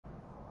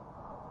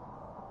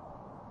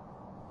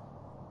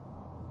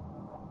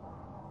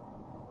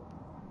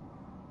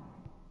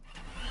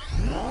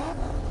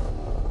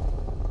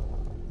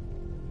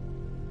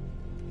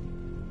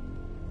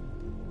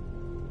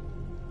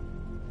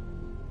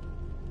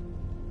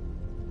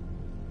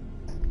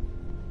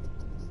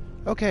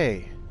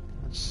Okay,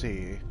 let's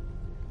see.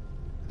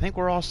 I think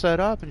we're all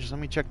set up, and just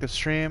let me check the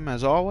stream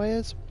as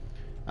always.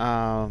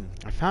 I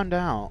found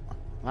out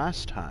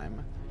last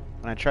time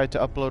when I tried to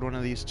upload one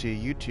of these to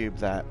YouTube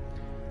that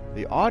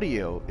the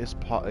audio is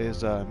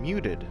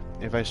muted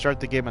if I start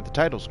the game at the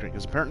title screen,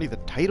 because apparently the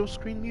title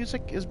screen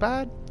music is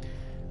bad.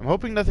 I'm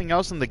hoping nothing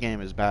else in the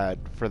game is bad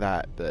for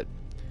that, but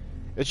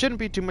it shouldn't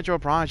be too much of a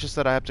problem. It's just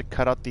that I have to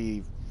cut out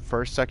the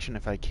first section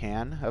if I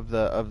can of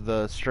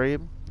the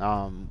stream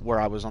where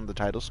I was on the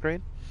title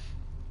screen.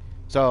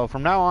 So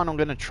from now on, I'm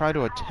gonna try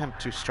to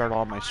attempt to start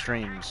all my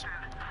streams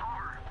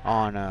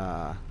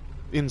on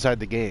inside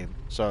the game.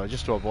 So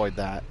just to avoid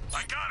that.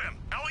 I got him.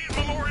 Elliott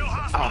Memorial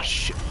Hospital. Oh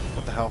shit!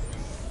 What the hell?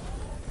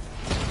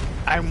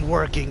 I'm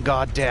working.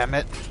 God damn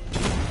it!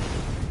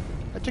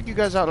 I took you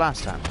guys out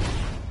last time.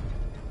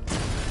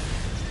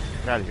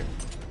 Get out of here.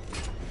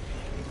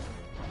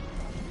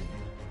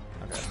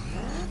 Okay.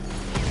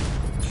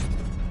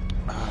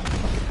 Oh,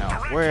 fucking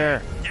hell.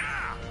 Where?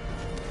 Yeah.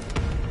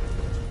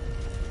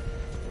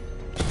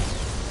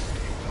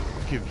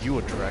 I'll give you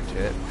a direct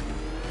hit.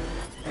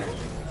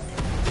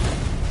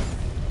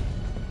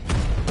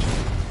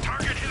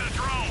 Target hit a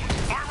drone.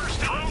 Armor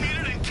still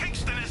needed and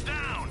Kingston is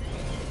down.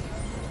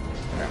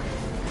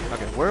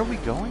 Okay, where are we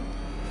going?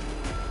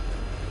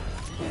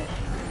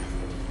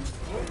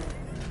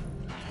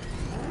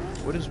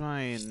 What is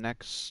my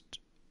next...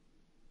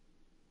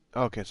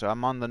 Okay, so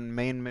I'm on the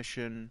main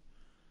mission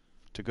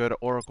to go to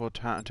Oracle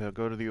Town, to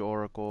go to the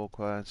Oracle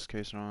quest,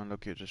 case on,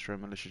 locate, destroy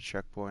militia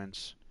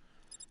checkpoints.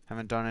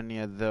 Haven't done any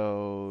of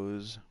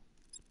those.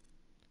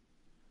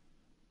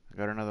 I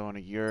got another one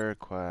of your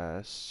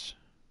quests.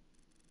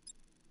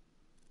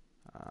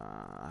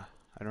 I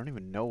don't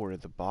even know where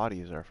the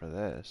bodies are for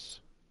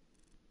this.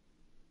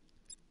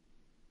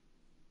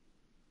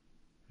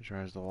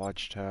 Tries the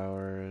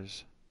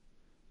watchtowers.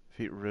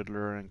 Defeat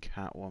Riddler and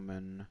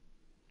Catwoman.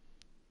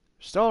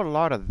 Still a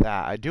lot of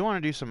that. I do want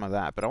to do some of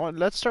that, but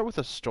let's start with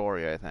the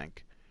story, I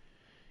think.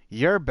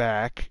 You're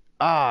back.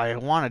 I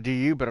want to do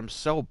you, but I'm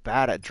so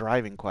bad at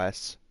driving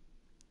quests.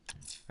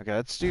 Okay,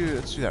 let's do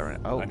that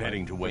right now. Oh, I'm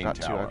heading to Wayne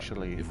Tower.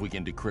 Actually, if we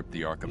can decrypt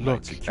the Arkham look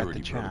Knight security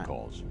at the chat.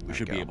 protocols, we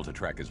should be able to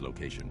track his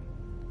location.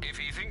 If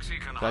he thinks he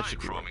can That hide should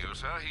be from right. you,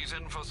 sir, he's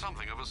in for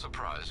something of a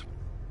surprise.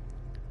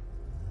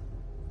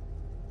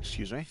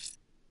 Excuse me?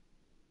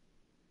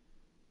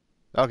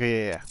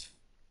 Okay, yeah.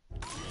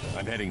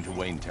 I'm heading to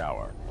Wayne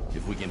Tower.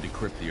 If we can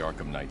decrypt the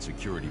Arkham Knight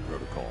security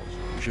protocols,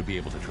 we should be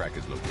able to track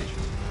his location.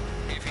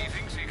 If he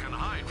thinks he can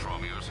hide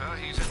from you, sir,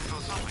 he's in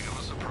for something of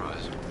a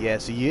surprise.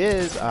 Yes, he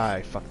is.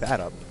 I fucked that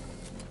up.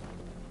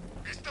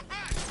 It's the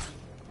best!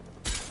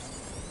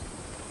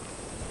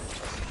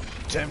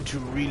 Time to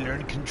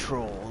relearn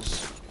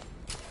controls.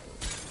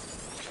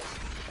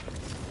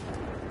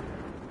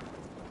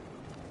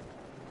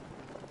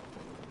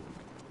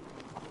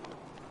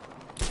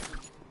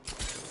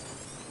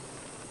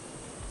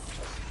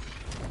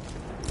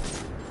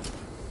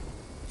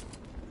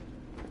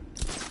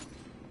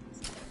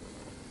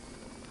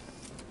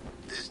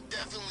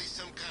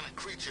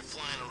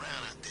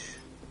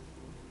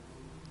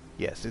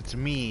 Yes, it's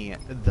me,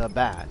 the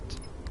Bat.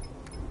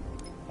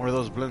 Or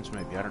those blimps,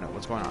 maybe. I don't know.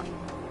 What's going on?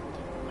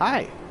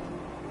 Hi!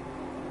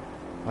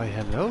 Why,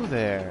 hello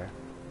there.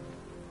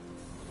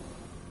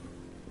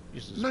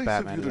 Jesus, Nice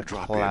Batman of you is to a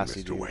drop in,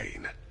 classy Mr. dude.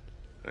 Wayne.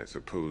 I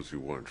suppose you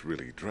weren't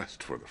really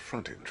dressed for the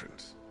front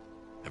entrance.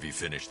 Have you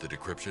finished the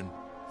decryption?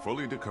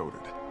 Fully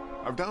decoded.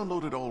 I've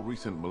downloaded all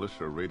recent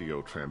militia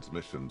radio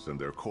transmissions and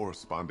their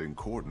corresponding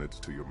coordinates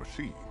to your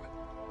machine.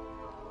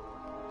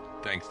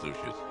 Thanks,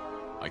 Lucius.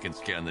 I can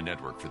scan the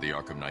network for the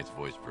Arkham Knight's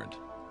voice print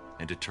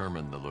and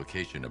determine the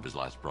location of his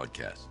last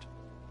broadcast.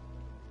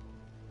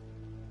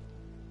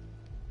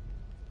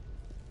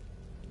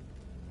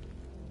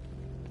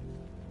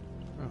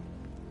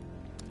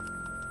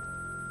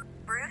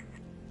 Bruce?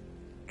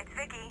 It's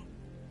Vicky.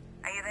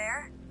 Are you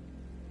there?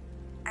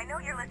 I know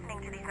you're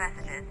listening to these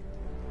messages.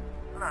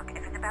 Look,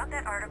 if it's about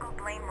that article,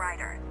 blame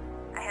Ryder.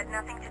 I had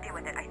nothing to do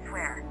with it, I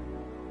swear.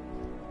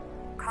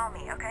 Call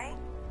me, okay?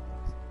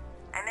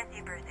 I miss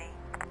you, Brucey.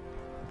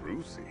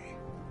 Brucey?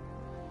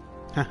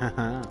 Bruce,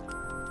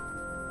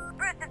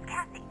 it's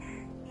Cassie.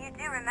 You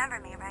do remember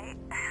me, right?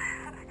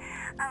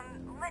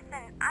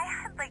 Listen, I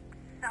had,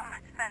 so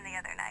much fun the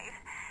other night.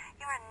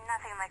 You are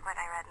nothing like what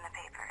I read in the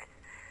papers.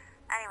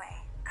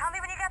 Anyway, call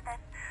me when you get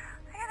this.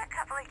 I got a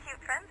couple of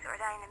cute friends who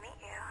are dying to meet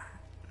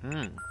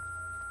you.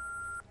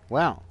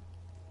 Wow.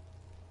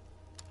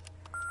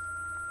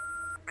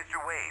 Mr.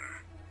 Wayne,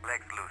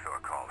 Lex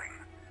Luthor calling.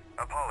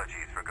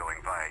 Apologies for going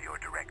via your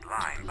direct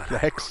line, but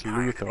Lex I'm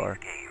Luthor.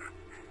 game.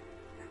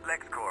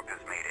 LexCorp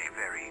has made a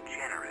very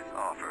generous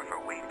offer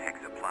for Wayne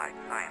Tech's Applied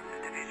Sciences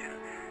division,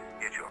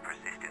 yet your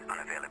persistent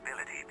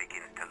unavailability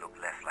begins to look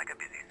less like a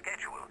busy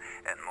schedule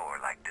and more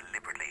like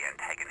deliberately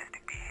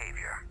antagonistic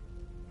behavior.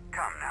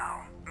 Come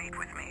now, meet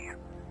with me.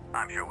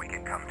 I'm sure we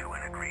can come to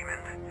an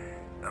agreement.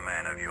 A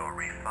man of your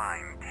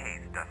refined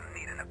taste doesn't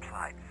need an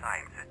Applied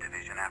Sciences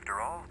division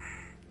after all.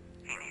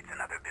 He needs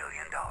another $1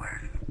 billion.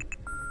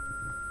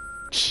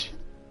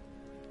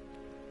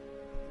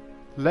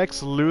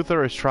 Lex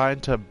Luthor is trying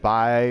to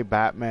buy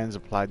Batman's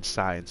Applied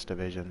Science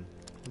Division.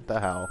 What the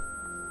hell?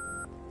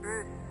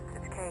 Bruce,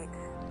 it's Kate.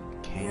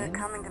 Kate? You're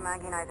coming to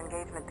Maggie and I's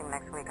engagement thing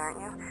next week,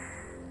 aren't you?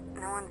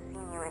 No one's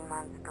seen you in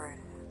months, Bruce.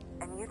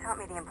 And you taught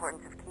me the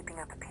importance of keeping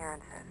up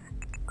appearances.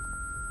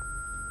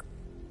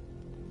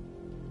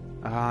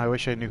 I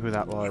wish I knew who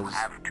that was. You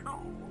have two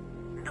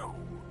new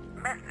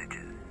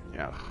messages.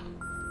 Yeah.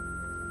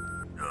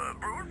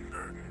 Bruce,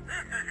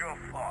 this is your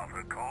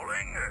father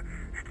calling.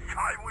 It's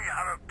time we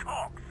had a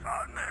talk,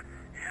 son.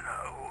 You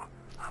know,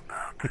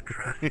 about the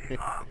dressing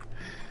up.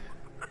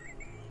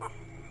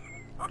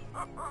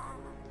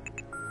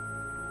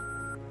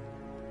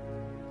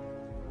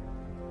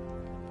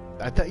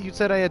 I thought you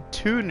said I had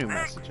 2 new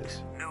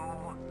messages.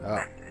 New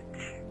message.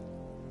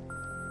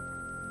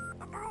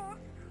 Bruce,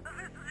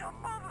 this is your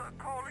mother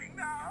calling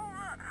now.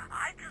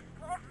 I just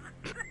want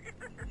to say...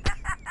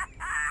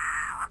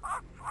 Oh,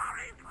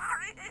 sorry.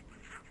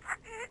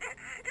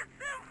 It's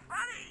so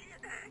funny,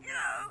 you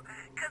know,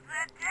 because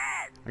they're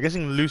dead. I'm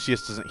guessing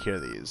Lucius doesn't hear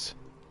these.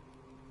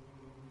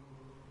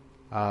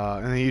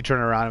 And then you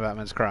turn around and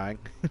Batman's crying.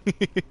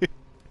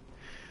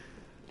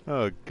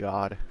 Oh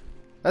god.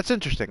 That's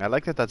interesting. I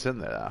like that that's in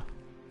there.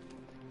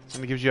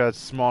 And it gives you a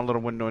small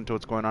little window into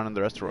what's going on in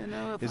the rest of the world. You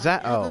know, if Is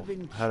that... I'd ever Oh,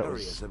 been I thought it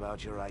curious was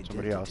about your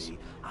somebody else.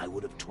 identity, I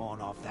would have torn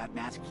off that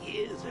mask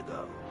years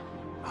ago.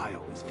 I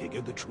always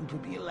figured the truth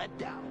would be a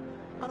letdown.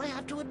 But I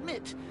have to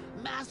admit,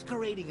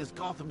 masquerading as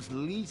Gotham's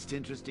least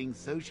interesting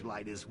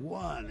socialite is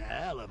one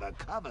hell of a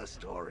cover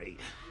story.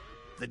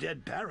 The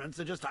dead parents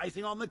are just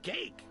icing on the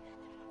cake.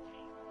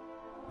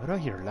 What do I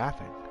hear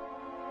laughing?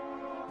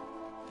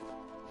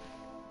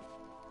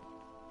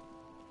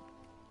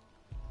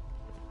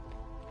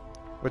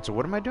 Wait, so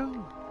what am I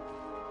doing?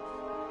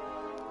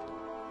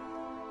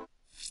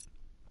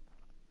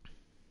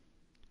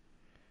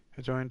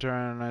 It's going to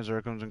analyze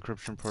Arkham's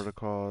encryption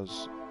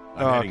protocols.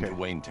 I'm heading to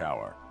Wayne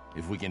Tower.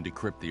 If we can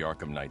decrypt the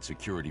Arkham Knight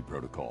security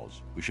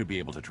protocols, we should be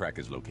able to track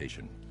his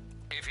location.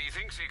 If he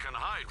thinks he can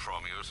hide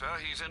from you, sir,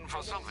 he's in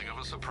for something of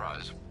a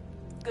surprise.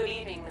 Good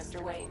evening,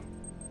 Mr. Wayne.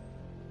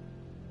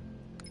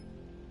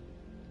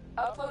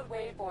 Upload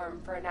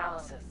waveform for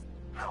analysis.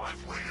 Now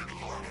I've waited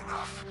long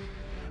enough.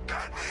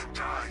 Batman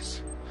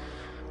dies.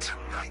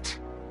 Tonight.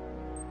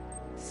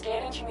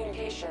 Scanning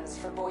communications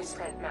for voice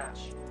print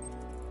match.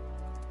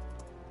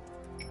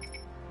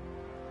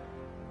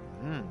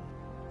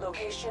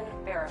 Location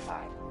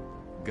verified.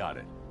 Got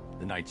it.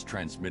 The Knight's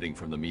transmitting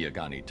from the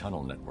Miyagani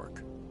tunnel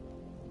network.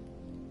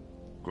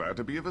 Glad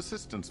to be of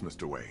assistance,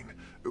 Mr. Wayne.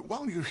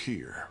 While you're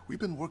here, we've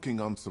been working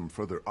on some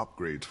further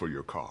upgrades for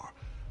your car.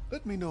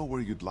 Let me know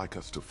where you'd like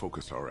us to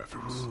focus our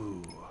efforts.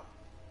 Ooh.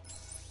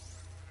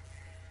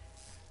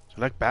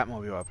 Select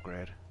Batmobile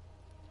upgrade.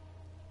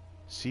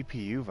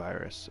 CPU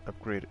virus.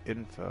 Upgrade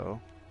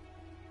info.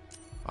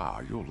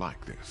 Ah, you'll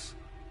like this.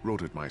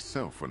 Wrote it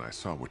myself when I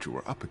saw what you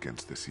were up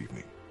against this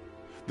evening.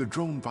 The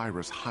drone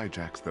virus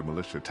hijacks the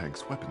militia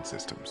tank's weapon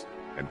systems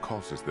and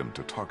causes them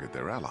to target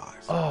their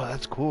allies. Oh,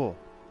 that's cool.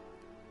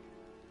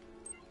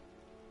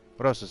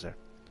 What else is there?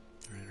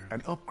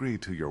 An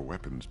upgrade to your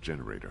weapons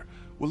generator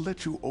will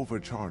let you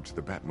overcharge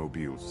the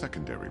Batmobile's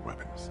secondary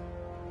weapons.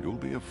 You'll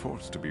be a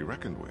force to be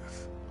reckoned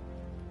with.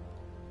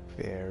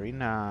 Very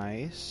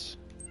nice.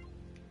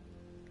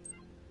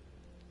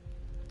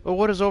 Well,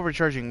 what does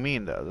overcharging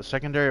mean, though? The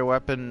secondary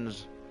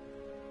weapons...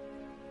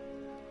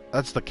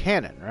 That's the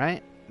cannon,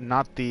 right?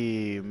 Not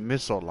the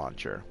missile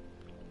launcher.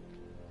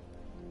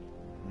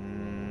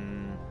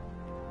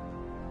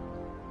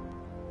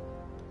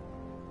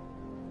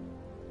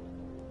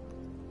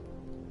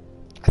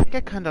 I think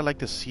I kind of like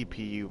the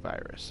CPU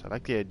virus. I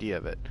like the idea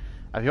of it.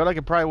 I feel like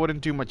it probably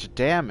wouldn't do much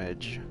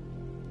damage.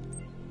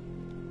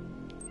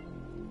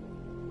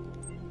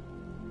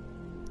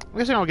 I'm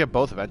guessing I'll get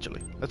both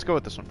eventually. Let's go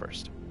with this one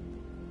first.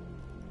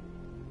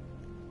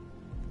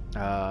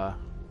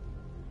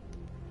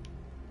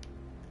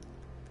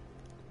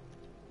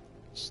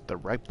 It's the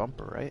right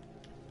bumper, right?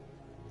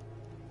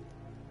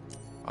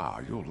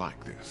 Ah, you'll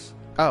like this.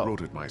 Oh.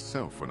 Wrote it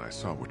myself when I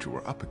saw what you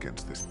were up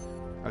against this.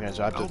 Okay,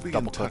 so I have I'll to be in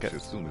double touch click it.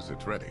 as soon as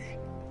it's ready.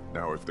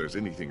 Now, if there's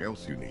anything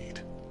else you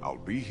need, I'll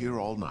be here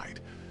all night.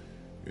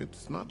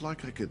 It's not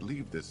like I could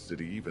leave this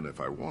city even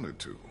if I wanted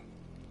to.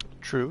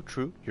 True,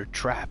 true. You're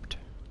trapped.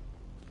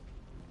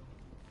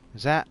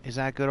 Is that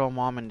good old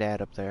mom and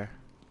dad up there?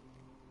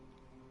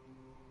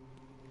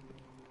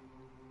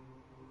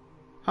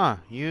 Huh,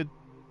 you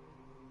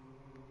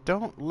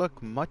don't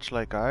look much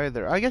like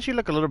either. I guess you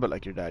look a little bit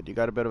like your dad. You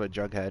got a bit of a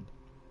jug head.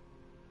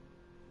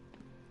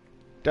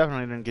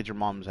 Definitely didn't get your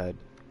mom's head.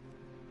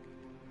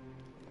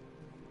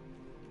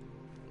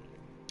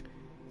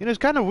 You know, it's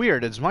kind of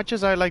weird. As much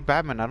as I like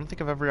Batman, I don't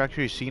think I've ever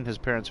actually seen his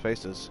parents'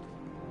 faces.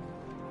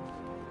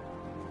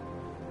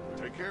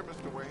 Take care,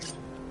 Mr. Wayne.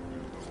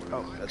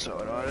 Oh, that's how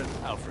I wanted.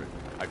 Alfred,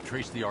 I've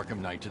traced the Arkham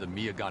Knight to the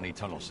Miyagani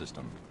tunnel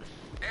system.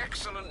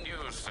 Excellent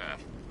news, sir.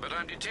 But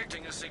I'm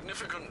detecting a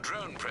significant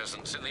drone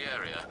presence in the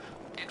area.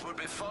 It would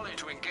be folly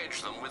to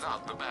engage them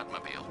without the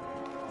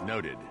Batmobile.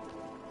 Noted.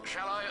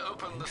 Shall I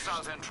open the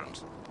south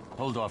entrance?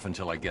 Hold off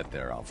until I get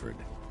there, Alfred.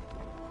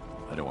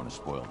 I don't want to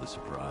spoil the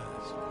surprise.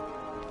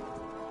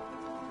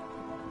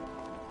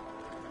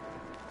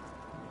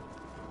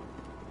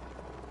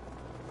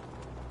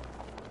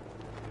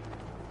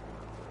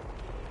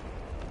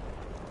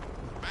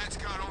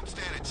 Don't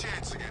stand a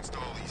chance against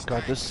all these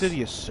God, this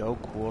city is so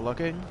cool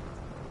looking.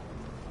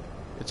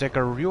 It's like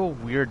a real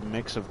weird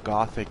mix of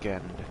gothic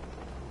and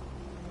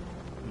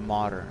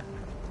modern.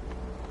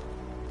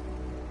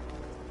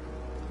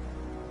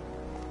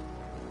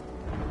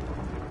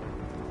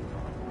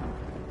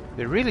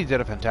 They really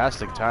did a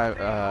fantastic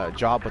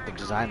job with the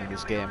design in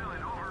this game.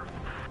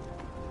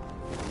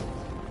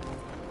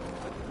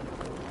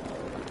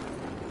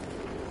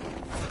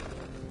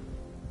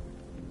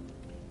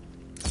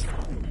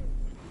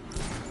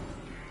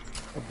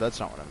 Oh, that's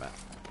not what I meant.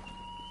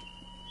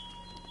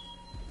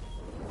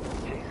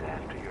 Chase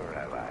after your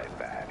ally,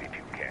 Bat, if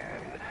you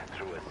can,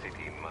 through a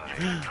city mine.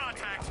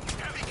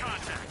 Heavy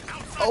contact.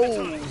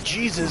 Oh,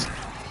 Jesus.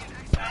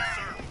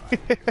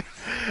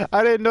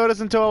 I didn't notice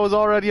until I was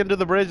already under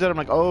the bridge that I'm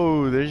like,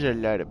 oh, there's a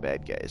lot of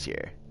bad guys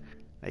here.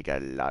 Like a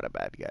lot of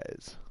bad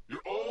guys.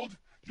 You're old,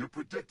 you're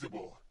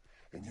predictable,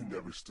 and you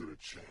never stood a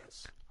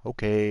chance.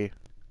 Okay.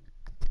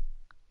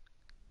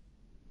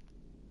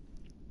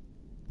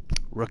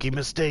 Rookie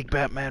mistake,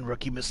 Batman,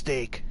 rookie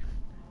mistake.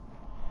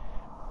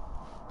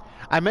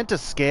 I meant to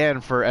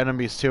scan for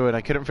enemies too, and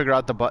I couldn't figure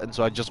out the button,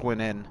 so I just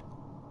went in.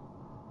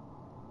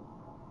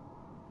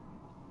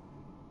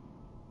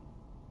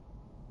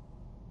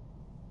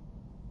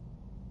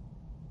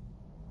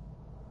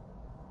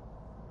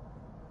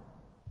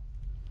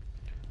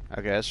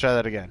 Okay, let's try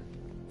that again.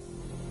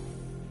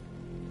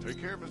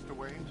 Take care, Mr.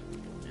 Wayne.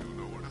 You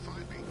know where to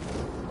find me.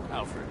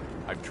 Alfred,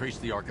 I've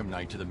traced the Arkham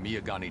Knight to the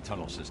Miyagani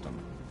tunnel system.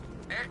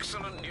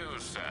 Excellent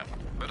news, sir.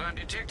 But I'm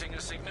detecting a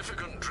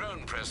significant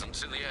drone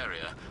presence in the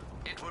area.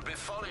 It would be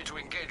folly to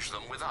engage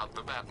them without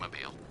the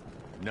Batmobile.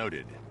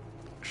 Noted.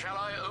 Shall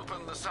I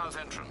open the south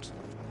entrance?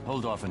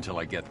 Hold off until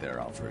I get there,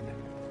 Alfred.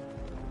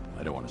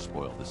 I don't want to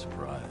spoil the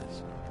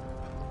surprise.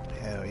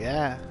 Hell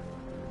yeah.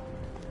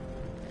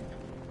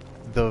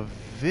 The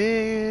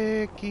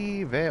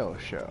Vicky Vale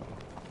show.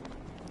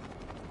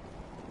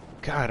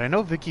 God, I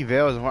know Vicky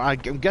Vale is one.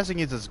 I'm guessing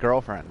he's his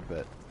girlfriend,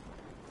 but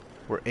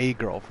or a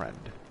girlfriend.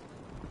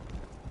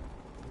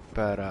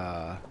 But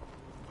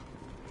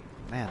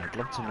man, I'd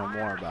love to know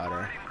more about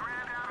her.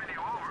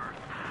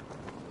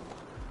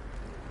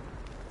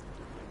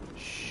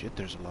 Shit,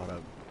 there's a lot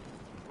of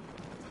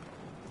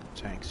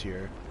tanks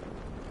here.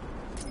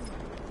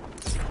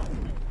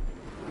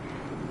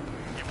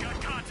 You've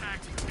got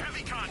contact.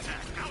 Heavy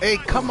contact. Hey,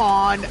 come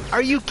on!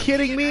 Are you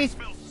kidding me?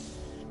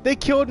 They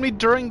killed me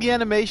during the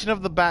animation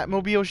of the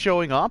Batmobile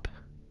showing up?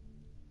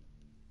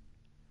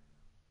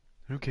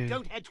 Okay.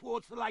 Don't head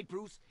towards the light,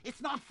 Bruce.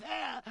 It's not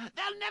fair.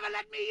 They'll never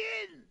let me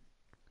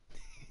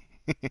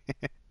in.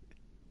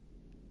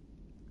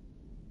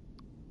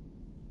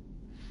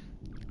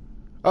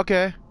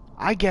 Okay,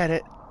 I get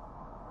it.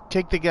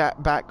 Take the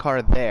Bat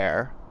car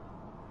there.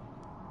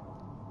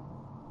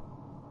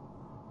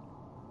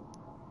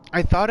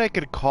 I thought I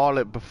could call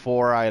it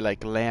before I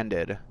like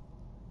landed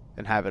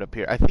and have it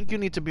appear. I think you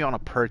need to be on a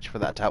perch for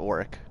that to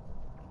work.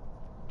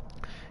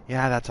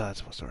 Yeah, that's how that's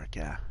supposed to work,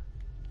 yeah.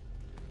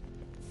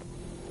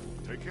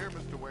 Take care,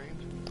 Mr. Wayne.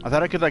 I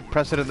thought I could like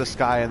press it in the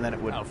sky and then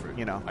it would, Alfred,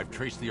 you know, I've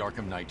traced the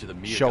Arkham Knight to the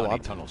show Miyagani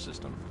up. tunnel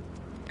system.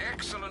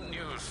 Excellent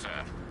news, sir.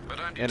 But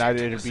I'm And I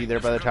detecting didn't a be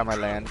there by the time I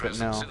significant land, but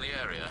drone no. presence in the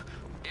area.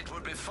 It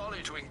would be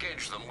folly to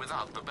engage them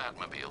without the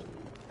Batmobile.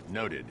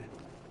 Noted.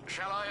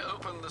 Shall I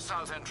open the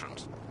south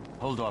entrance?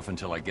 Hold off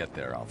until I get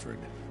there, Alfred.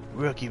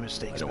 Rookie I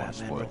mistakes, don't want to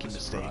Batman, spoil rookie the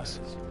mistakes.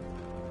 surprise.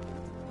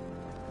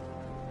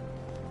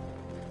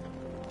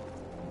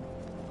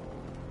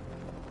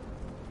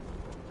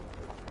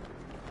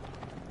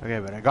 Okay,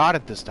 but I got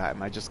it this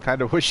time. I just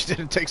kind of wish it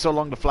didn't take so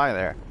long to fly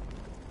there.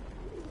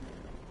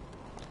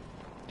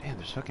 Damn,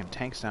 there's fucking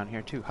tanks down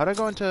here too. How'd I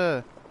go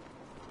into...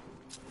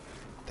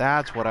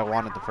 That's what I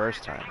wanted the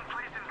first time.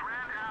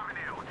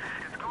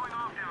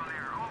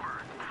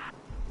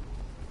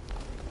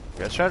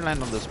 Okay, let's try to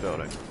land on this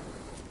building.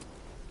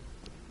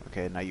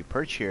 Okay, now you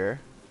perch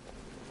here.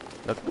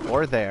 Look,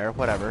 or there,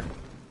 whatever.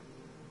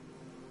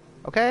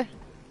 Okay,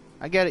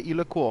 I get it. You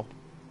look cool.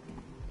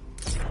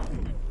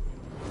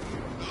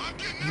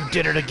 You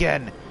did it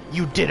again!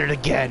 You did it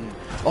again!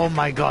 Oh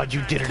my god,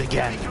 you did it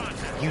again!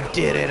 You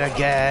did it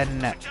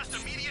again!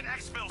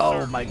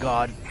 Oh my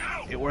god.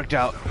 It worked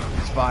out.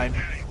 It's fine.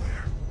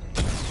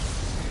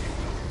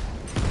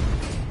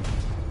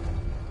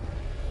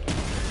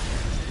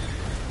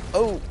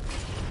 Oh!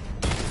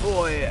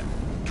 Boy!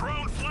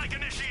 Drone flag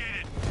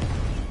initiated.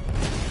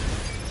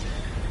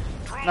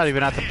 Not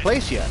even at the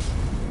place yet.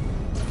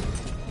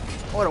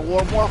 What a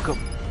warm welcome.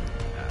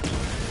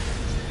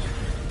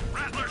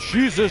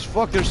 Jesus,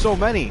 fuck, there's so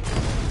many.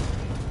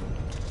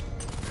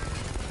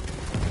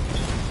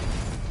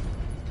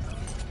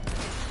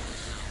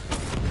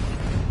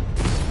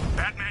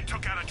 Batman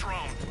took out a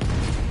drone.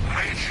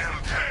 Make him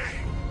pay.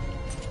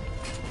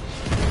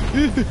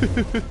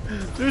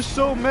 There's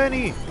so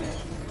many.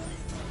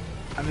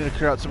 I'm gonna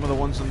clear out some of the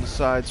ones on the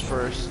sides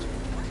first.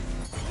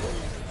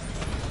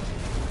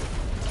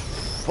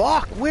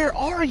 Fuck, where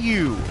are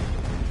you?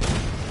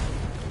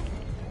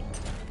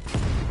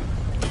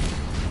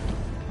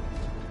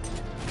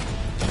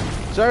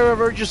 Sorry,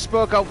 whoever just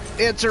spoke. I'll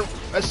answer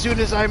as soon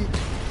as I'm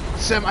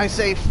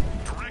semi-safe.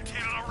 Direct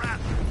hit on a rat.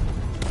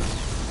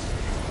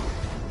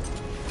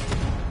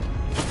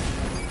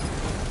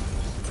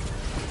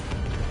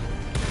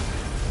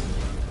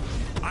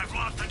 I've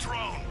lost the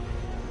drone.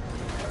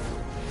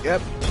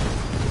 Yep.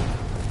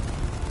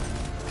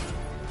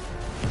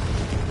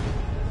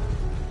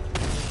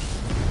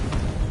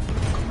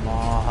 Come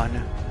on.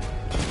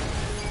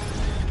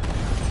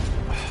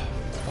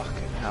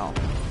 Fucking hell.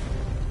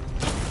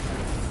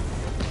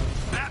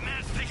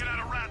 Batman's taking out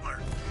a rattler.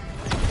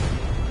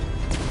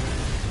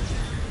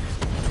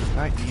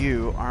 Not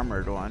you,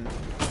 armored one.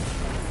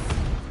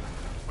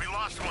 We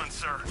lost one,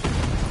 sir.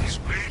 He's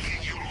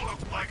making you look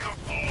like a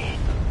fool.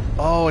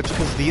 Oh, it's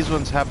because these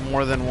ones have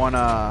more than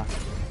one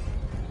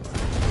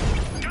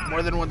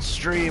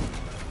stream.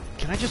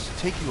 Can I just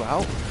take you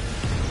out?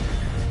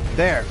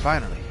 There,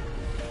 finally.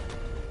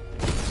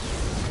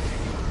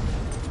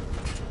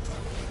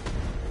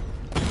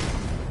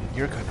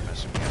 You're kind of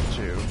messing me up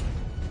too.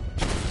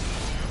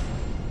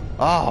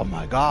 Oh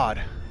my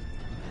god.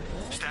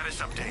 Status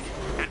update.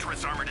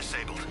 Entrance armor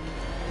disabled.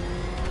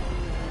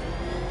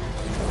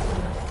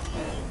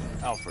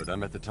 Alfred,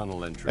 I'm at the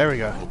tunnel entrance. There we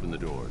go. Open the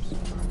doors.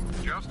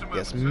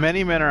 Yes,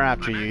 many men are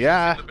after you.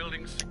 Yeah.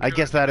 I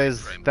guess that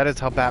is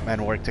how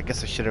Batman worked. I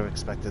guess I should have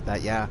expected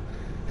that. Yeah.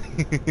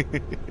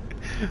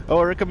 Oh,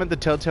 I recommend the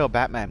Telltale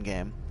Batman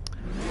game.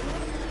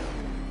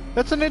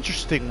 That's an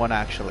interesting one,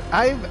 actually.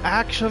 I've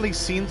actually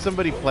seen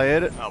somebody play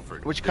it,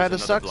 Alfred, which kind of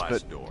sucks,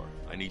 but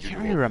I need I you can't to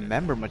really open it.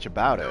 remember much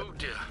about it. Oh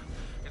dear.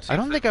 It I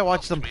don't seems think they've I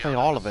watched them lost me play out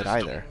all of of the it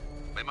system. either.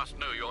 They must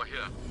know you're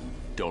here.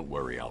 Don't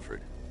worry,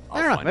 Alfred.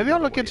 I don't know. find Maybe I'll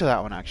another look way into in.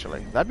 that one,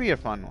 actually. That'd be a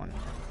fun one.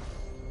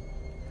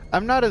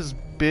 I'm not as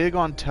big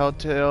on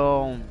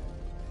Telltale.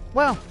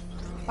 Well,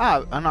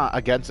 I'm not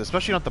against it,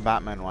 especially not the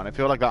Batman one. I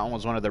feel like that one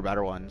was one of their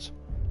better ones.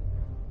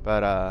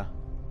 But,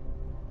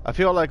 I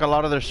feel like a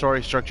lot of their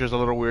story structure is a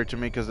little weird to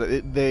me because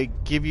they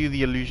give you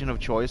the illusion of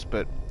choice,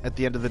 but at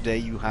the end of the day,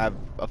 you have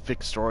a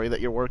fixed story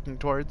that you're working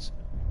towards.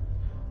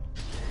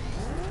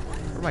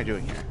 What am I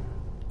doing here?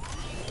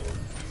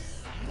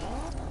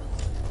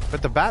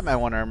 But the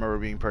Batman one I remember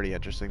being pretty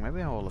interesting.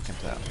 Maybe I will look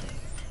into that.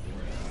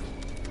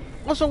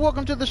 Also,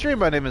 welcome to the stream.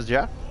 My name is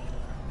Jeff.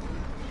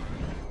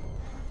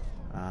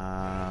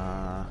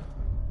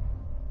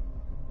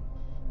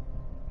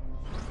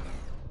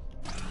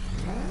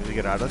 Did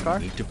you get out of the car?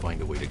 Need to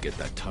find a way to get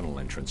that tunnel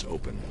entrance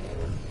open.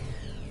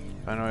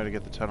 Find a way to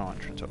get the tunnel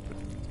entrance open.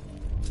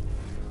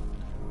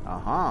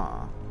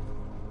 Uh-huh.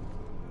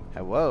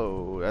 Hey,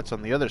 whoa, that's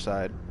on the other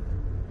side.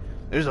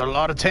 There's a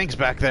lot of tanks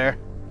back there.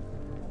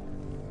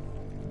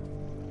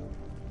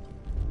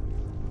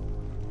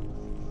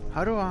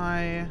 How do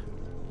I...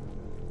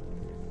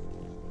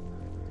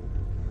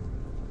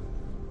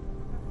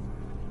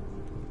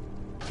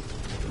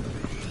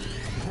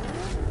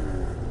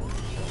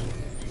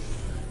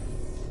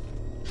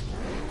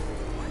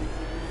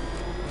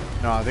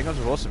 No, I think I'm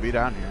supposed to be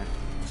down here.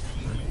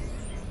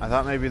 I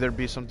thought maybe there'd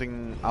be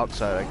something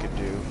outside I could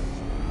do.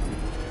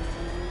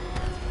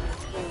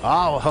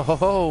 Oh, ho, ho,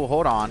 ho,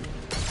 hold on.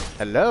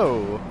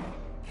 Hello.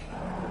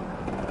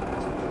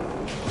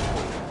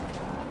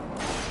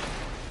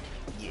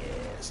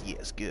 Yes,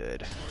 yes,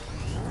 good.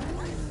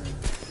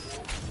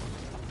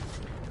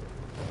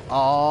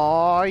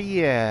 Oh,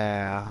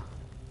 yeah.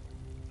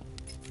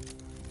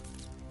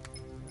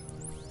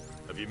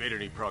 Have you made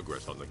any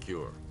progress on the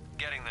cure?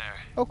 Getting there.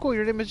 Oh, cool,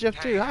 your name is Jeff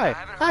Hey, too. I Hi.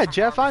 haven't heard Hi, from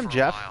Jeff, Barbara I'm for a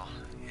Jeff. while.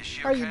 Is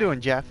she How are you okay? doing,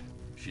 Jeff?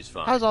 She's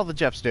fine. How's all the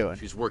Jeffs doing?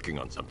 She's working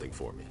on something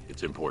for me.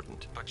 It's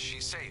important. But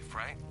she's safe,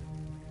 right?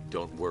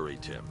 Don't worry,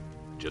 Tim.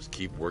 Just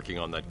keep working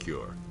on that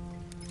cure.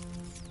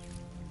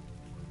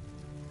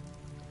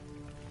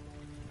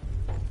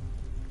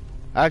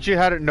 I actually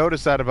hadn't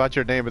noticed that about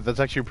your name, but that's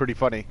actually pretty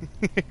funny.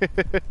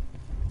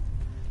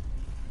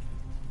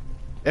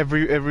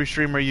 Every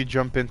streamer you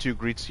jump into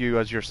greets you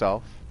as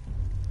yourself.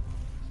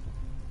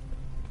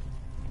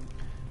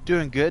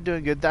 Doing good,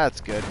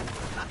 that's good.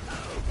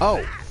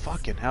 Oh,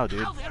 fucking hell,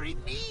 dude. How very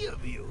me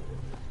of you!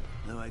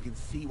 Though I can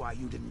see why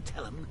you didn't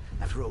tell him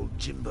after old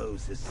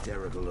Jimbo's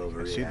hysterical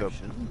overreaction. I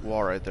see the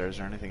wall right there. Is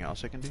there anything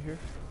else I can do here?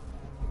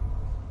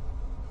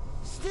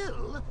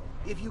 Still,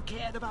 if you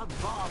cared about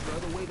Barbara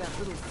the way that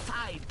little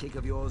sidekick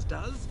of yours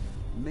does,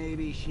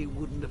 maybe she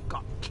wouldn't have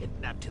got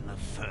kidnapped in the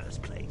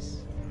first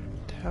place.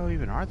 What the hell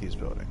even are these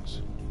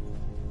buildings?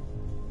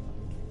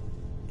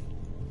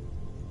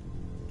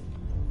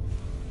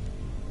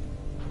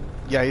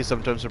 Yeah, he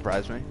sometimes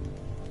surprised me.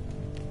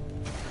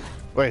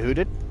 Wait, who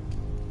did?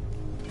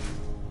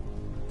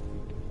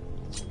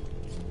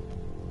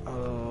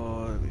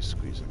 Oh, let me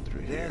squeeze in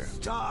through here. There's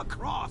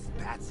star-crossed,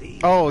 Patsy.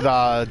 Oh,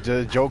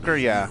 the Joker,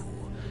 yeah.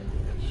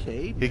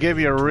 Shade. He gave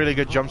me a really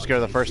good jump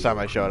scare the first time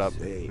I showed up.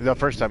 The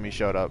first time he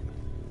showed up.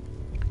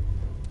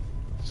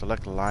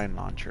 Select line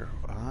launcher.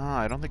 Ah,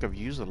 I don't think I've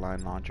used the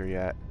line launcher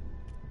yet.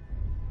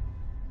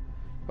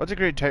 What's a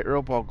create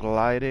tightrope while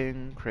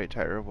gliding? Create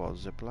tightrope while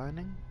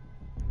ziplining?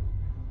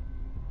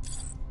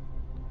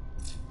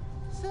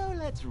 So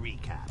let's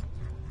recap.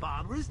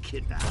 Barbara's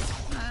kidnapped,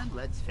 and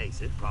let's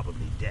face it,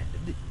 probably dead.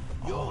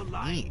 You're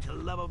lying to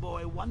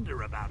Loverboy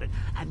Wonder about it,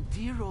 and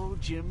dear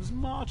old Jim's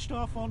marched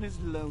off on his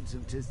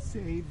lonesome to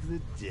save the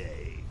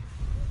day.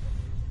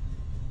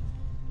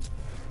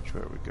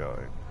 Where are we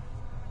going?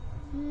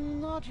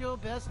 Not your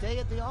best day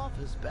at the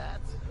office,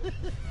 Bats.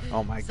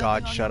 Oh my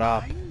god, shut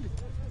up.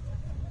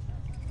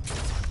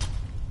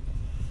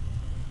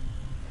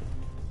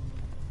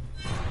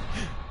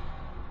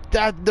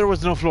 There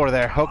was no floor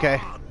there. Okay.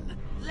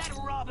 Let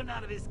Robin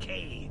out of his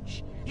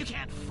cage. You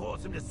can't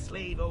force him to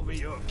slave over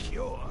your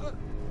cure.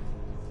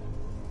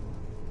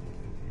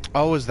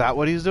 Oh, is that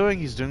what he's doing?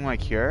 He's doing my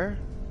cure?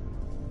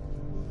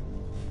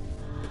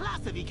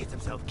 Plus, if he gets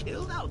himself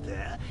killed out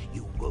there,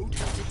 you won't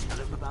have to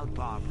tell him about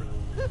Barbara.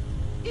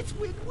 It's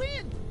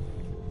win-win.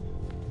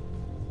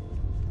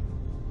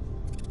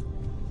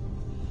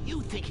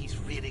 You think he's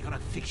really gonna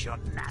fix your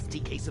nasty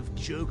case of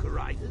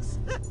Jokeritis?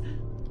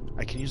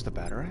 I can use the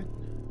Batarang?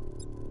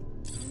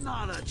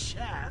 Not a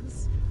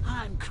chance.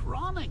 I'm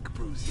chronic,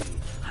 Brucey.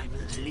 I'm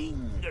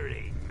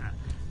lingering.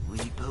 We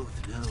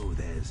both know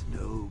there's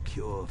no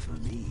cure for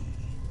me.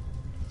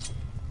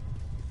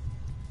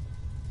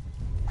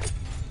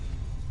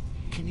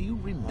 Can you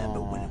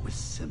remember when it was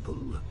simple?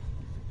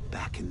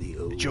 Back in the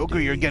old Joker,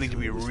 days, you're getting to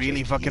be it was really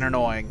just fucking you,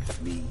 annoying.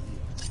 Me,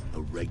 a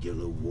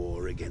regular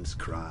war against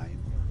crime.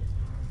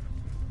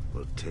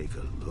 Well, take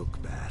a look,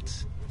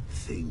 Bats.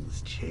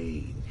 Things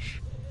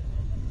change.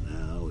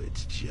 Now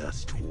it's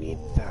just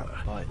war,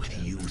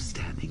 with you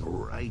standing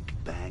right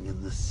bang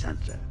in the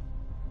center.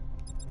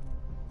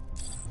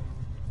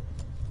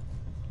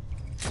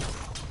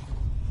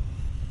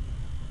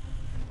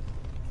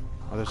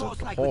 Oh, there's Of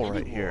course, a like hole with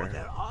right any here. war,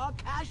 there are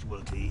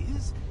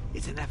casualties.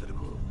 It's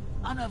inevitable,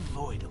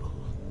 unavoidable,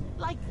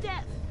 like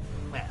death.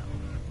 Well,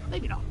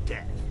 maybe not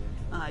death.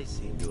 I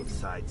seem to have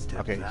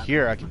sidestepped Okay, that.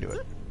 here I can do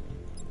it.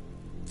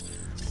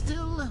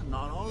 Still,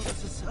 not all of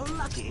us are so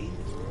lucky.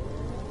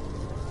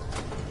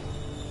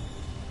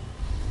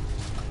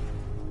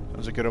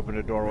 Sounds like I could open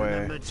a doorway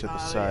Remember to the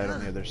Talia? side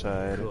on the other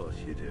side. Of course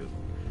you do.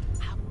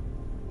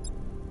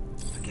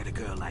 Forget a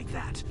girl like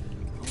that.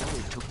 All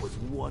it took was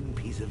one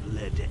piece of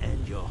lead to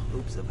end your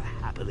hopes of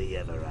happily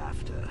ever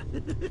after.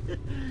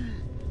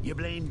 You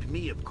blamed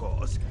me, of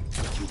course,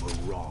 but you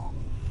were wrong.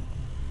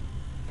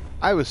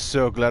 I was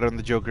so glad when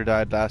the Joker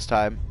died last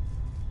time.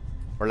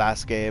 Or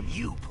last game.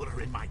 You put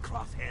her in my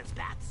crosshairs,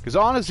 Bats. Because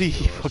honestly,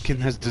 he fucking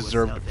has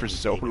deserved it for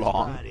so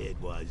long. But it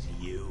was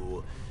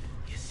you.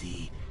 You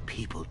see,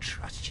 people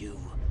trust you.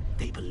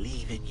 They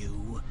believe in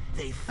you.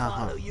 They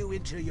follow you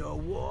into your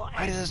war.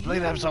 Why does this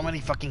place have so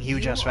many fucking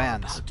huge ass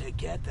fans? About to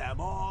get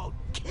them all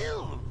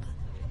killed.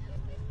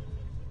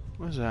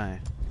 What was I?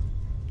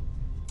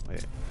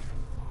 Wait.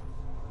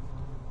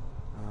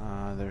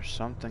 There's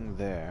something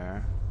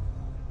there.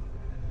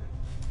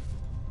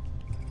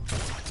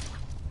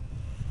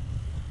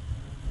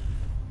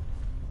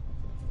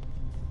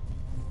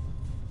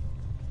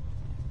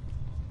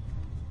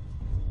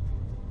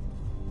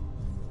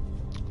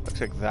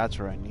 Looks like that's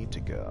where I need to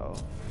go.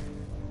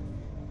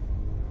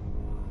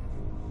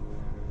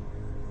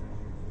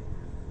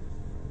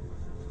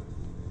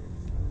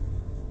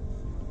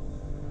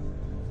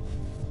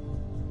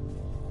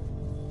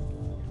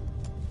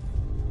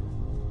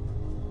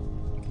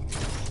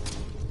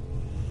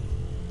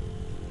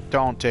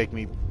 Don't take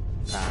me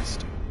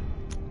past.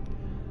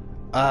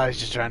 He's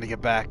just trying to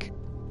get back.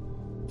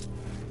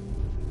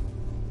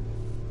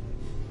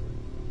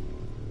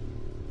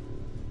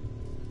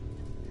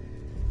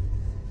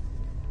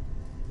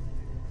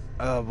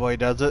 Oh boy,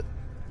 does it.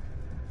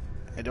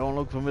 It don't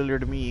look familiar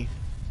to me.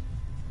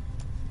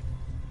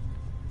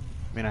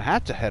 I mean, I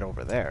had to head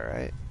over there,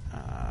 right?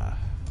 I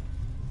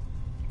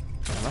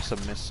must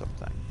have missed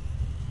something.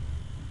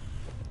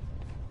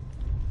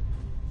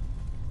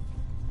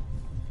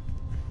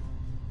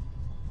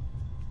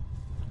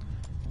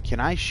 Can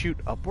I shoot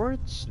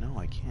upwards? No,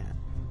 I can't.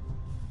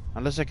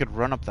 Unless I could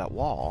run up that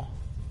wall.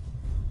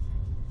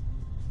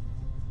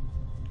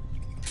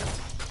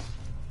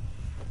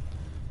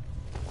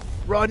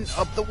 Run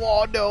up the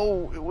wall!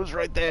 No! It was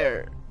right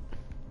there!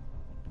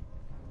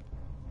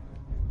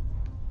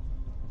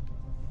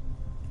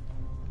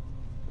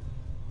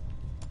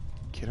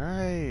 Can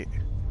I...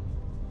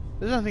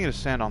 There's nothing to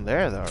stand on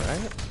there though,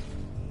 right?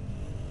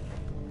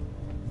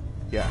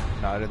 Yeah,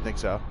 no, I didn't think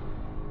so.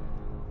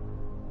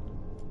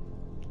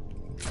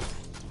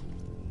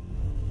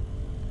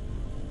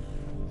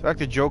 The fact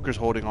that Joker's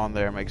holding on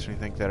there makes me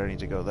think that I need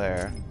to go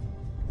there.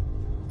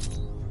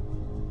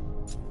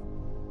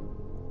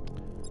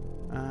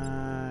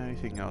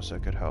 Anything else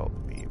that could help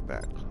me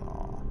back?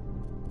 Oh.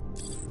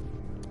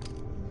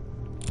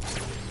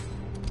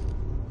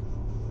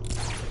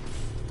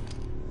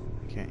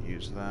 Can't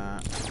use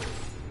that.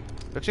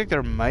 Looks like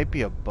there might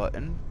be a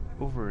button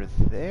over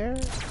there.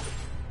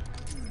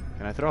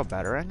 Can I throw a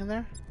Batarang in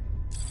there?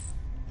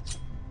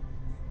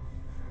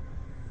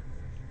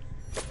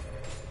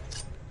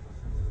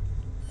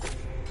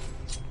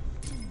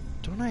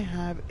 don't I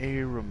have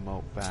a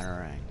remote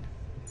batarang?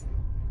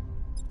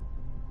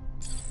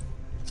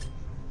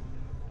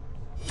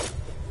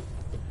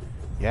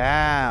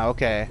 Yeah,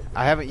 okay.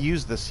 I haven't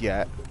used this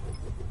yet.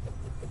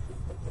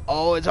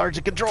 Oh, it's hard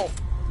to control.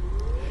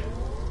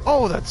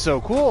 Oh, that's so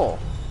cool.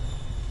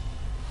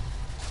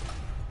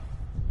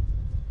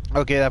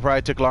 Okay, that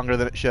probably took longer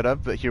than it should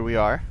have, but here we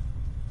are.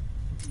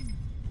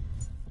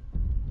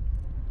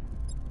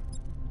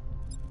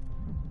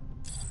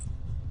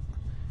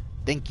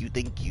 Thank you,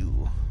 thank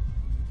you.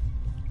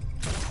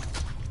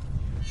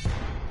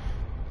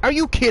 Are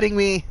you kidding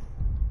me?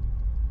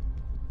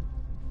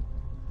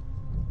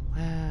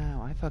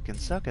 Wow, I fucking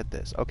suck at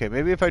this. Okay,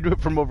 maybe if I do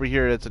it from over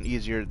here, it's an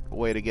easier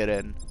way to get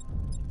in.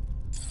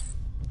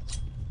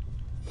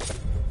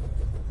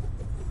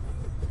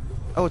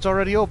 Oh, it's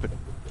already open.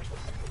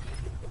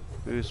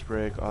 Boost,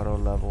 brake, auto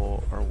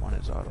level, or one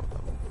is auto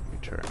level.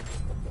 Return.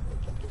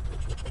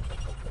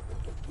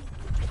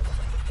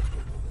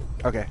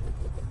 Okay.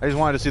 I just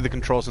wanted to see the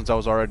control since I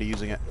was already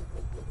using it.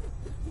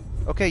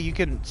 Okay, you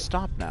can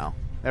stop now.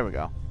 There we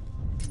go.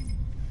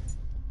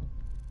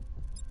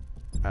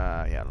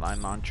 Yeah,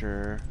 line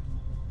launcher.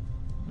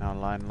 Now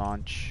line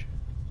launch.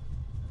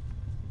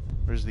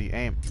 Where's the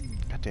aim?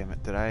 God damn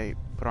it, did I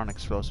put on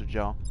explosive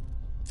gel?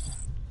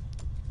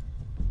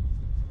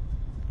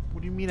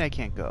 What do you mean I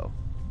can't go?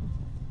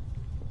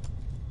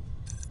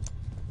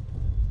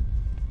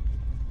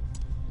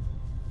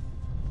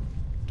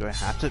 Do I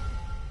have to?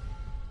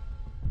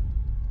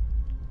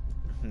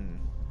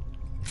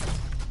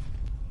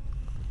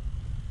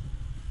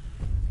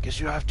 Guess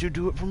you have to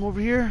do it from over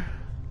here.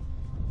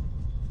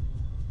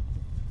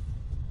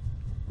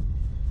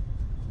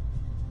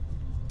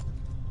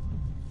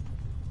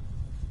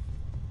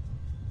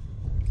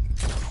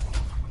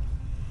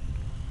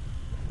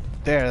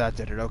 There, that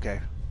did it, okay.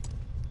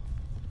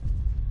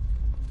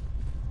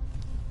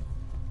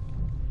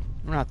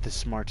 I'm not the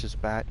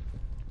smartest bat.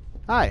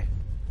 Hi.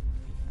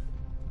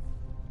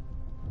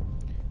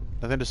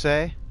 Nothing to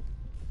say?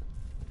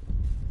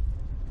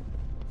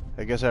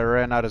 I guess I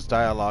ran out of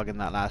dialogue in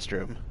that last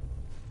room.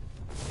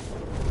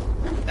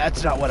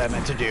 That's not what I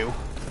meant to do.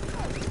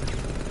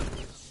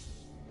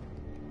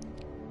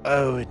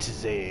 Oh, it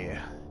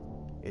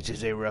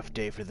is a rough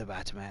day for the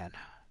Batman.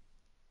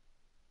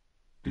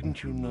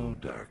 Didn't you know,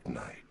 Dark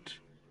Knight?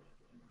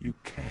 You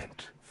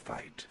can't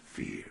fight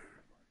fear.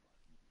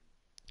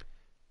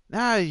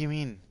 Nah, you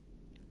mean...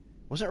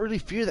 It wasn't really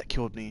fear that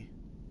killed me.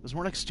 It was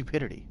more like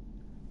stupidity.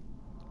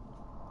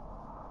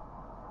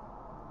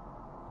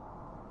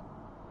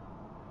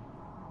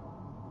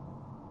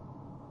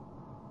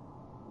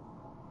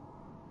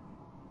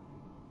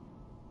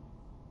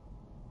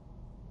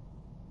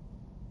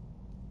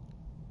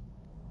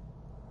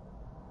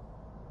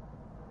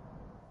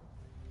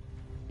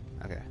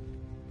 Okay.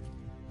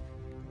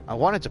 I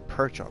wanted to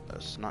perch on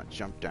this, not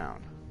jump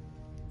down.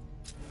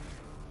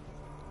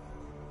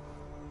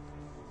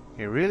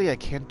 Okay, really, I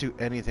can't do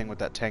anything with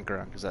that tank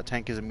around, because that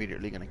tank is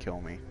immediately going to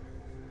kill me.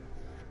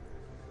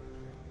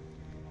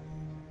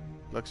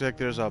 Looks like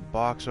there's a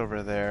box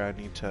over there I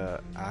need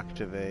to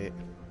activate.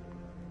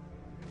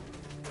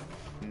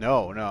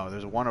 No,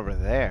 there's one over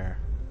there.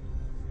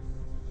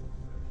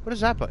 What does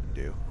that button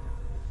do?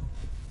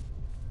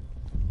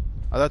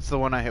 Oh, that's the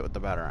one I hit with the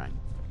batarang.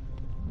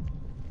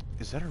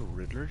 Is that a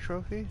Riddler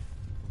trophy?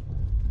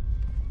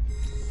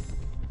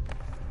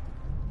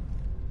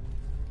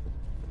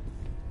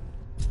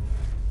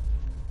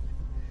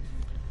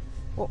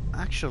 Well,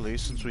 actually,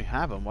 since we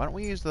have them, why don't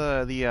we use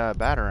the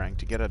batarang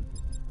to get a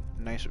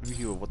nice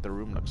view of what the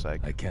room looks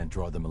like? I can't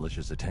draw the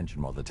militia's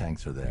attention while the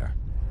tanks are there.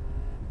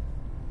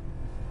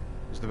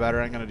 Is the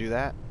batarang gonna do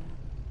that?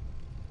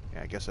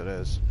 Yeah, I guess it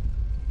is.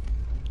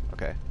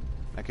 Okay.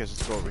 I guess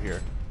let's go over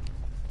here.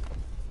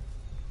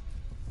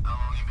 How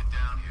long you been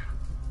down here?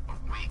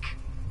 A week?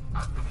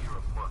 I've been here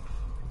a month.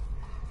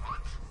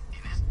 What?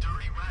 In this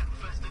dirty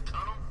rat-infested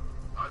tunnel?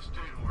 I've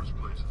stayed worse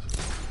places.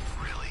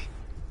 Really?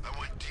 I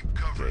went deep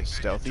cover. Okay,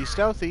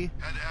 stealthy.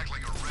 Had to act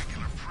like a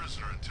regular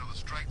prisoner until the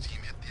strike team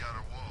hit the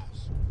outer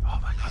walls. Oh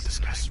my god, this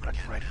guy's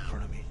running right in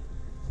front of me.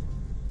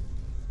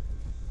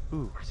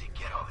 Ooh. Where does he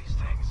get all these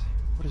things?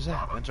 What is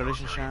that?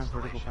 Ventilation shaft,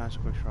 vertical pass,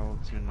 quick travel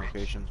between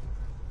locations.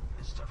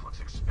 This stuff looks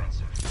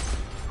expensive.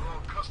 They're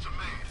all custom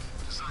made,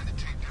 designed to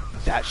take down the...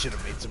 That should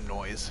have made some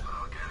noise.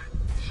 I don't get it.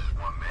 He's just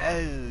one man.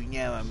 Oh,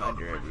 now I'm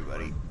under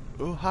everybody.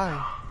 Oh,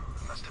 hi.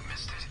 Must have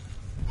missed it.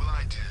 Well,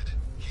 I did.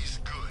 He's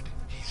good.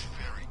 He's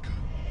very good.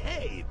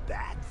 Hey,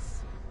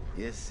 bats.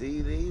 You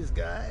see these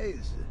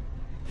guys?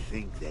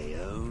 Think they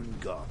own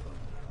Gotham.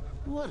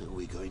 What are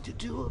we going to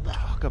do about it?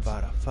 Talk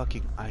about a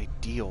fucking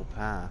ideal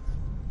path.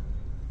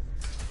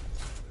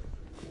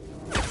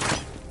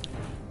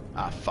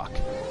 Ah, fuck.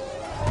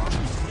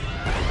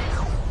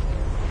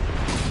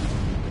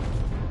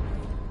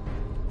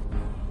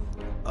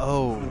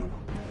 Oh.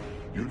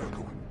 You're not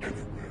going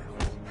anywhere,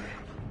 old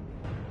man.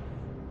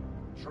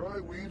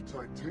 Tri-weave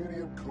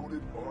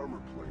titanium-coated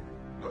armor plating.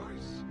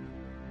 Nice.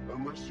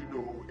 Unless you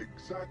know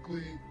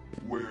exactly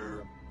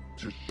where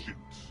to shoot.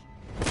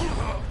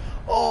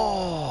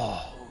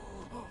 Oh.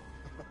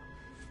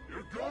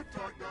 good,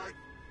 Dark Knight.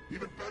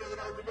 Even better than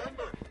I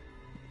remember.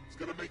 It's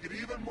gonna make it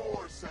even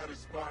more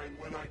satisfying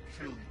when I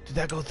kill you. Did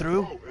that go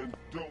through? Oh, and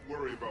don't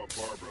worry about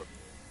Barbara.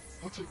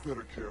 I'll take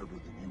better care of her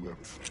than you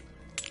ever did.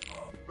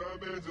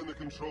 Batman's in the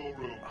control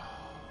room.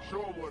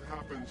 Show him what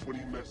happens when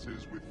he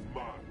messes with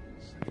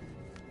minds.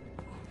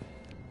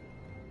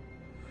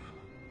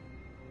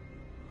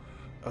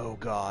 Oh,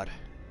 God.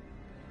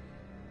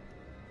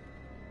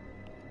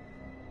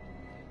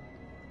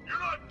 You're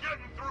not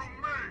getting through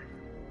me!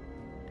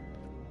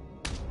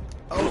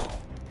 Oh!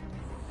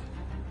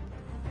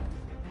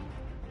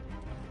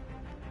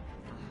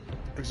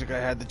 Looks like I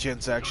had the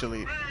chance to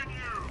actually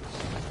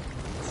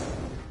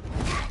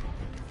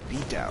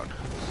beat down.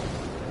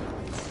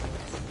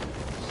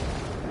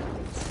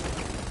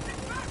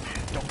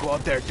 Don't go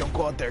out there, don't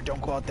go out there,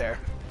 don't go out there.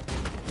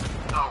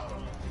 Oh,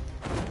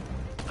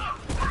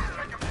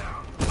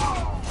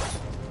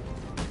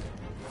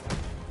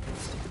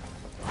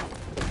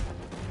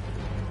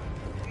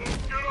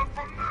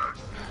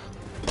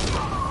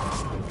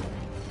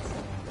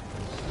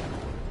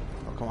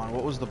 come on,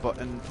 what was the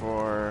button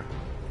for...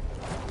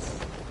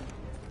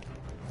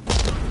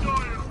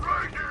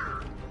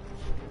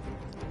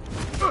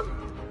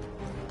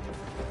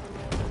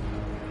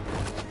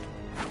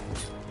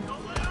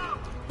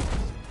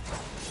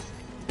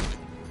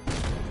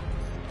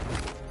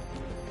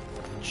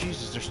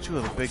 Jesus, there's two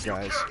of the big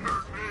guys.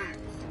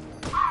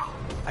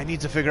 I need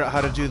to figure out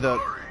how to do the...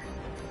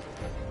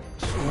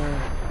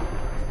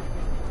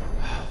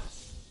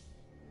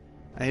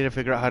 I need to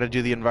figure out how to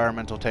do the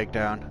environmental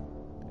takedown.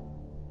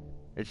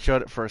 It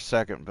showed it for a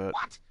second, but...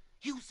 What?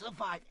 You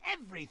survived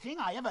everything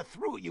I ever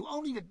threw at you,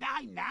 only to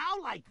die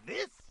now like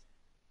this?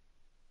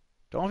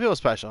 Don't feel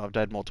special. I've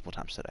died multiple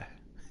times today.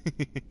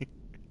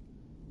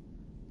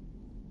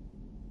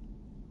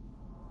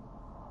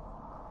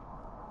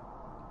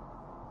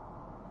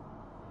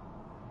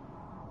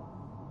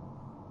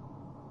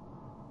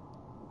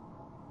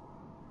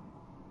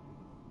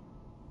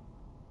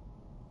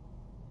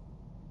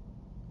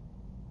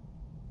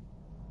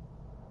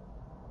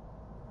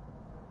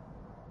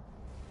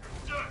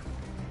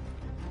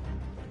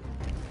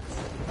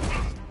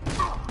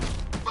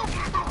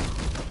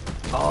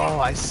 Oh,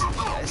 I see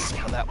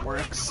how that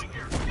works.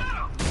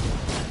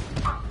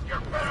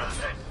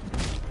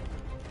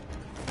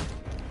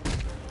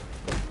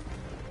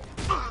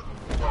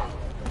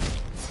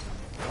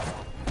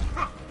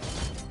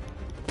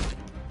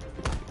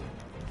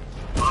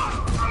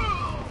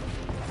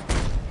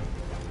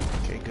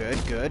 Okay, good,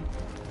 good.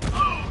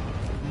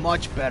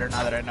 Much better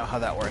now that I know how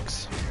that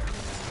works.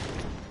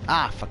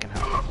 Ah, fucking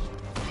hell.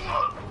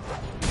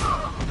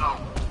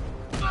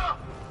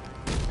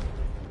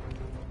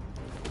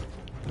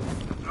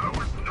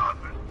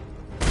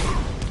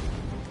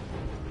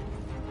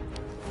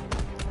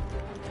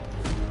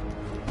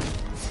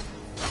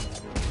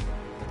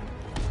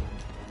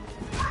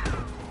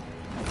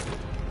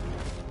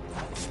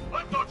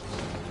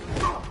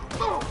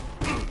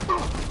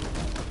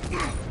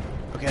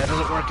 Okay, that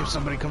doesn't work if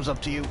somebody comes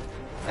up to you.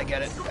 I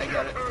get it, I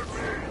get it.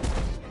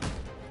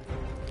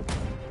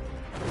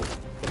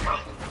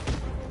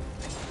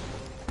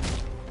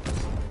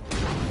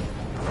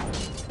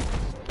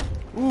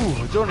 Ooh,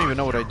 I don't even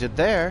know what I did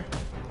there.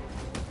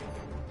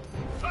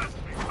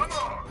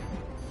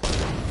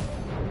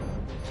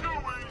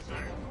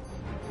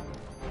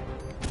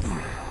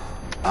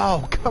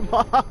 Oh, come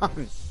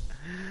on!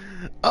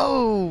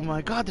 Oh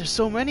my god, there's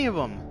so many of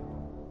them!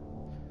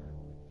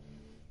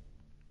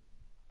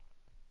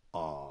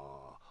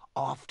 Oh,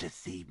 off to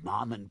see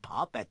Mom and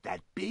Pop at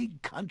that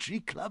big country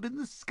club in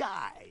the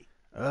sky.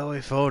 Oh,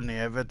 if only.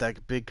 I bet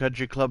that big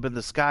country club in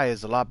the sky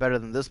is a lot better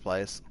than this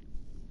place.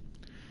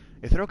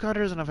 A throw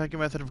counter is an effective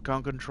method of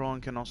gun control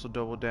and can also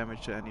double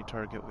damage to any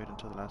target. Wait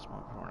until the last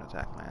moment before an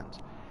attack lands.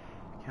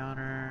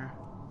 Counter.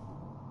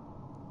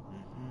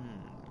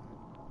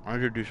 I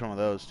could do some of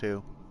those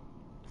too.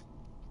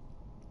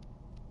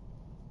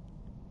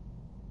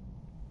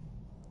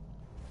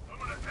 I'm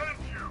gonna end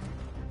you.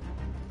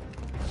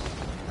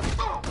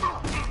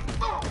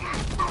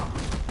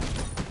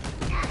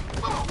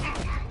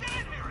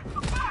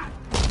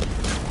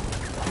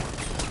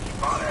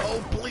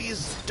 Oh,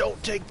 please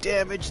don't take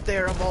damage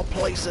there of all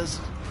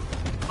places.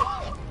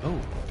 Oh,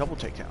 double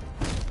takedown.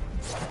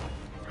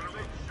 Gonna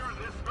make sure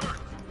this hurts,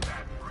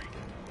 bad freak.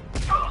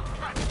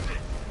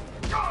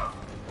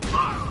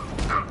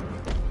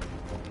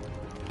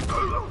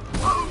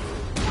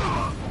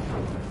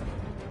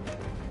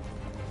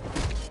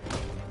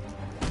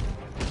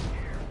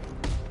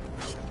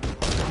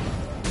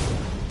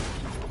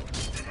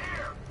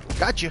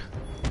 Gotcha.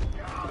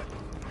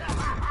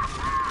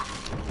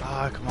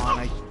 Ah, come on,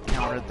 I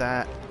countered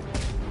that.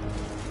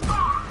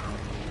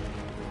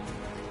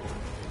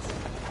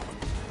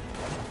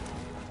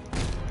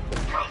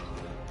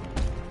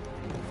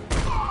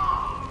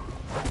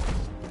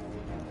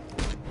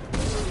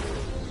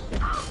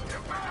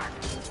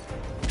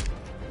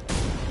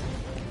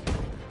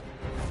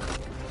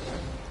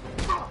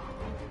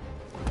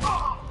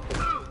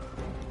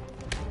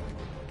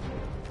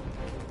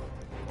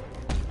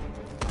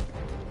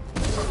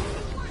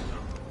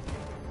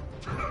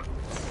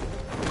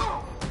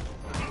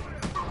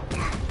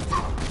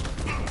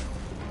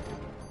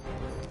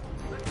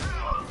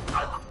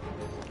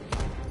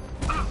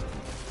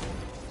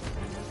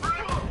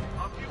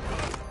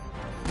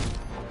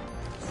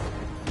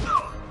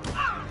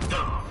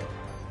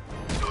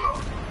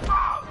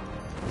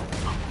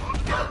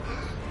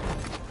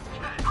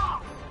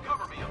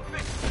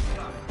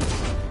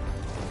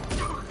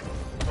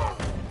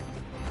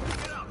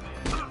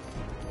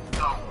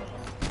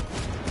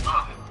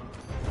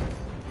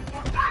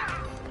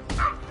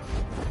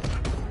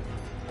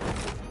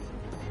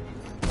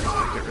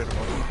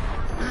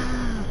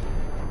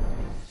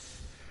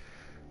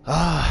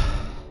 Ah.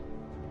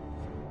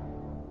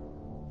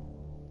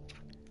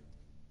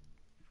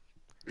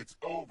 It's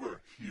over,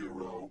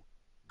 hero.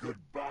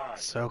 Goodbye.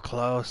 So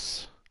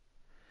close.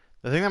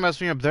 The thing that messed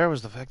me up there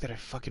was the fact that I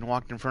fucking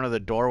walked in front of the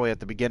doorway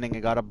at the beginning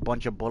and got a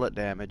bunch of bullet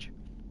damage.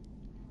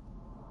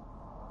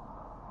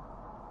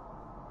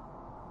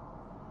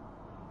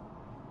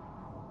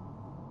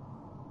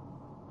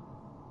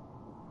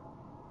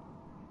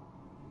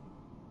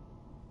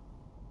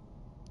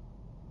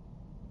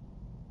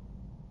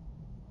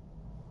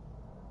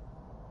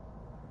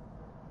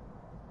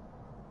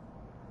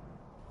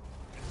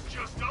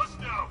 Just us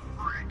now,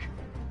 freak.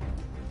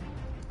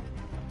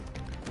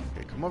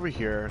 Okay, come over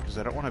here, because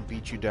I don't want to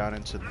beat you down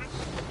into the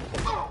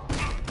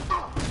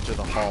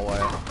hallway.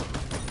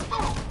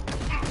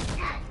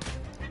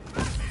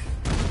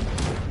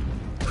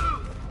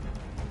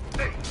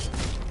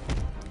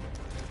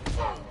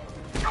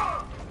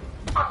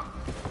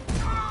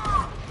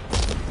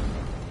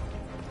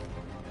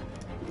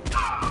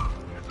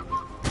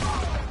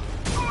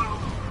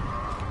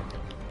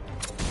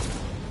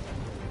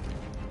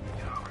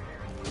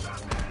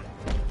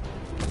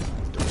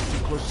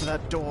 Close to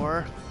that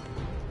door.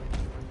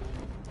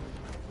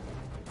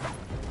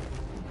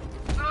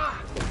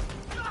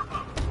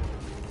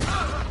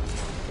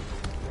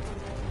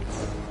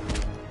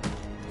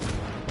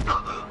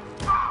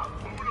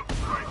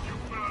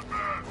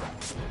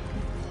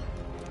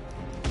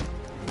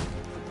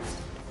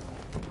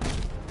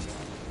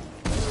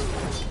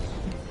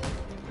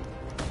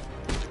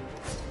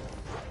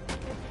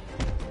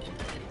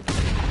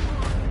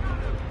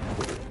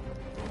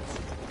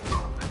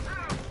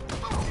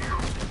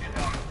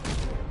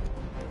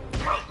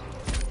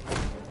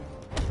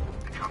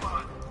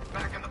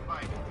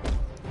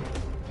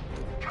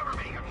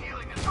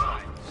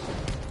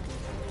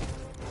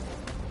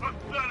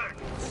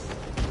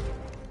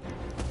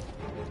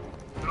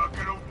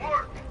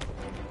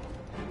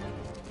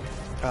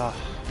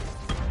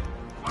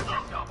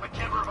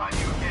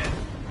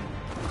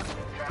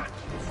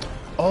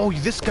 Oh,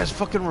 this guy's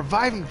fucking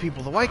reviving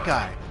people, the white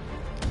guy.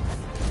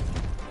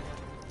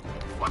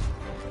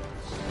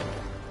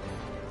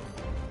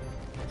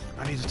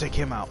 I need to take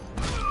him out.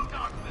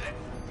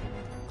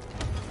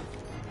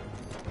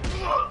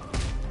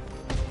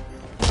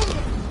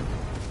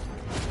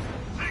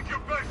 Take your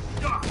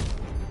best shot.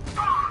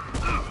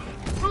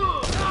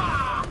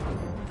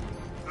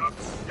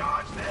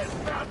 Dodge this,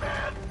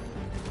 Batman.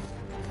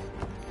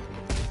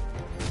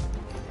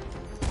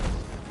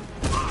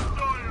 I'm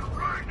dying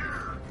right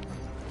here.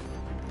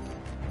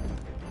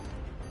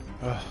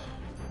 Ugh.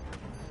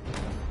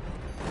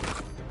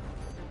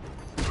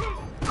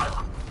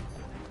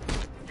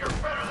 You're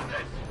better than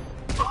this.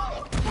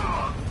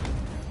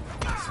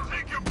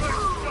 Take your best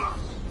shot.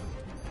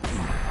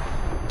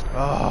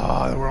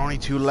 Oh, there were only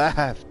 2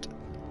 left.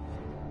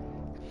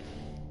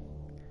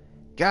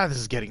 God, this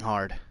is getting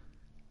hard.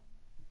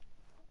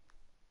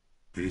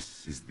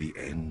 This is the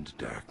end,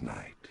 Dark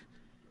Knight.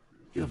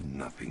 You have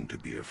nothing to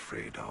be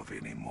afraid of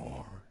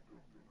anymore.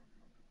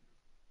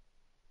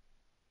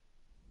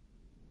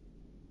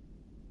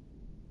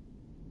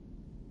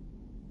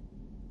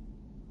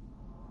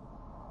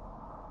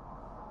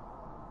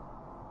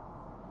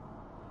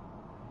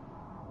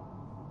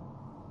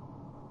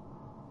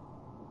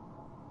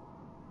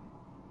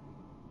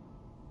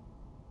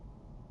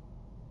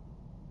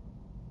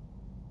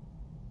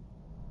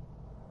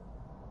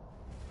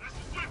 This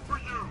is it for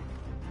you.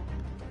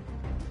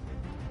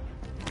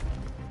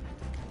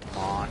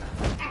 Come on.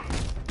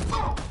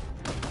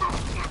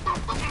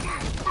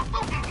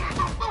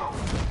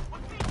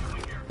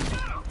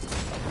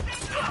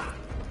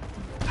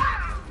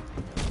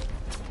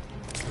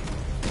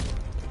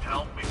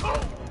 Help me.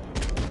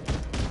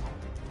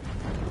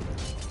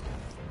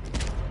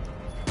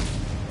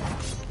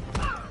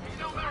 He's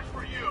no match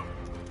for you.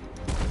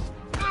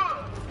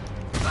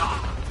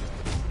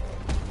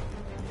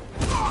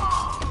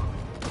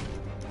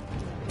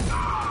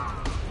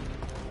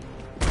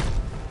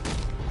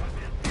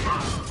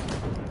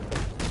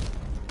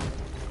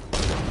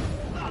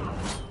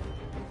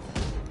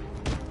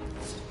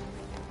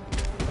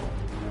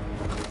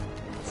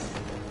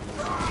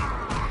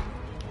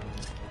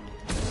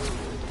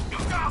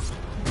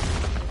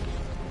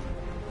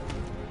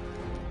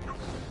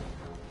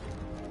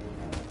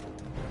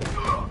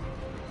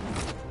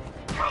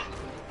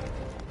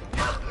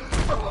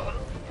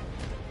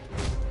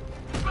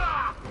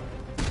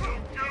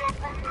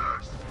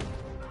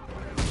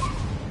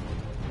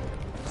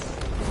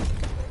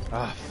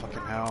 Ah,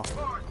 fucking hell.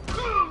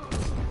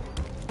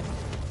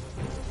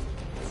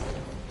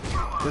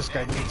 This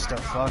guy needs to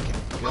fucking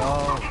go.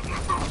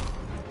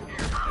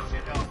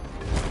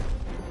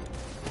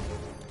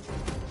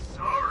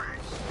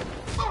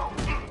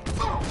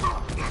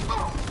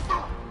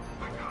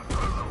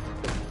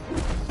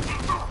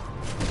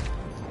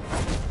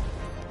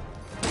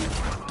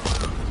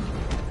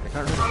 I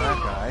got rid of that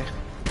guy.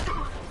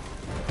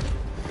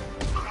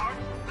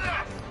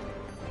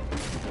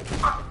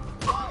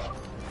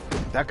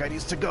 That guy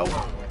needs to go.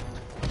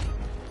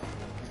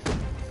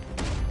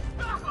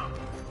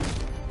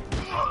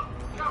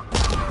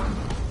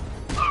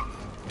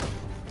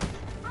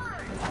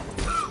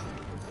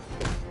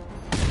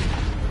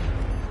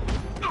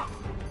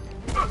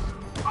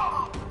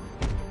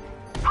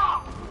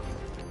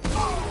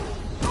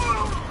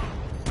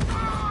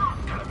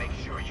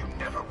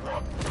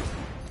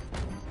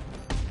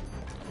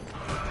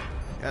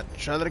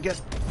 Try that again.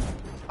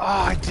 Oh,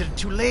 I did it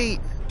too late.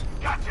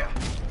 Gotcha.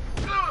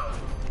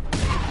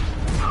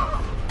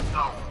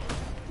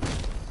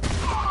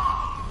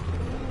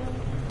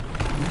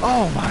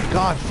 Oh my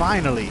god,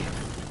 finally.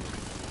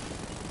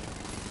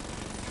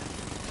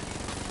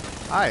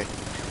 Hi.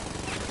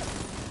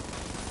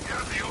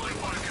 You're the only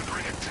one who can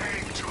bring a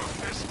tank to a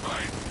fist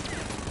fight.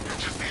 You're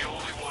just the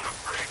only one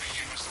afraid to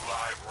use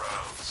live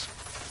rounds.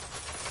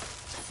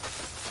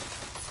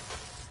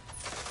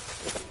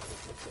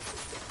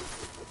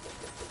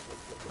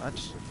 That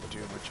doesn't do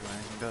much of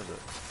anything, does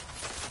it?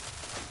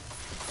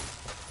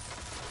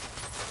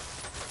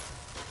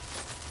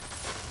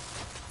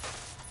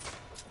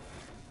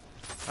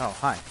 Oh,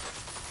 hi.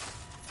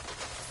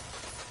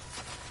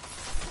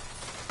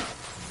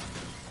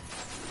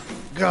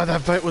 God,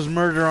 that fight was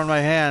murder on my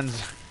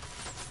hands.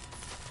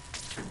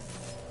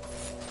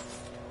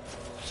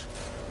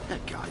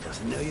 That guy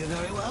doesn't know you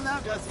very well now,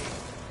 does he?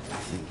 I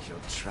think you're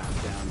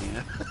trapped down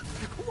here.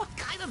 What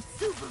kind of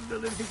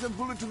supervillain takes a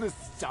bullet to the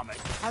stomach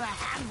and a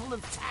handful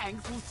of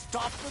tanks will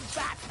stop the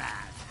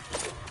Batman?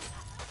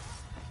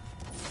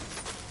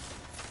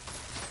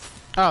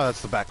 Oh,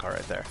 that's the back car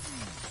right there.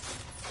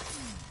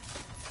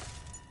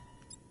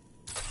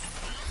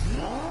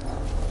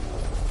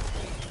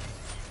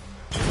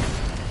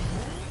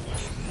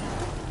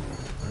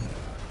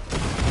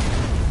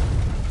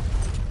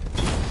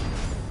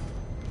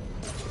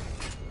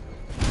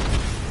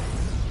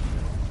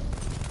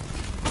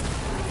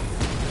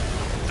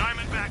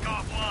 Diamondback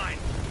offline.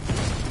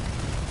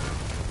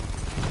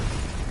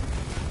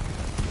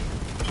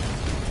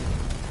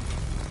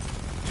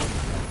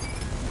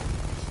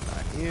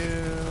 Not you.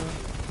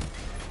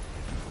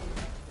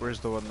 Where's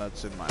the one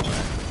that's in my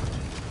way?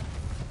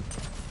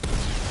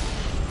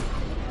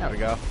 There we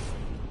go.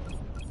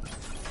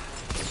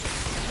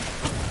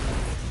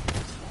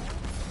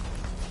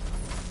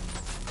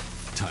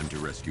 Time to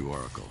rescue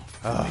Oracle.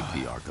 Make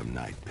the Arkham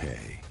Knight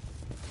pay.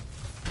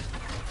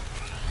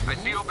 I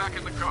see you're back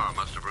in the car,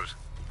 Master Bruce.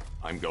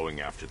 I'm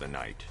going after the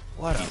Knight.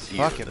 What a He's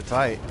here at fucking the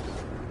fight.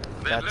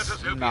 Then let That's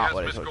us hope not he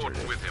what I has told Miss you to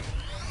Gordon do. with him.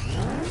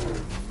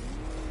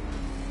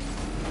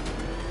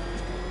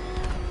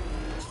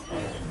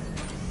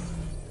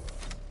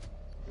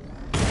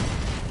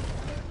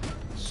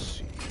 Let's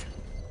see.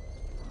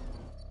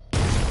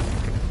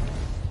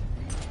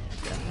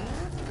 Yeah,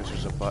 guess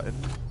there's a button.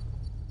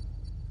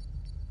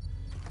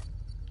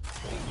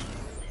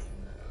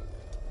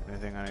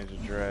 Anything I need to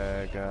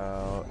drag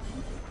out?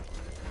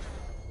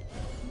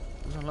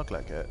 Doesn't look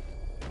like it.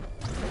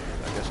 I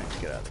guess I need to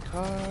get out of the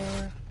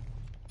car.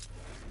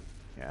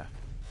 Yeah,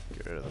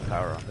 get rid of the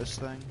power on this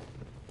thing.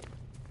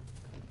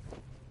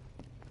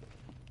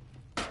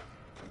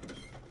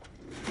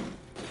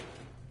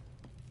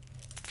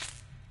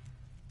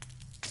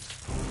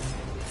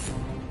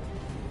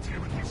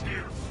 Damn it, he's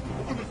here.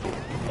 Open the door.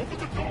 Open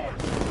the door.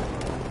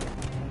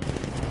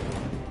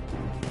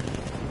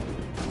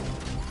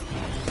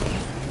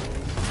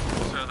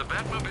 So the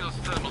Batmobile's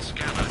thermal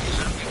scanner is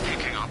only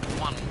picking up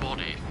one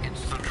body.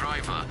 It's the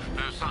driver.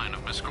 No sign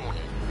of Miss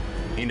Gordon.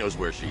 He knows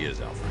where she is,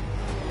 Alfred.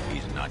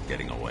 He's not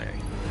getting away.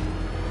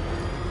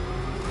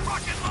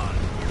 Rocket launch.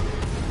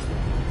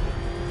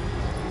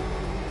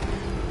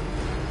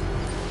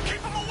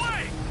 Keep him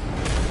away.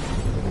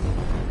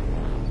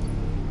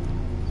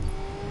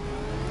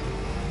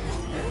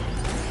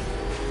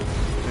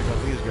 Take out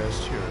these guys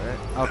too, right?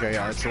 Okay,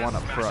 yeah, it's the one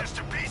up front. Smashes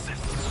to pieces.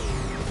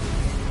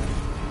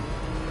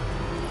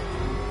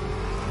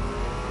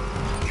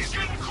 He's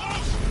getting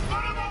close.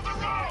 Let him off the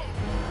road.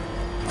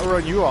 I'll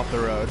run you off the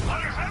road.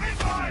 Under heavy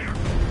fire.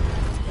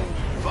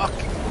 Fuck.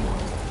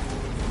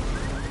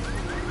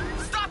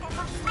 Stop him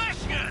from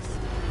smashing us.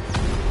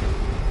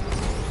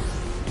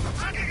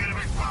 Attacking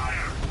enemy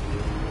fire.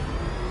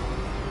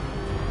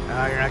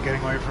 Ah, you're not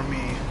getting away from me.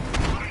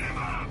 Light him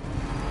up.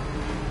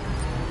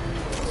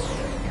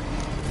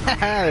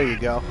 There you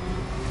go.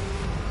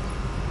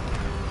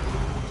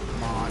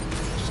 Come on,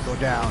 just go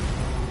down.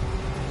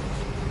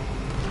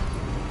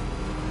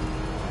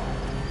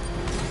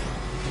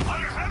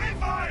 Under heavy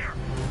fire.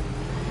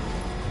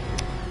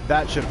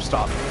 That should have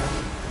stopped me.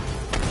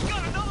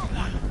 Got another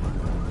one.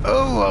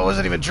 Oh, I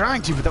wasn't even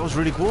trying to, but that was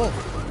really cool.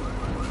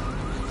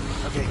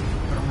 Okay,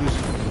 but I'm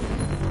losing.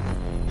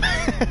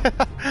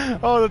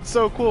 Oh, that's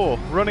so cool.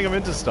 Running them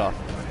into stuff.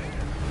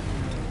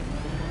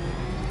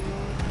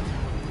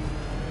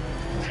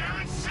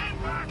 Damn it,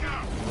 send back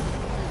up.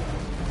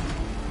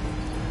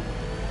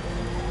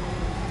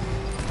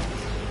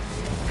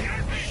 The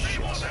NPC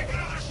will take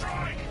another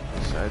strike.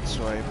 Side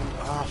swipe.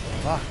 Oh,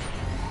 fuck.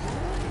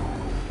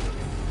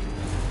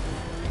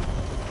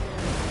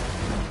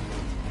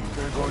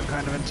 They're going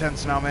kind of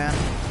intense now, man.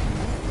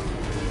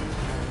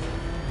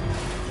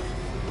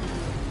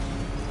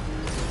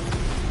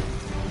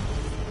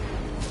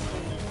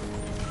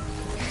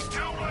 He's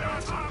still right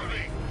on top of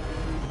me.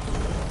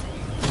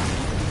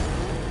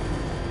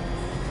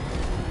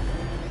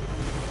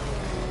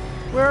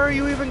 Where are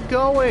you even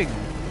going?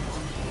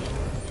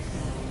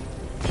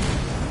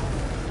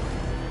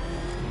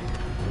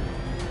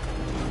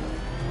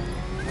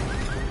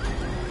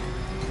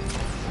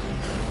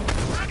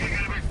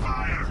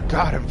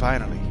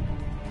 finally.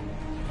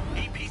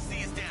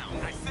 APC is down.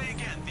 I say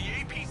again, the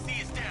APC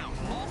is down.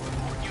 All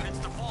support units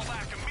to fall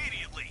back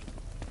immediately.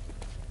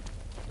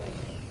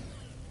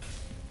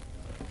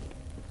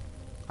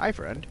 Hi,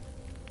 friend.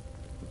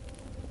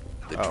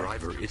 The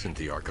driver isn't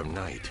the Arkham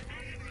Knight,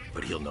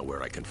 but he'll know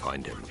where I can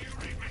find him.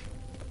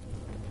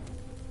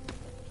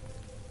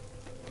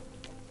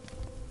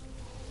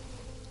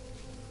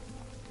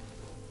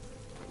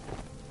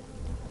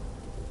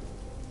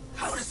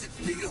 How does it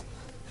feel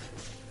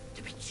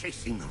to be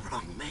chasing the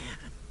wrong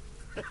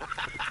man?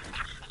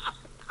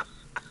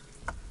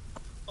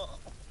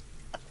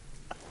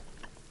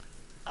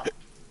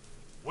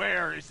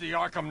 Where is the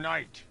Arkham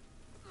Knight?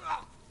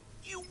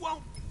 You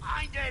won't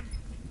find him.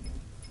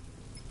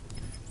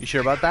 You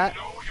sure about that?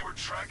 You know you were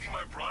tracking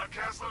my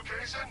broadcast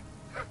location?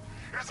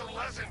 Here's a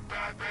lesson,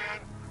 Batman.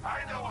 I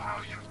know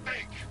how you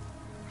think,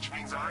 which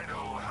means I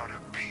know how to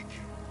beat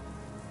you.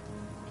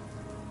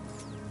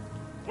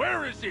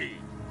 Where is he?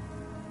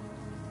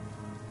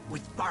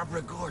 With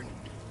Barbara Gordon.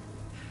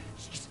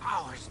 She's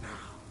ours now.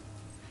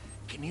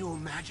 Can you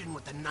imagine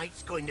what the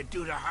Knight's going to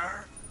do to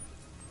her?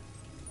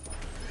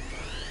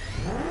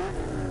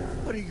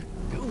 What are you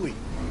doing?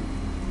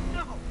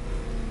 No!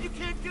 You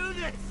can't do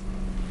this!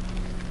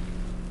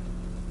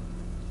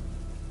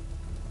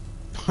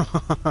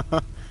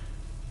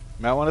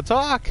 Might want to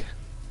talk.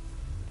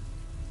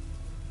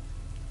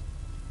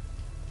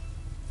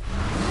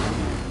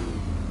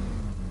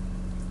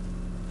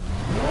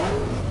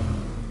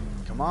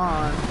 Come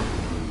on.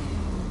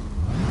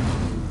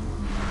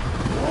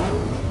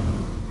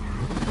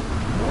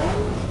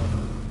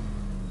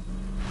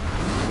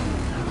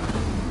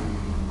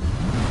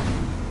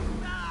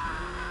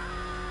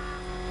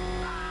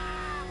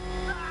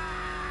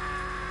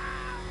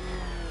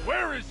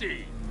 Where is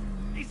he?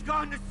 He's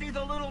gone to see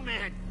the little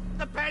man,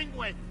 the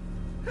Penguin.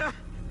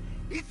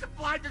 He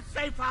supplied the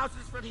safe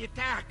houses for the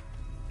attack.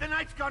 The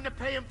Knight's gone to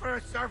pay him for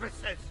his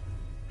services.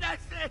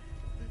 That's it.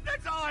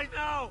 That's all I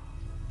know.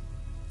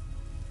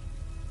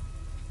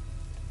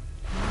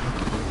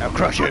 Now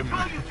crush him.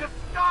 I'll tell you to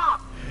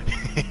stop.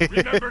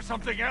 Remember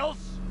something else?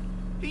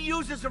 He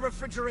uses a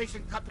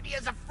refrigeration company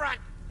as a front.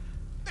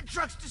 The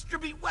trucks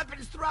distribute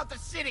weapons throughout the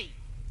city.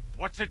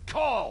 What's it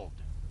called?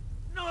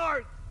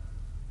 North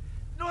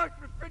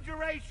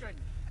Refrigeration.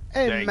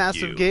 Hey, Thank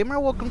Massive you. Gamer,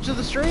 welcome to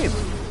the stream.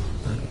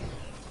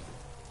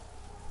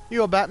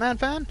 You a Batman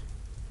fan?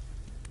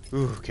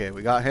 Ooh, okay,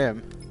 we got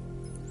him.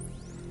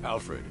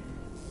 Alfred,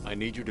 I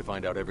need you to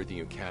find out everything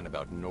you can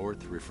about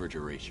North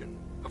Refrigeration.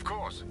 Of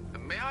course.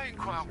 May I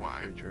inquire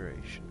why?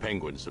 Refrigeration.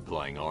 Penguin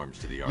supplying arms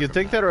to the Arkham. You'd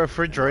think that a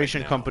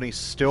refrigeration Right now, company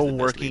still it's the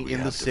best working lead we in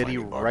the have to city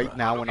finding Barbara. right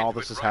now when all I'll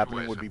this look is into it right happening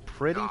away, would sir. be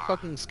pretty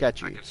fucking I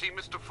sketchy. can see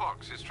Mr.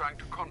 Fox is trying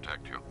to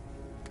contact you.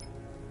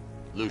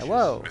 Lucius,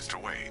 Hello.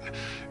 Mr. Wayne,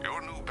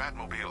 your new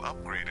Batmobile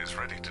upgrade is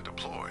ready to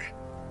deploy.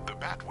 The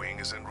Batwing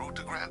is en route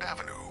to Grand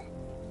Avenue.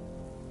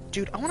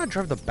 Dude, I want to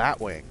drive the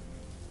Batwing.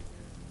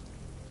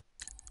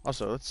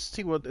 Also, let's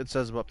see what it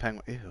says about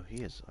Penguin. Ew,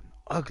 he is an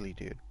ugly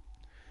dude.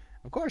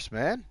 Of course,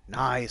 man.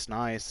 Nice,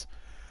 nice.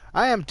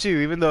 I am too,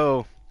 even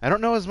though I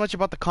don't know as much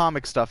about the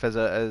comic stuff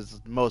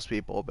as most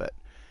people, but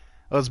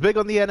I was big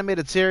on the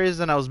animated series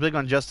and I was big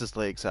on Justice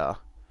League, so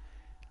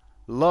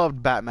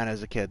loved Batman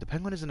as a kid. The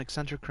Penguin is an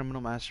eccentric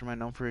criminal mastermind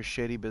known for his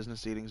shady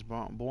business dealings.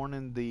 Born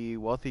in the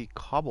wealthy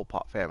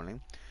Cobblepot family,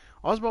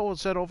 Oswald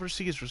was sent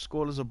overseas for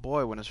school as a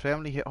boy. When his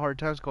family hit hard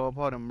times,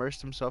 Cobblepot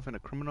immersed himself in a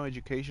criminal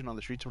education on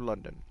the streets of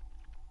London.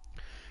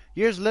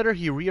 Years later,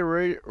 he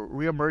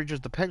re-emerged as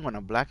the Penguin,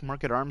 a black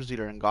market arms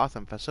dealer in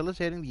Gotham,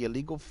 facilitating the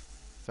illegal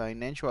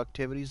financial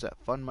activities that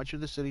fund much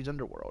of the city's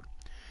underworld.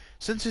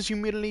 Since his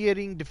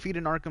humiliating defeat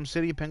in Arkham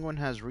City, Penguin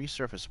has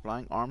resurfaced,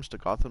 supplying arms to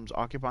Gotham's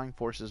occupying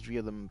forces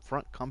via the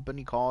front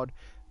company called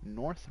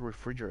North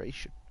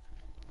Refrigeration.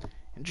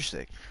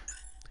 Interesting.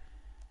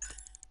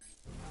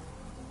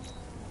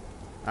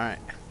 Alright.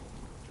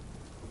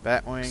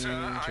 Batwing Sir, to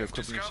I've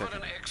equip new discovered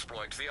second. an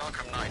exploit the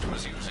Arkham Knight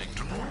was using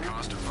to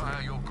broadcast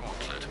via your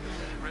gauntlet.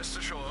 Rest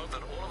assured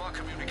that all of our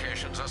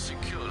communications are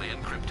securely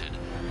encrypted.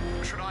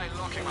 Should I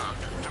lock him out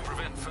to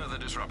prevent further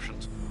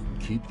disruptions?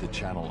 keep the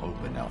channel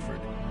open, Alfred.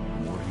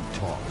 The more he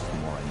talks, the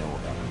more I know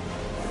about him.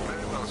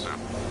 Very well,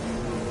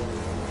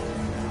 sir.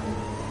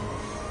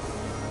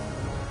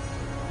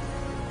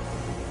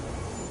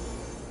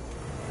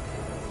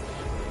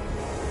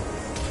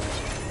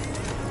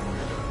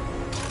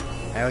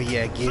 Hell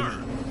yeah, give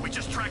Sir, we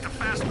just tracked a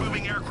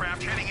fast-moving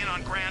aircraft heading in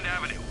on Grand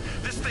Avenue.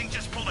 This thing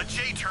just pulled a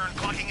J-turn,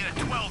 clocking in at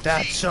 12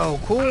 That's Gs. so I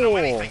don't know cool.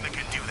 anything that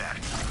can do that.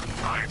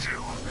 I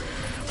do.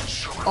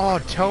 Oh,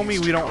 tell me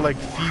we don't like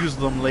fuse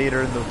them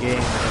later in the game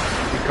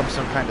and become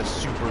some kind of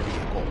super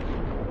vehicle.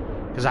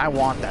 Because I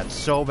want that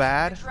so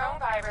bad. The drone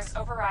virus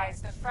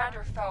overrides the friend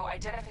or foe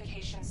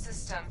identification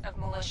system of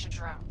militia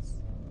drones.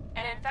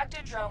 An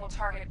infected drone will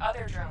target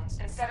other drones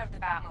instead of the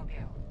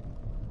Batmobile.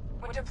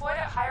 When deployed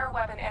at higher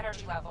weapon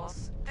energy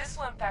levels, this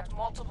will infect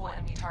multiple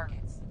enemy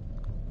targets.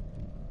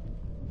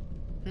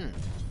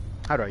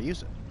 How do I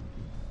use it?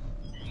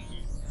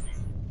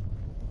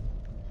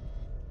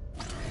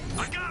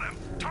 I got him!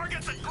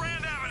 Target's at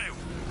Grand Avenue!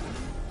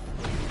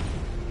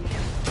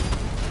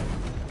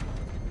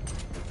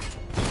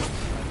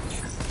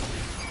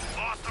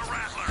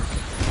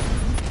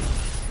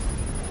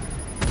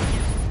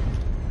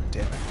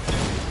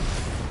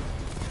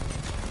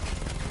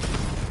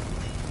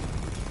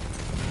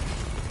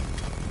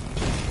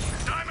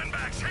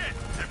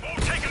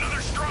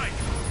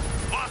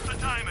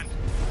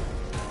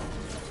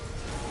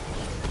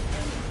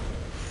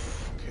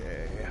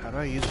 How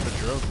do I use the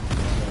drone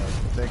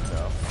thing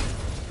though?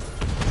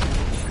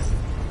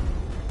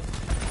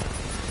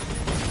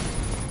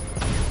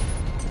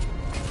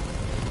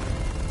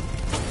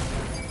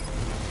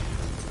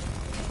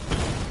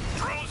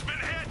 Drone's been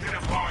hit! Get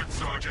him hard,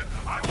 Sergeant!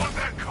 I want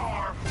that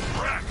car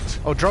wrecked!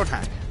 Oh, drone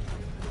hack.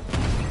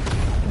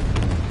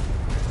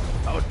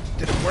 Oh,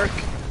 did it work?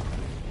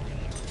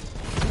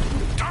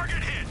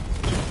 Target hit!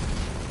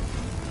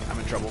 I'm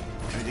in trouble.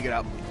 I need to get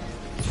out.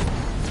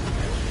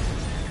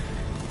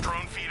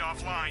 Drone feed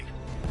offline.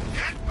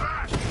 Get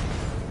back!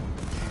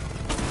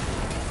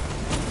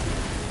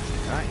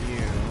 Got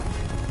you.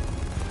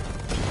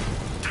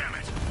 Damn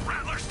it!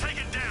 Rattler's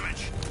taking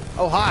damage!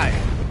 Oh, hi!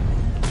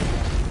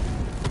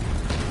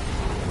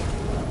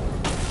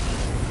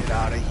 Get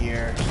out of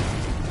here.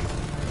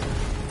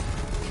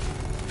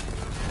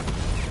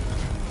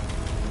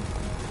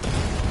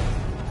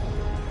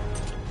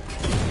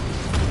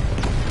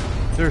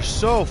 There's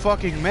so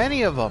fucking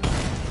many of them.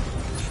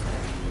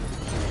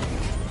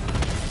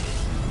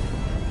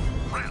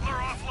 Rattler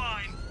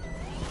offline.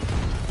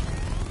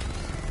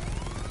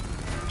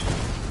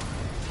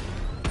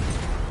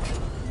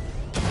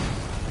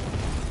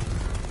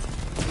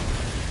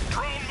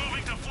 Drone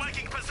moving to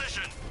flanking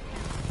position.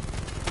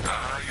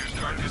 You're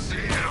starting to see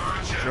it,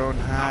 aren't you? Drone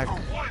hack. Not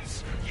for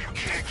once, you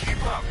can't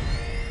keep up.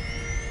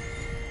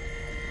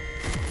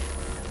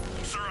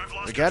 Sir, I've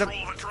lost We got him.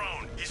 control of a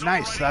drone. He's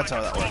Nice, overriding that's my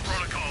how that control works.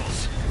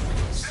 protocols.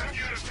 Send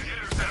units to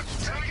intercept.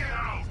 Take it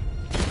out.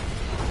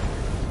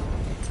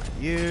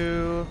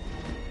 You.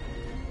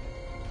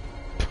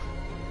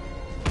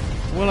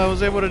 Well, I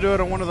was able to do it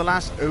on one of the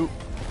last 3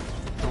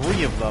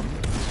 of them.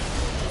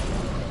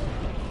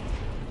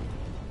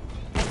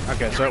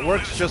 Okay, so it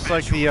works just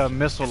like the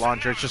missile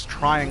launcher. It's just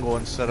triangle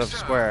instead of Sir,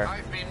 square.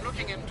 I've been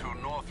looking into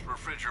North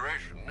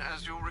Refrigeration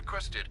as you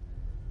requested.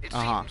 It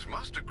Uh-huh. seems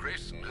Master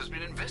Grayson has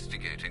been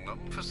investigating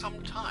them for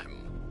some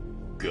time.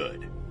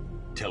 Good.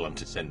 Tell him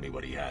to send me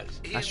what he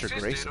has. He Master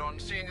insisted Grayson? on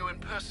seeing you in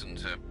person,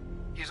 sir.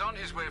 He's on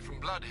his way from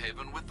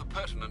Bloodhaven with the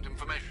pertinent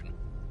information.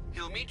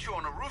 He'll meet you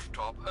on a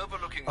rooftop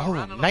overlooking the Oh,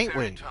 Ranelagh Ferry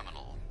Nightwing.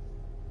 Terminal.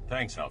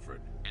 Thanks,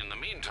 Alfred. In the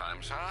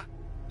meantime, sir,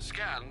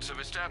 scans have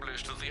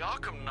established that the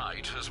Arkham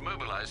Knight has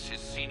mobilized his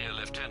senior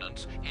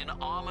lieutenants in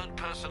armored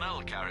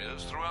personnel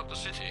carriers throughout the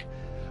city.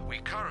 We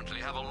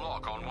currently have a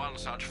lock on one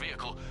such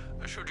vehicle,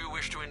 should you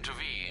wish to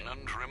intervene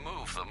and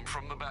remove them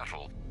from the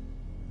battle.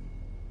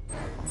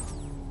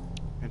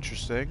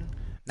 Interesting.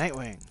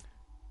 Nightwing.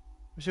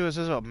 Let's see what this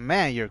is. Oh,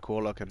 man, you're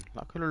cool looking. A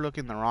lot cooler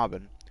looking than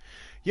Robin.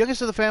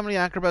 Youngest of the family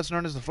acrobats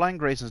known as the Flying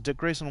Graysons, Dick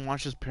Grayson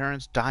watched his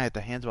parents die at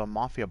the hands of a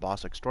mafia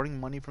boss extorting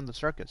money from the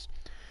circus.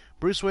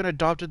 Bruce Wayne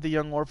adopted the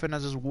young orphan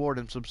as his ward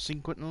and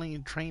subsequently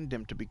trained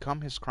him to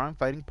become his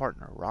crime-fighting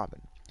partner,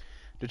 Robin.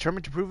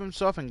 Determined to prove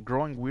himself and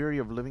growing weary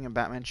of living in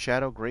Batman's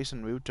shadow,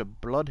 Grayson moved to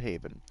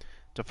Bloodhaven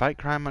to fight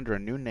crime under a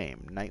new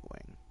name,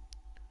 Nightwing.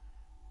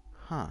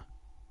 Huh.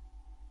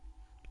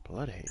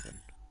 Bloodhaven.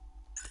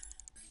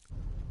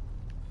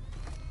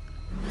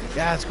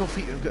 Yeah, let's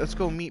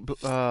go meet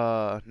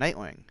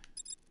Nightwing.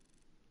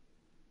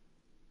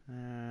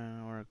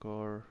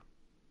 Oracle.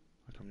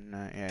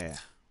 Yeah.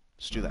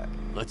 Let's do that.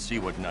 Let's see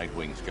what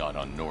Nightwing's got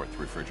on North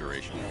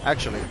Refrigeration.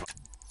 Actually,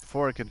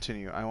 before I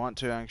continue, I want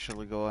to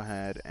actually go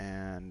ahead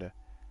and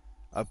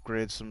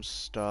upgrade some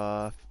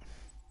stuff.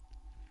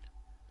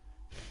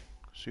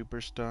 Super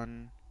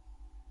stun.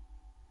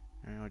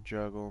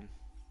 Juggle.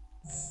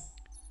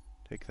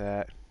 Take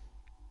that.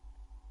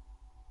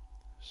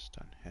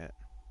 Stun hit.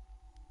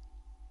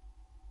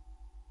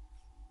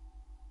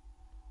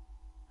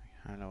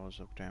 High levels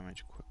of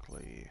damage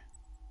quickly.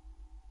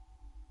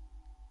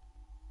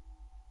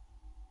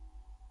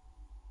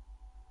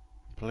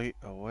 Complete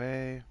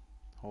away.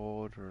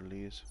 Hold,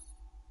 release.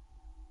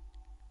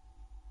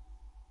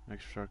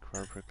 Next start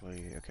car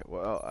quickly. Okay,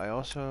 well, I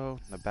also.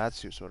 The bat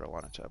suit's what I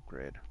wanted to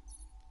upgrade.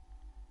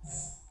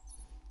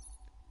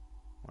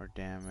 More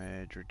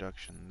damage,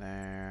 reduction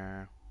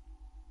there.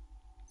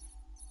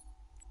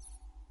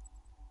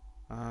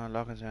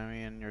 Lock an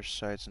enemy in your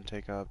sights and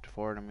take out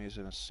 4 enemies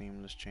in a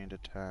seamless chained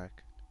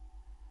attack.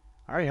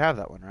 I already have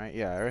that one, right?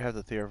 Yeah, I already have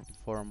the Tier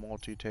 4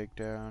 multi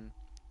takedown.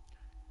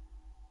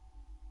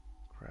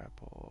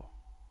 Grapple.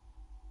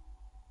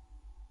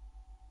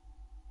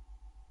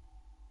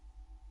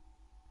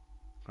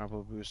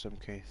 Grapple boost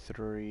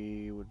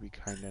MK3 would be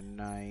kind of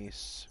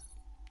nice.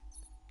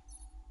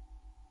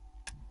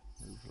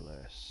 Move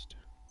list.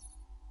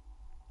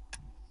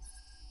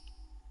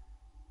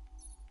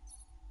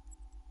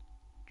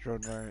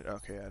 Drone right.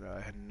 Okay,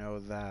 I know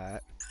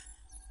that.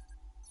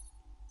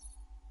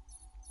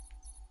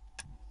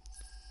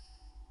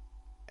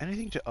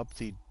 Anything to up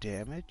the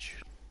damage?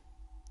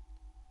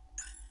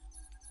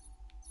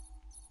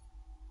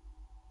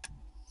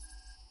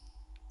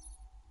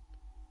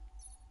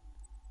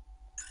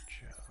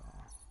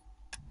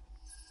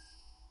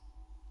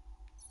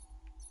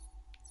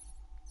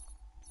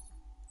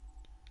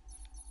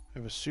 I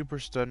have a super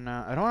stun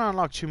now. I don't want to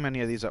unlock too many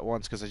of these at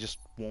once because I just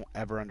won't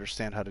ever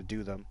understand how to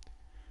do them.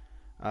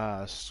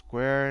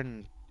 Square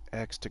and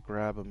X to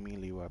grab a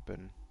melee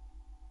weapon.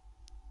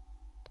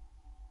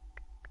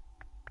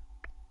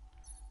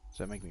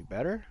 that make me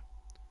better?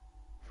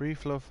 Free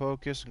flow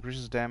focus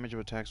increases damage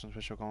of attacks when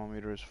special combo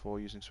meter is full.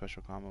 Using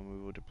special combo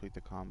move will deplete the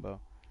combo.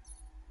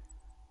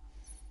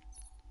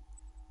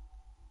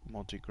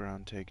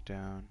 Multi-ground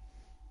takedown.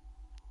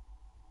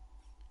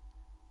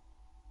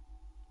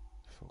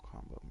 Full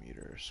combo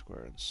meter,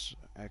 square and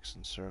X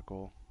and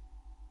circle.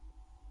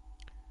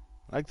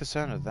 I like the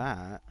sound of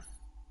that.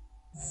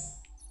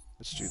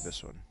 Let's do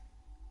this one.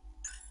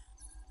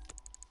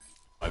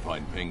 I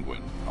find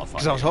Penguin. I'll find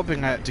Because I was you.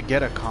 hoping to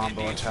get a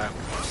combo attack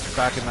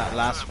back in that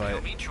last fight.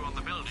 I'll meet you on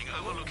the building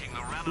overlooking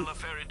the Ranelagh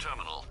Ferry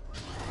Terminal.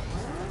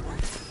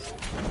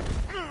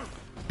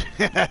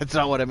 That's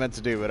not what I meant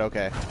to do, but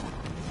okay.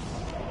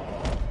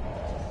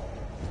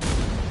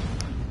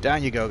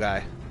 Down you go,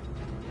 guy.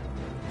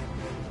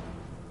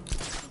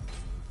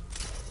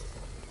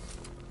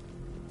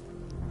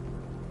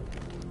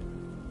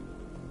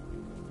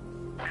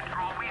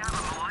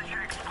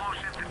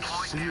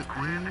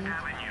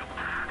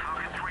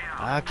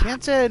 I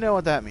can't say I know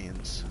what that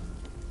means.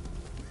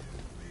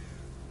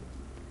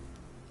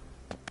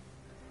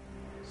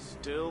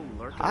 Still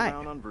lurking Hi.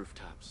 around on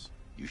rooftops.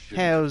 You should.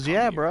 Hells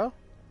yeah, bro.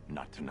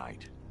 Not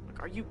tonight.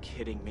 Like, are you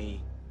kidding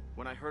me?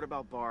 When I heard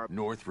about Barb...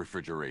 North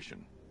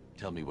Refrigeration.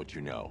 Tell me what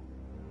you know.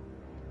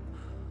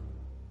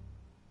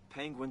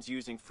 Penguin's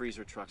using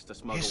freezer trucks to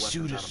smuggle His weapons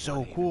suit out is of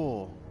so Bloodhaven.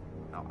 cool.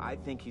 Now, I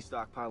think he's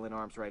stockpiling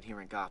arms right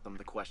here in Gotham.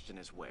 The question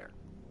is where.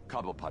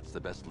 Cobblepot's the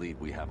best lead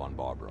we have on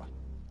Barbara.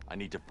 I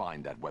need to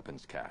find that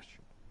weapons cache.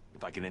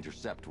 If I can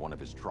intercept one of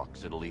his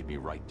trucks, it'll lead me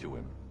right to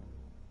him.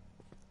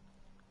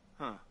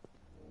 Huh.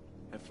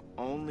 If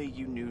only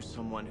you knew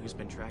someone who's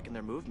been tracking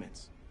their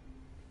movements.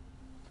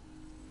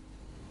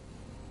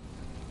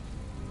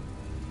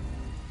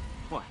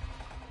 What?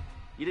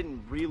 You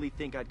didn't really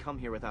think I'd come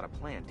here without a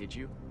plan, did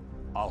you?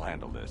 I'll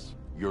handle this.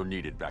 You're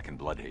needed back in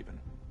Bloodhaven.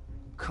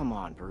 Come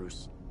on,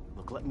 Bruce.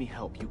 Look, let me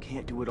help. You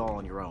can't do it all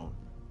on your own.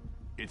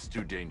 It's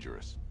too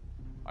dangerous.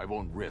 I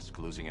won't risk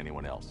losing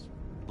anyone else.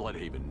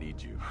 Bloodhaven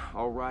needs you.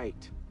 All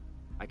right.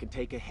 I can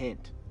take a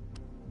hint.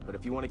 But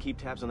if you want to keep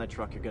tabs on that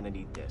truck, you're gonna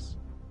need this.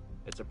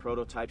 It's a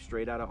prototype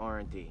straight out of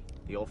R&D.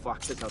 The old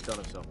fox has outdone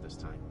himself this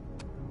time.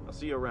 I'll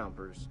see you around,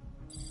 Bruce.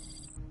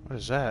 What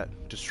is that?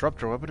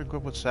 Disruptor weapon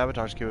equipped with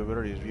sabotage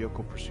capabilities,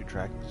 vehicle pursuit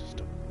tracking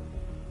system.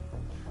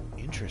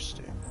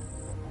 Interesting.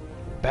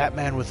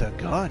 Batman with a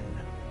gun.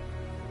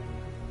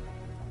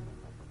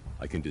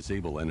 I can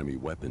disable enemy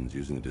weapons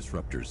using the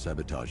disruptor's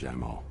sabotage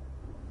ammo.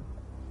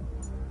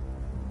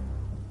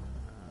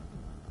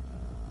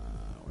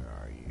 Where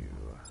are you?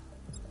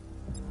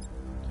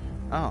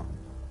 Oh.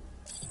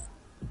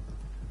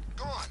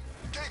 Go on,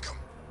 take him.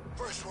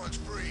 First one's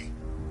free.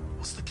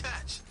 What's the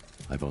catch?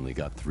 I've only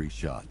got 3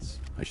 shots.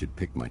 I should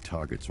pick my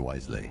targets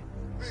wisely.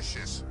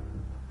 Vicious.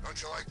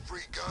 Don't you like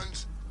free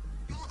guns?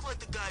 You look like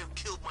the guy who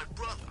killed my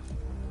brother.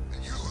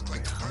 And you look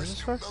like the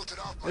person who melted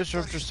off my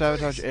Disruptor buddy's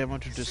sabotage face. ammo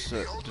to You see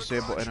me hold the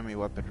disable grudge? enemy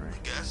weaponry.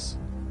 Guess.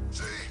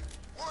 See?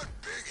 One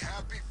big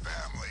happy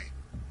family.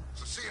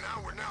 So seeing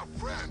how we're now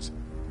friends,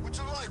 what's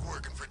it like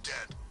working for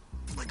Dead?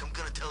 Like I'm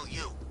gonna tell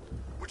you.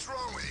 What's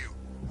wrong with you?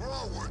 We're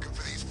all working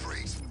for these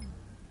freaks.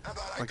 How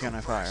about Why can't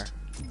I fire?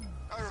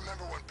 I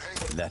remember when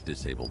Penguin... That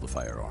disabled the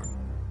firearm.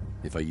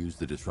 If I use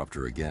the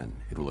disruptor again,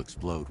 it will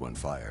explode when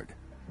fired,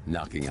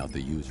 knocking out the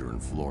user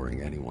and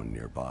flooring anyone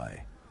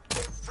nearby.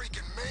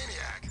 Freaking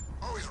maniac.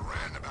 Always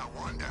ranting about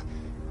wanting to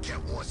get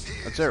what's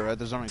his. That's it, right?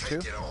 There's only 2?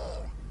 Take it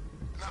all.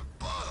 And that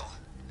bottle.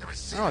 Never I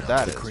seen don't know what it.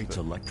 that The is. crate's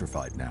but-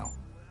 electrified now.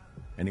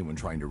 Anyone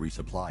trying to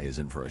resupply is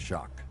in for a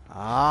shock.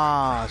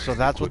 Ah, so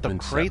that's what the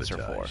Equipment crates are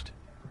for. sabotaged.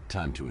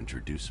 Time to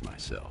introduce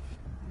myself.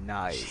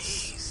 Nice.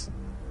 Jeez.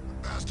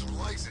 The bastard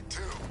likes it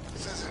too.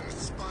 Says it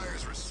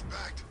inspires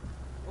respect.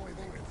 Only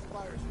thing that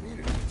inspires me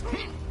to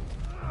do.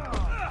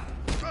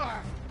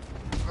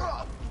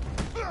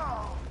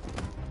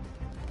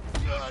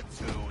 Not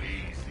too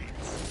easy.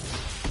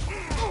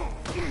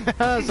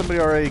 Somebody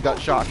already got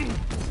shot.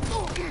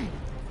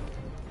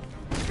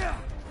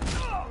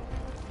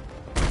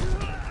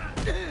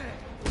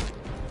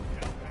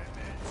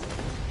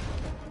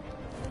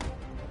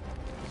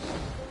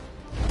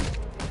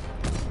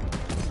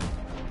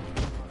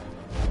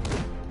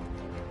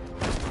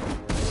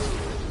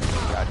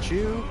 Got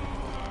you.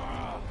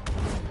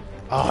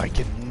 Oh, I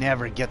can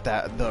never get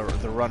that the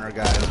runner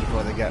guys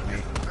before they get me.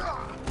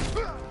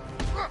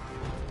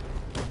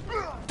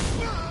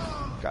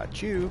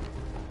 Got you.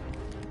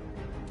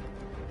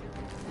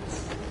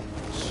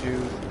 2,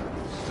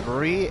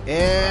 3,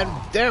 and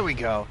there we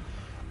go.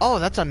 Oh,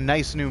 that's a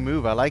nice new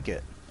move. I like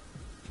it.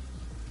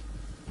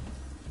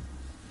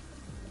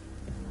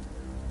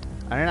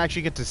 I didn't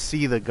actually get to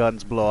see the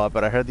guns blow up,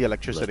 but I heard the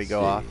electricity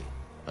go off.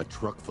 A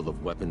truck full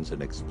of weapons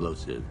and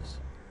explosives.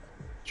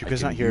 Did you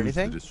guys not hear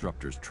anything? The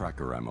disruptor's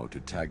tracker ammo to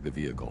tag the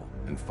vehicle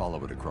and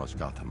follow it across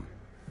Gotham.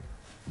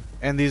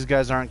 And these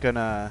guys aren't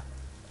gonna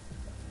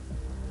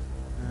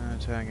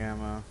tag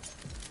ammo.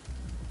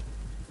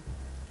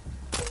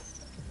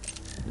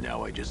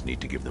 Now I just need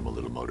to give them a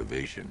little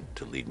motivation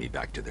to lead me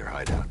back to their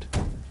hideout.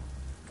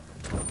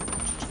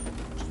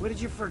 What did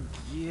you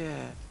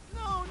forget?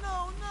 No,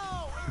 no,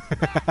 no!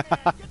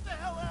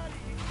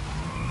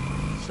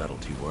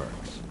 Subtlety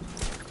works.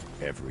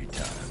 Every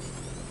time.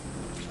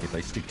 If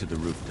I stick to the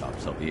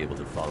rooftops, I'll be able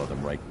to follow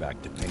them right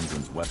back to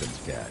Penguin's weapons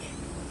cache.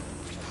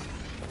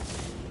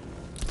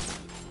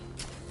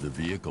 The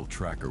vehicle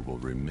tracker will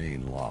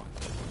remain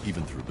locked,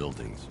 even through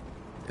buildings,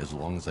 as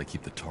long as I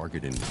keep the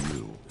target in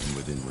view and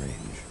within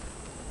range.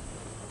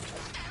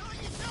 What the hell are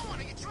you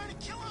doing? Are you trying to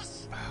kill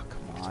us? Oh,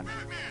 come on.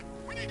 Batman,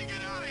 we need to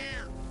get out of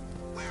here.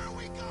 Where are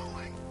we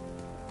going?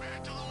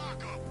 Back to the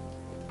lockup.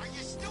 Are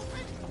you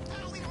stupid?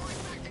 That'll lead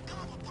right back to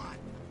Cobblepot.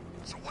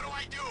 So what do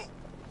I do?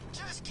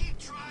 Just keep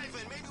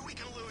driving. Maybe we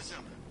can lose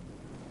him.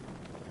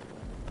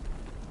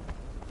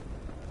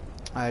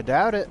 I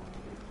doubt it.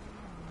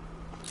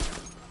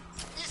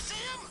 You see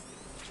him?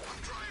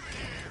 I'm driving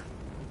here.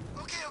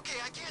 Okay,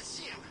 I can't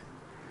see him.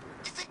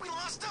 You think we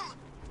lost him?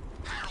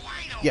 How do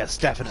I know? Yes,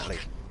 definitely.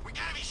 We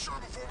gotta be sure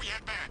before we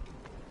head back.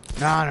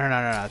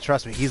 No.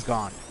 Trust me, he's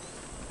gone.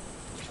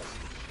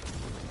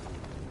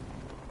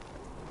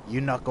 You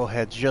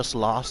knuckleheads just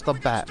lost the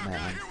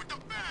Batman.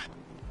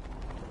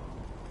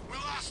 We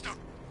lost him.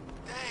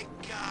 Thank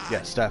God.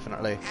 Yes,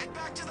 definitely. Head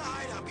back to the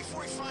hideout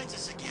before he finds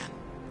us again.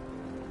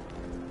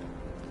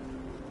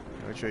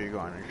 Which way are you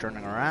going? Are you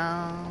turning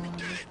around? We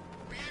did it.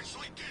 We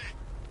actually did it.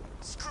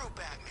 Screw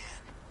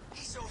Batman.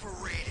 He's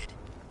overrated.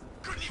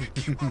 Couldn't even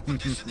keep up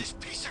with this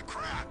piece of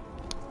crap.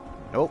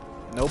 Nope,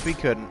 he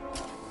couldn't.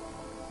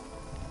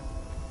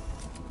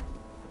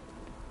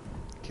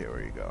 Okay, where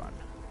are you going?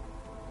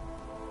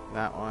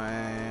 That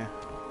way.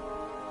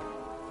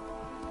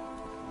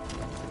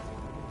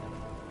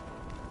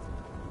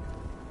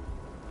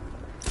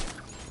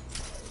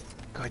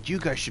 God, you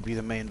guys should be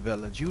the main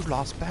villains. You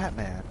lost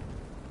Batman.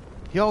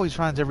 He always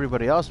finds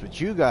everybody else, but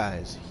you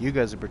guys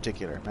in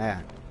particular,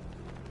 man,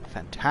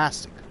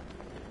 fantastic.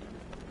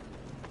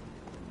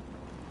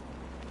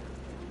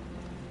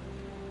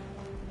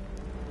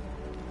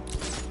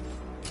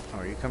 Oh,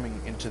 are you coming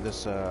into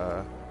this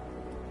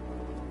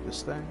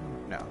thing?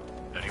 No.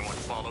 Anyone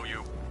follow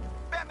you?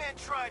 Batman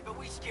tried, but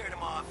we scared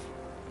him off.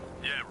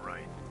 Yeah,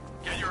 right.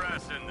 Get your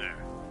ass in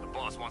there. The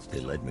boss wants to...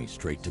 They led me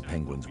straight to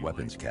Penguin's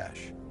weapons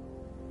cache.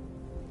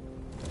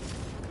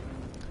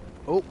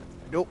 Oh,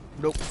 nope.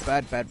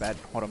 Bad.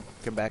 Hold on,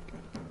 come back.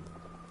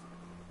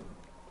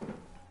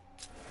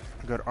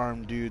 Got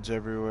armed dudes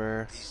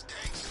everywhere. These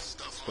tanks and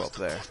stuff Go up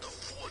there.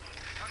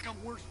 How come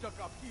we're stuck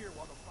up here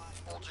while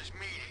the Vulture's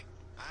meeting?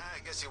 I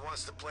guess he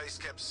wants the place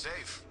kept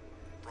safe.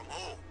 From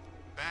who?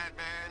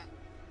 Batman?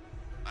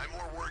 I'm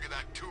more worried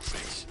about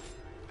Two-Face.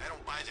 I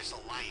don't buy this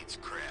alliance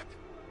crap.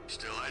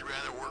 Still, I'd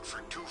rather work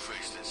for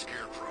Two-Face than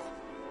Scarecrow.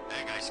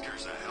 That guy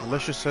scares the hell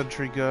Malicious out of me.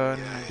 sentry gun,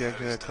 Yeah,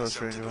 deactivate he's close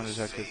done range something of to his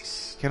undetected.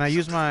 face. Can I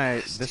use my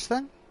Nasty. this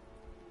thing?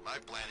 My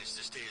plan is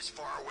to stay as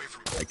far away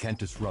from... I can't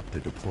disrupt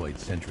the deployed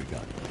sentry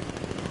gun.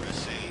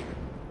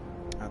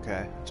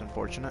 Okay, it's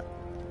unfortunate.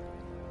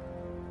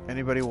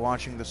 Anybody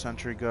watching the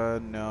sentry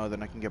gun? No,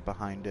 then I can get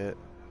behind it.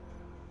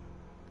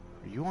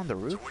 Are you on the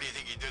roof? So what do you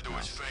think he did to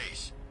his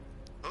face?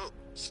 Oh,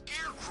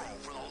 Scarecrow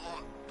for the law.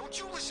 Don't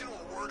you listen to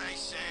a word I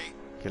say?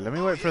 Okay, let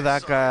me wait for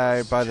that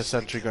guy by the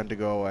sentry gun to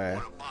go away.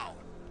 What about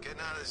getting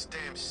out of this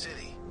damn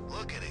city?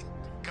 Look at it.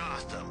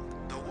 Gotham,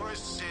 the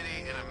worst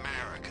city in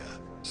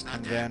America. It's not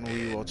And that then bad.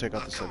 we will take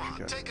out the Come sentry on,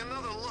 gun. take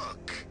another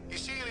look. You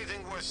see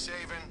anything worth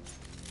saving?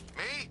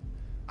 Me?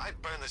 I'd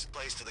burn this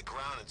place to the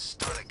ground and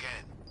start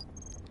again.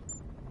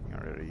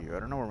 Get rid of you. I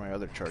don't know where my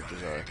other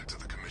charges are. To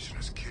the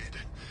commissioner's kid.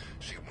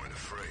 She weren't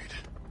afraid.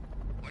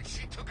 Like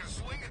she took a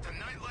swing at the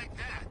night like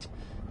that.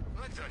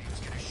 I thought he was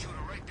gonna shoot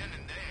her right then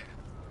and there.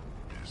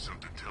 Yeah,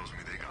 something tells me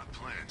they got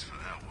plans for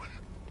that one.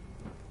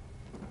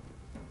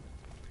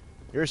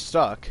 You're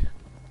stuck.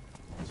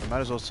 So I might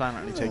as well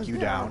silently take you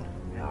down.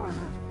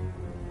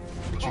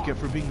 What you get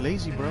for being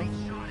lazy, bro?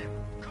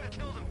 Could have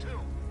killed him too.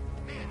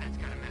 Man, that's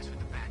gotta mess with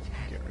the bat's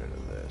head. Get rid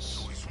of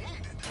this. He's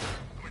wounded.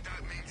 But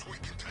that means we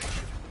can take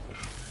him.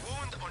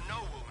 Wound or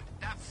no wound,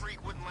 that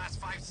freak wouldn't last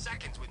 5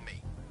 seconds with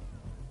me.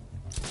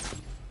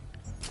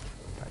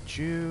 Got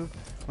you.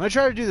 I'm gonna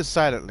try to do this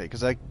silently,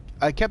 because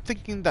I kept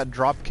thinking that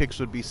drop kicks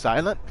would be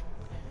silent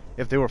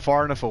if they were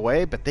far enough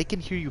away, but they can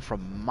hear you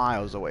from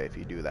miles away if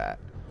you do that.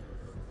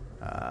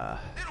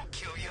 It'll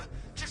kill you.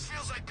 Just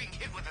feels like being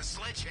hit with a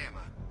sledgehammer.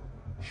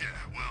 Yeah,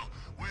 well,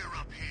 we're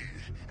up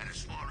here, and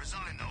as far as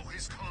I know,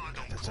 his car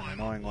don't That's an climb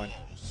annoying one.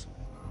 walls.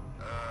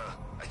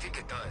 I think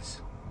it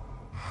does.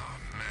 Oh,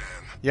 man.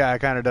 Yeah, it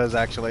kind of does,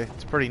 actually.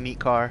 It's a pretty neat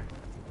car.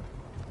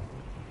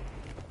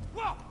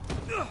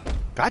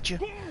 Gotcha.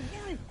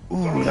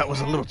 Ooh, that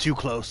was a little too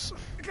close.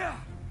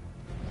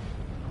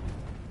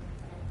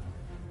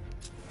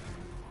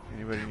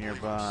 Anybody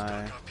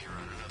nearby?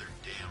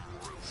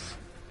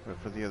 Wait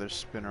for the other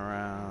spin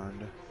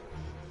around.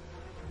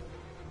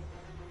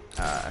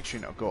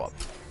 Actually, no, go up.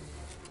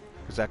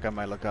 Because that guy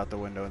might look out the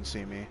window and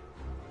see me.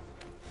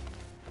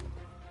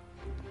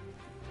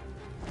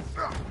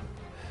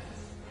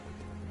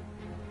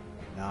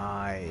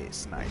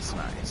 Nice.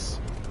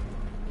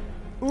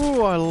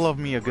 Ooh, I love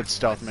me a good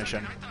stealth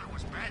mission. I thought it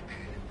was Batman.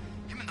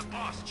 Him and the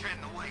boss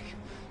chatting away.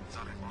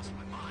 Thought I lost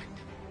my mind.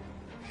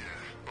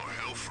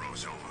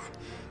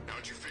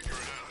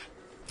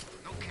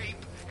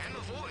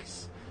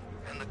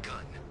 the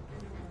gun.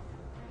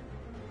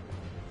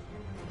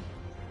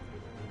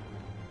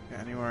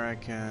 Anywhere I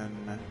can.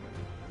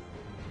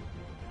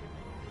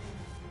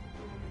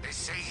 They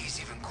say he's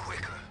even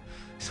quicker.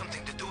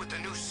 Something to do with the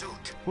new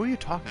suit. Who are you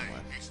talking Hey,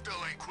 with? he still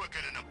ain't quicker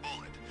than a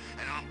bullet,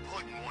 and I'm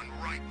putting one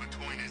right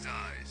between his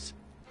eyes.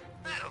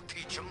 That'll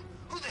teach him.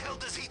 Who the hell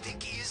does he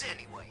think he is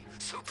anyway?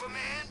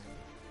 Superman?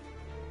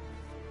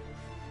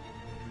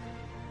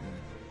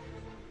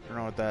 I don't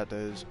know what that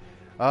is.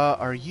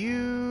 Are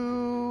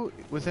you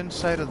within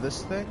sight of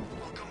this thing?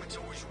 How come it's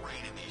always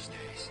raining these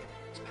days?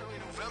 It's early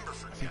November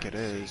for I think it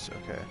God's is. sake.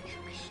 Okay.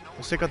 Should be snowing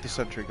Let's take out right the now.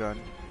 sentry gun.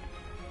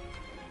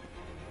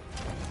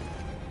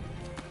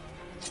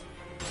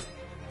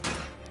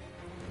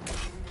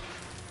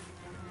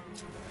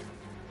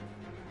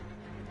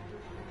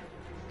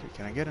 Okay,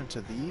 can I get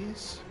into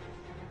these?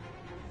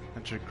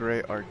 Enter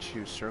gray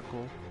R2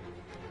 circle.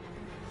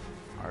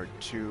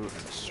 R2 and a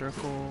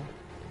circle.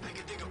 I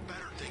can think of better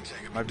things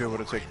I can Might be able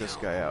to doing take this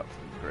right guy out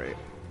from great.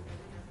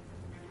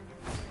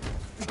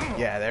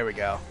 Yeah, there we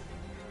go.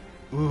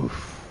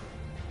 Oof.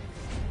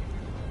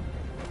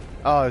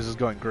 Oh, this is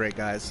going great,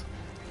 guys.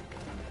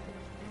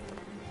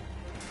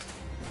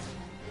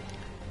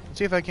 Let's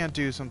see if I can't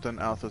do something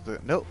else with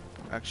it. Nope.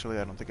 Actually,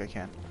 I don't think I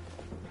can.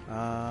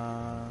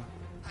 I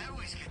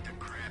always get the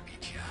crappy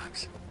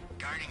jobs.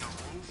 Guarding a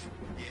roof?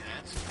 Yeah,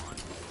 that's fun.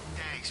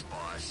 Thanks,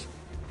 boss.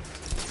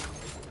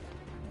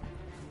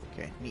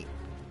 Okay, neat.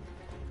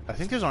 I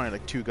think there's only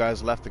like 2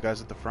 guys left, the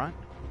guys at the front.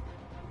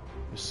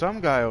 There's some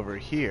guy over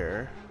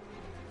here.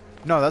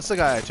 No, that's the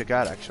guy I took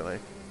out, actually.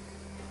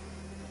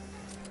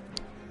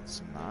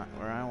 It's not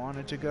where I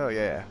wanted to go.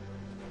 Yeah.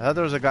 I thought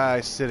there was a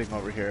guy sitting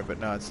over here, but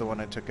no, it's the one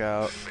I took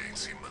out.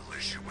 Fancy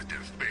militia with their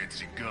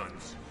fancy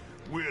guns.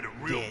 We're the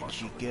real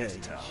muscle in this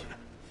town.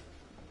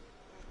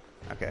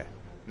 Okay,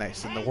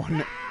 nice. And the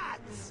one...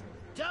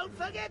 Don't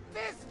forget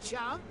this,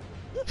 chump.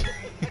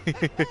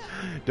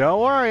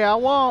 Don't worry, I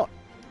won't.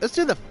 Let's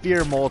do the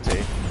fear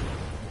multi.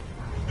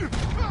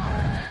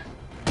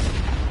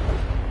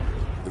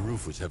 The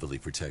roof was heavily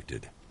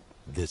protected.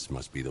 This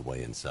must be the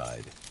way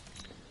inside.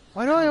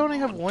 Why do I only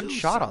have one Do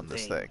shot on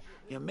this something. thing?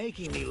 You're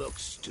making me look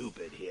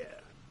stupid here.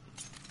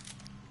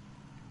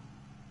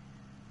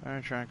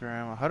 Iron tracker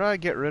ammo. How do I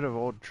get rid of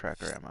old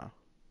tracker ammo?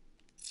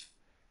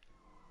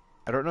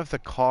 I don't know if the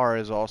car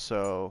is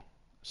also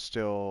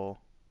still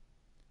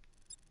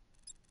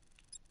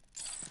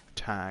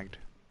tagged.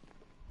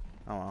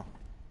 Oh well.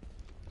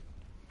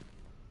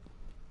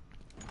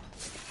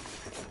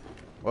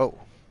 Whoa.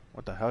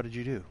 What the hell did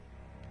you do?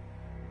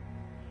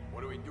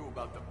 What do we do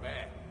about the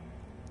bat?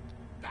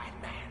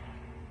 Batman.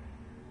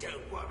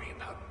 Don't worry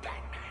about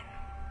Batman.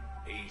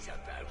 He's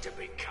about to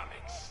become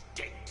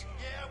extinct.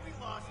 Yeah, we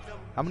lost him.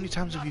 How many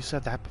times have you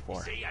said that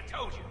before? See, I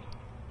told you.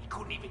 He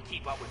couldn't even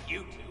keep up with you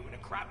two in a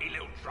crappy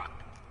little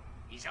truck.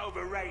 He's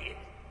overrated.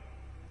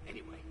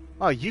 Anyway.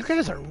 Oh, you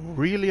guys are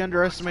really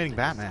underestimating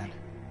Batman.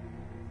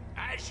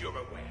 As you're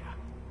aware,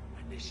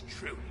 and this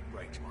truly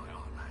breaks my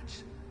heart,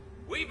 lads,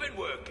 we've been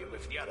working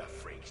with the other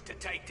freaks to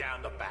take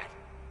down the Bat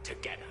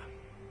together.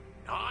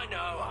 I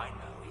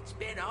know, it's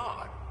been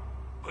hard.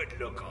 But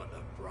look on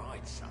the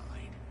bright side.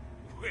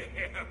 We're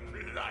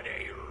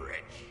bloody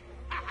rich.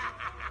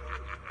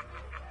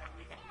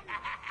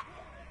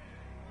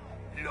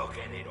 Look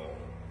at it all.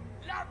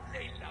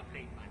 Lovely,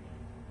 lovely money.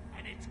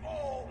 And it's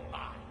all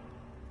mine.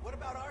 What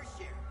about our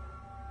share?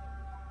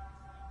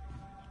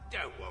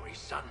 Don't worry,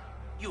 son.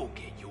 You'll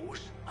get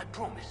yours, I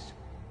promise.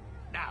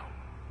 Now,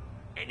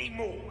 any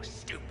more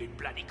stupid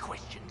bloody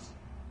questions?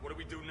 What do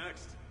we do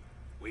next?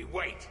 We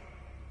wait.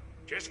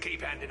 Just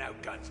keep handing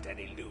out guns to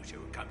any loser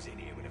who comes in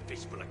here with a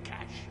fistful of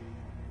cash.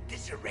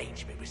 This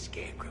arrangement with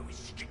Scarecrow is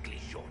strictly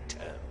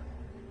short-term.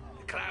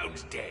 The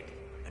Clown's dead,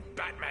 and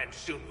Batman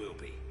soon will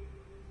be.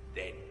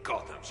 Then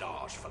Gotham's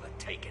ours for the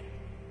taking.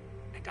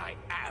 And I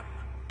am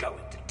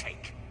going to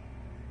take.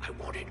 I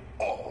want it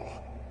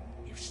all.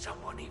 If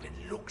someone even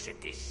looks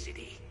at this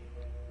city,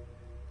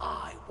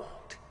 I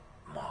want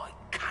my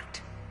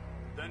cut.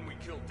 Then we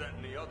killed Dent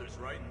and the others,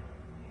 right?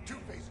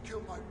 Two-Face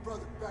killed my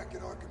brother back in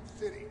Arkham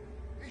City.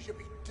 He should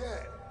be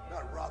dead,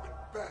 not robbing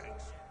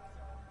banks.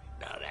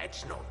 Now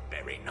that's not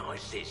very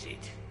nice, is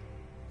it?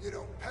 You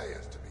don't pay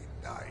us to be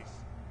nice.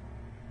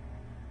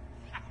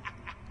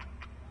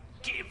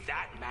 Give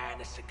that man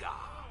a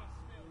cigar.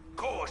 Of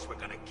course we're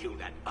gonna kill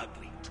that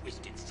ugly,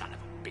 twisted son of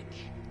a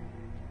bitch.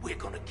 We're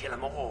gonna kill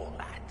them all,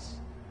 lads.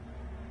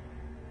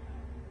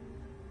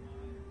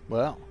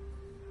 Well.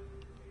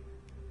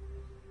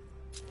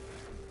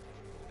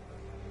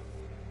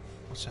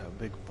 What's that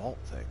big vault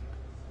thing?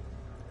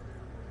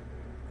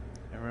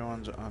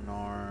 Everyone's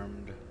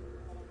unarmed.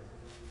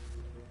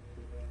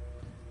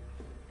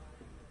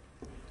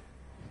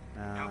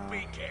 Now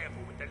be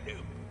careful with the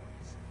loot.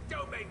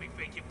 Don't make me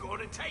think you've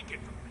gone and taken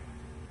from me.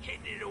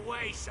 Hidden it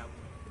away somewhere.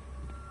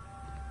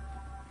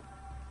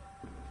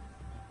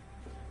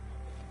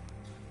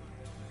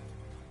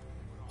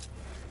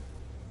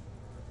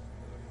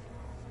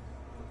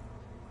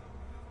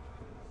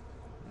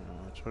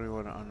 Uh,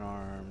 21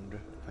 unarmed.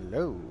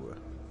 Hello.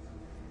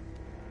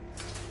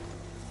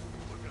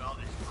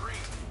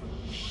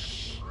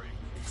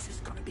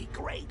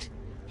 great.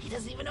 He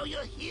doesn't even know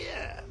you're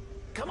here.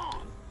 Come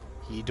on.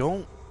 He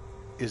don't...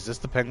 Is this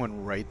the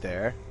penguin right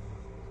there?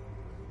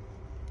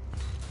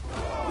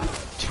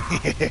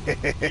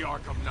 The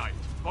Arkham Knight,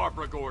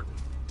 Barbara Gordon.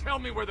 Tell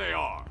me where they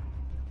are.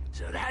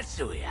 So that's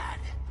who we had.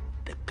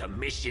 The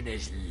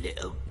Commissioner's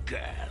little girl.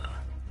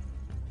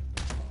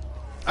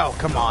 Oh,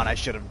 come on, I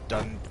should have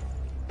done...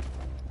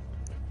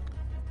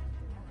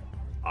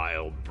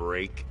 I'll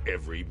break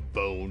every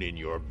bone in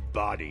your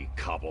body,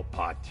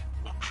 Cobblepot.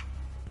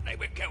 They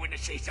were going to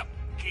see some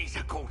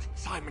geezer called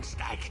Simon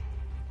Stagg.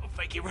 I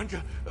think he runs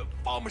a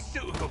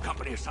pharmaceutical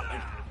company or something.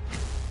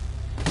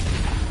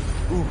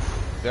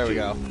 Oof, there we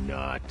go. Do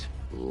not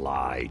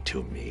lie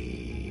to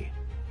me.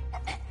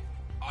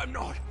 I'm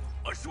not.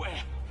 I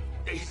swear.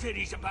 They said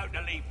he's about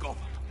to leave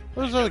Gotham.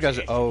 Those other guys...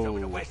 Over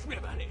the Oh. West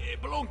River.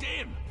 It belonged to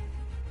him.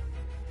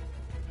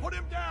 Put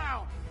him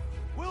down!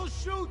 We'll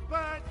shoot,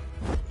 Bat!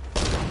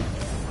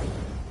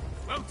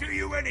 Won't do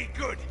you any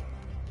good.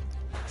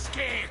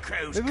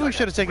 Scarecrow's Maybe we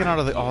should have taken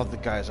all the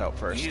guys out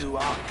first. You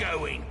are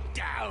going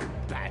down,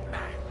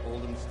 Batman.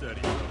 Hold him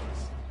steady,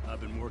 fellas. I've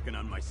been working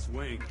on my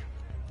swing.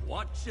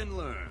 Watch and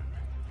learn.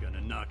 Gonna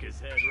knock his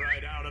head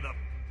right out of the...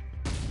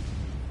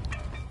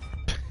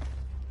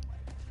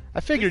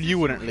 I figured you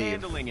wouldn't leave.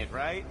 Handling it,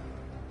 right?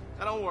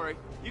 Now don't worry.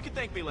 You can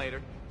thank me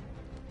later.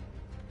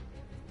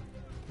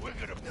 We're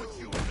gonna put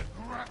you in the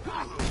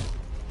ground.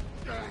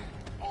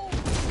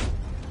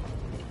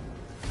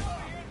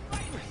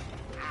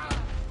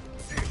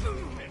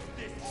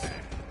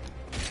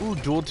 Ooh,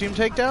 dual team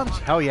takedowns?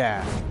 Hell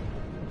yeah.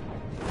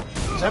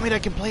 Does that mean I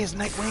can play as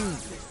Nightwing?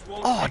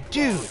 Oh,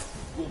 dude.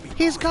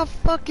 He's got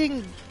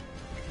fucking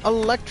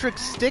electric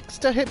sticks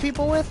to hit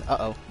people with?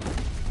 Uh-oh.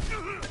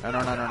 No.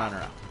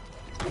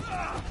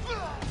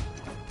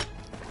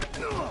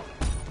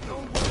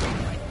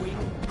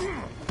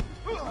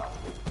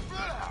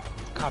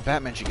 God,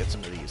 Batman should get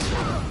some of these.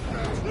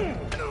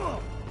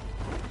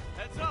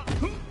 Heads up.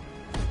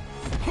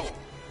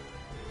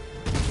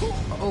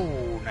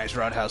 Oh, nice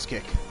roundhouse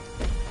kick.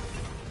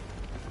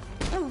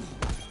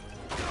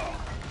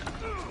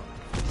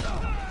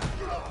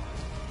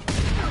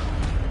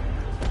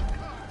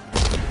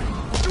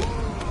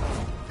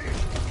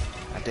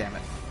 God damn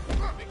it.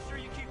 Make sure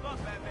you keep up,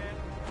 Batman.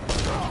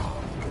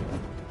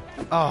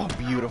 Oh,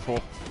 beautiful.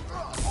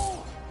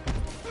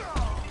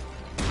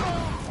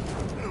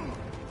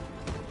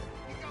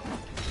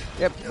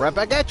 Yep, right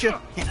back at you.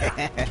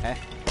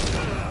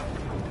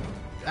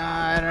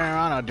 I don't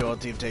want no dual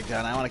team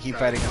takedown. I want to keep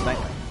fighting this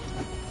Nightwing.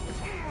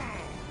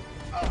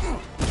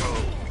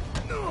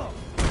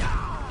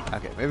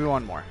 Okay, maybe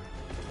one more.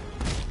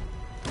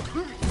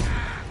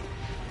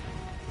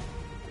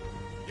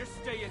 You're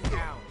staying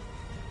down.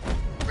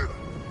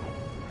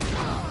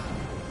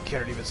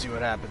 Can't even see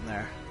what happened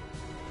there.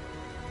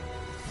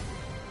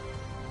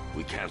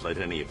 We can't let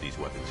any of these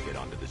weapons get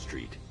onto the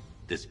street.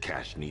 This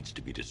cache needs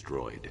to be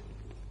destroyed.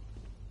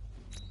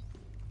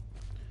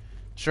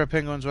 Destroy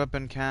Penguin's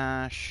weapon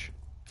cache.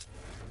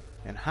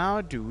 And how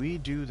do we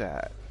do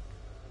that?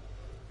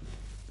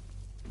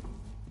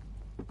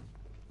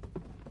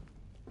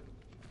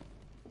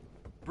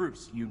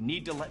 Bruce, you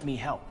need to let me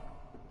help.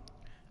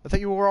 I thought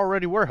you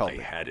already were I helping.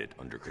 had it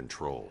under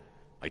control.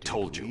 I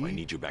told you I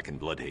need you back in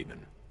Bloodhaven.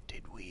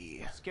 Did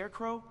we?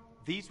 Scarecrow,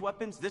 these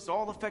weapons, this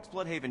all affects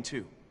Bloodhaven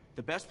too.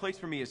 The best place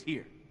for me is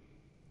here.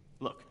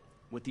 Look,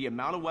 with the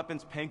amount of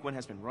weapons Penguin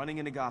has been running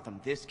into Gotham,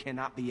 this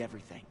cannot be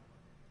everything.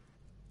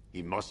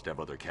 He must have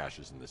other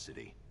caches in the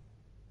city.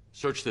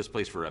 Search this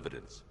place for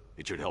evidence.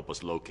 It should help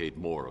us locate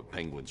more of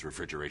Penguin's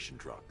refrigeration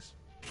trucks.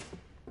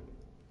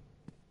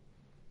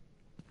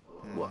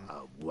 What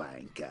a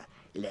wanker.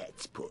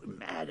 Let's put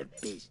him out of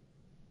business.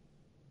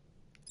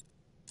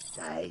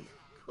 Say?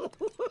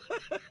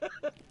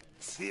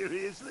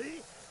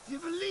 Seriously? Do you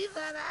believe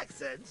that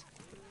accent?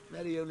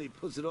 That he only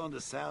puts it on to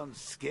sound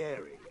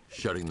scary.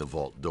 Shutting the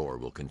vault door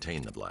will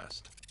contain the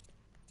blast.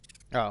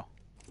 Oh.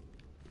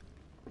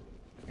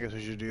 I guess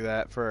we should do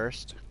that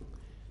first.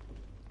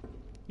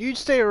 You'd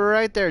stay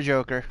right there,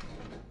 Joker.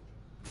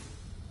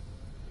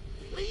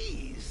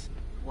 Please,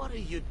 what are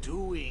you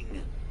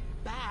doing?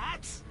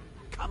 Bats?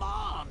 Come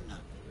on!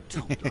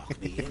 Don't lock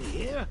me in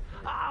here.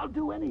 I'll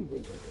do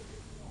anything.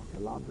 Want the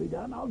laundry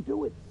done? I'll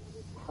do it.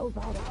 Help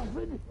out,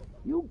 Alfred.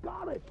 You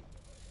got it.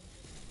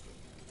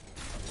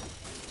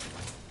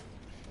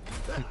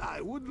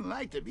 I wouldn't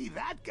like to be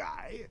that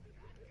guy.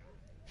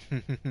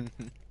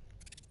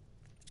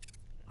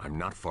 I'm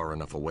not far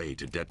enough away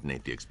to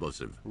detonate the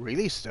explosive.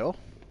 Really, still?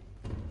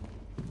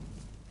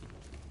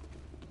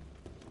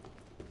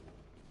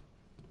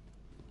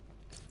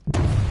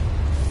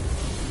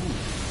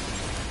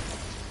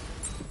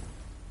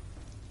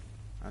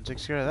 That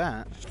takes care of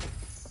that.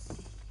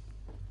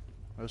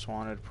 Most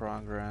wanted,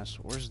 progress.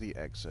 Where's the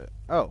exit?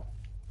 Oh.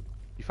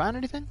 You find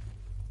anything?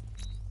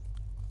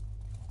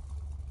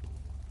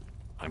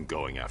 I'm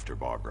going after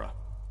Barbara.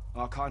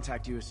 I'll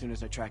contact you as soon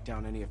as I track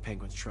down any of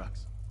Penguin's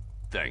trucks.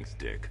 Thanks,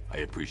 Dick. I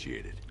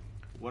appreciate it.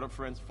 What are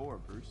friends for,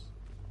 Bruce?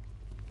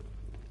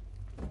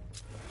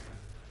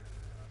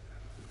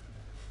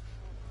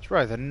 It's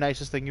probably the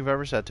nicest thing you've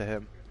ever said to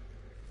him.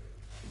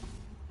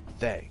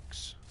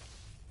 Thanks.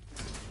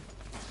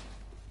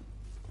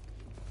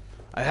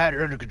 I had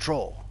it under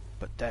control,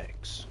 but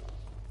thanks.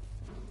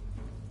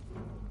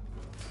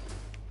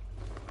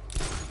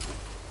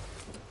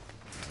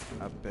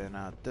 Up and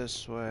out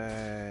this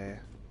way.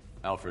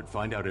 Alfred,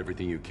 find out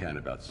everything you can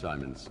about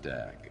Simon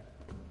Stagg.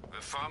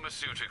 The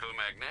pharmaceutical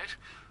magnate?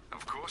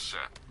 Of course, sir.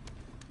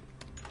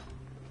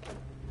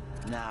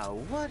 Now,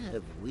 what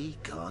have we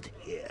got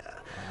here?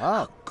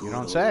 Oh, you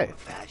don't say.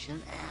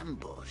 Old-fashioned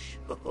ambush.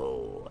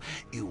 Oh,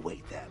 you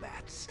wait there,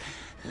 Mats.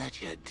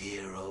 Let your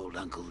dear old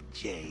Uncle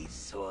Jay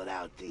sort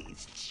out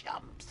these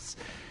chumps.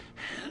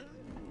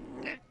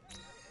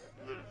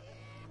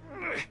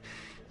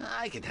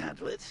 I can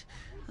handle it,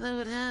 though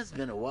it has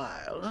been a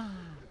while.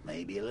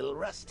 Maybe a little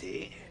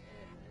rusty.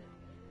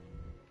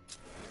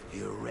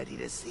 You ready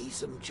to see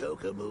some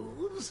Joker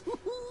moves?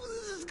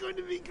 This is going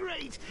to be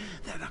great.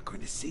 They're not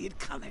going to see it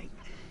coming.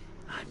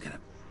 I'm gonna...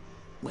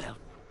 well,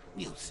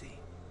 you'll see.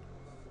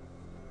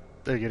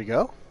 There you gonna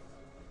go?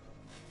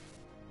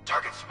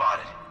 Target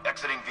spotted.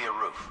 Exiting via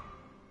roof.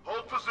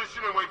 Hold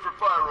position and wait for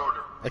fire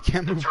order. I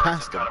can't move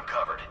past him. Got him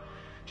covered.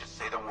 Just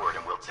say the word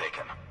and we'll take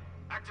him.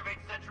 Activate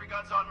sentry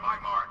guns on my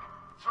mark.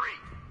 3,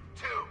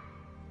 2,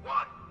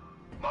 1,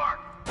 mark.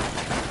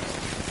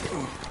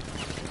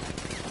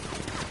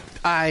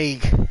 I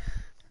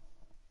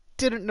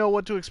didn't know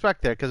what to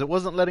expect there because it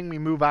wasn't letting me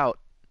move out.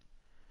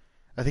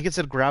 I think it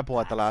said grapple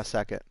at the last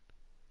second.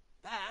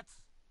 That's...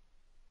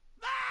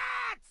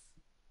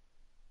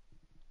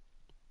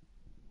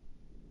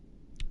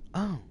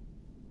 Oh.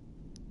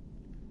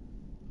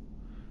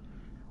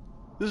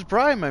 This is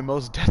probably my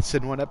most deaths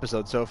in one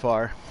episode so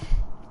far.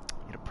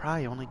 It'll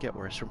probably only get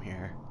worse from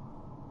here.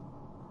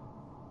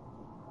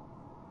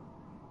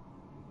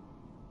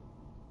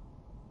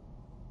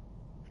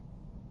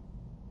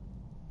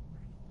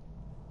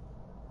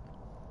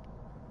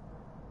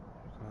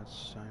 God,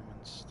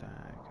 Simon Stagg.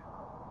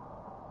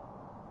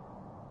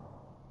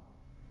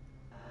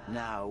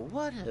 Now,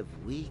 what have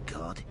we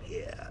got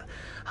here?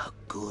 A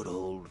good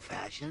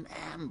old-fashioned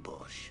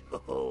ambush.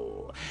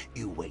 Oh,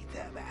 you wait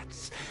there,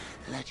 Mats.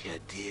 Let your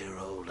dear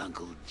old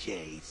Uncle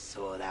Jay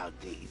sort out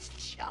these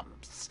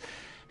chumps.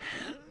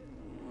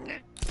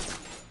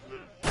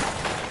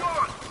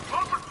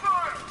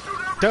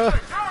 Duh.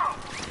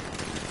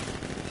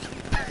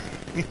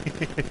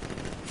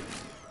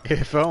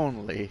 If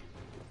only.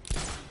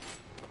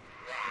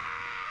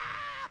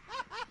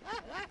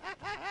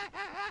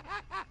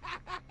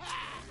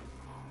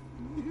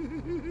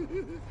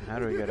 How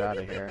do we get out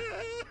of here?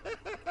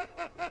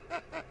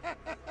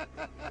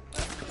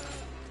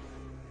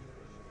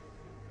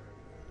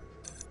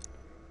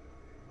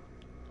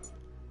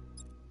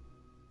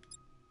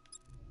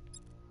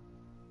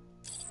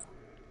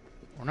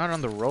 We're not on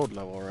the road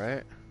level,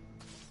 right?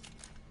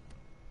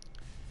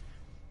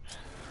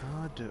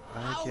 How do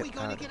I How are get we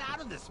going out to get of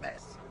out of this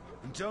mess?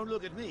 Don't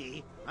look at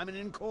me. I'm an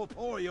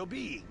incorporeal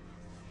being.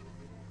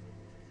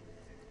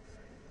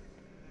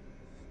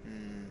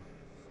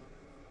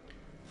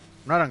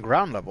 We're not on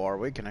ground level, are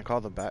we? Can I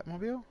call the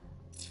Batmobile?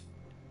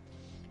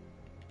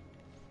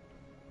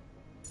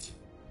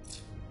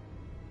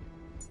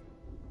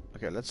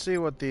 Okay, let's see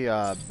what the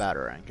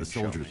Batarang can The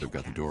soldiers have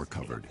got the door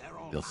covered.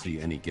 They'll see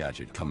any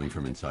gadget coming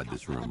from inside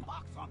this room.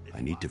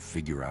 I need to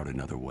figure out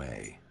another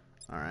way.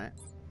 Alright.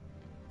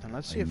 Then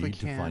let's see if we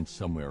can... I need to find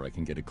somewhere I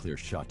can get a clear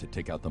shot to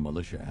take out the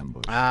militia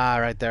ambush. Ah,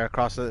 right there,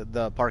 across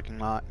the parking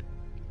lot.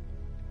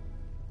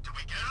 Did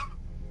we get him?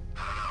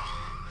 I don't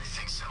know. I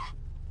think so.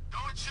 Go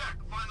and check.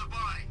 Find the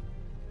body.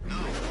 No.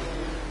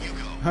 You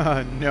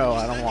go. No,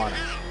 I don't want it.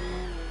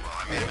 Well,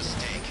 I made a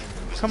mistake.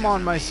 Come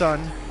on, my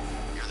son.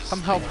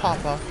 Come help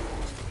Papa.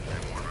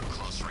 I'm more of a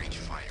close-range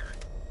fighter.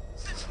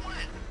 Since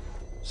when?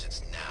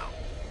 Since now.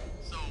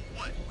 So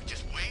what? We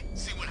just wait,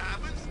 see what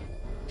happens?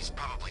 He's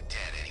probably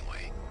dead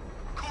anyway.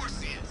 Of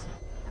course he is.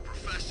 We're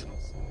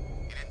professionals.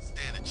 He didn't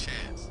stand a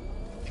chance.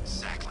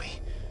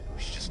 Exactly.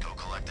 We should just go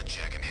collect the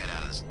check and head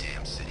out of this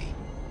damn city.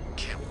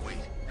 Can't wait.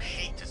 I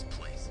hate this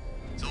place.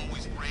 It's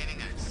always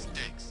raining and it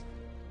stinks.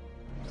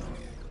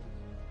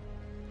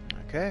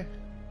 Okay.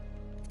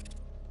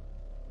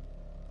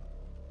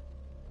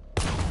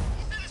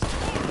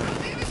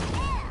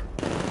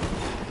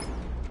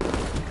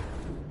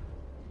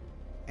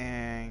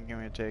 And I'm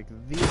gonna take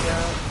these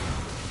out.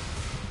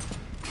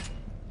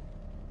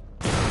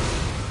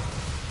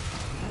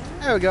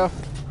 There we go.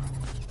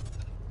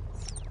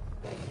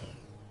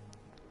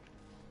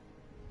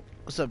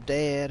 What's up,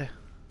 Dad?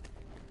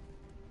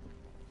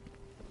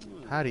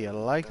 How do you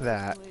like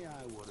that?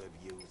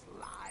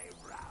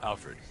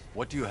 Alfred,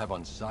 what do you have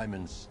on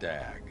Simon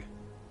Stagg?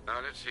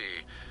 Now, let's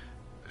see.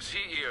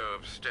 CEO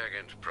of Stagg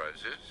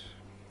Enterprises,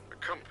 a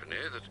company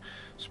that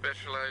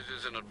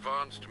specializes in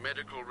advanced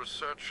medical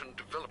research and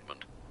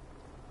development.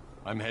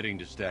 I'm heading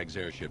to Stagg's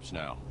airships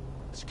now.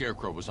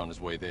 Scarecrow was on his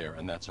way there,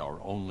 and that's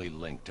our only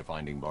link to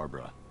finding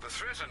Barbara. The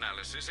threat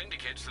analysis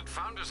indicates that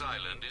Founders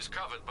Island is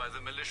covered by the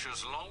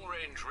militia's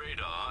long-range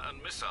radar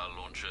and missile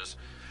launchers.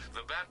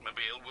 the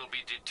Batmobile will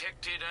be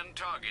detected and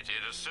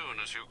targeted as soon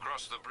as you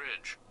cross the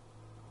bridge.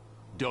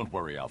 Don't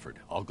worry, Alfred.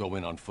 I'll go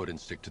in on foot and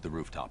stick to the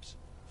rooftops.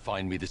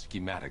 Find me the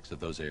schematics of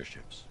those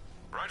airships.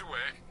 Right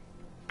away.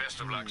 Best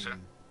of luck, sir.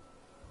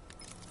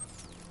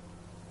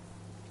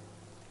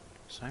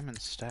 Simon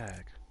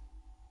Stagg.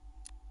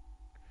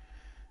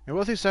 A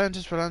wealthy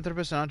scientist,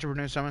 philanthropist, and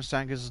entrepreneur, Simon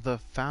Stagg is the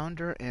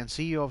founder and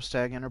CEO of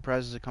Stagg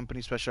Enterprises, a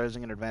company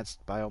specializing in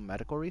advanced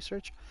biomedical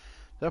research.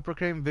 The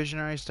proclaimed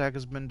visionary, Stagg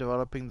has been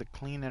developing the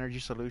clean energy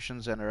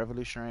solutions and a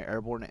revolutionary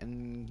airborne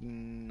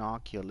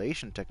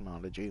inoculation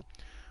technology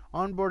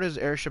on board his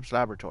airship's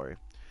laboratory.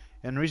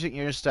 In recent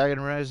years, Stagg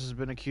Enterprises has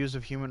been accused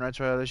of human rights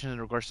violations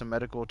in regards to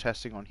medical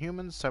testing on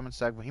humans. Simon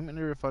Stagg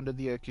vehemently refunded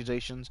the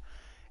accusations,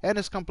 and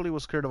his company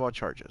was cleared of all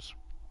charges.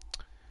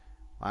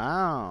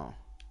 Wow.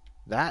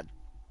 That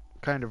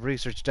kind of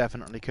research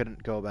definitely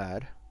couldn't go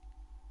bad.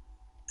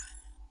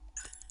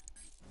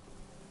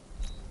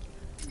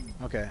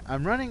 Okay,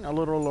 I'm running a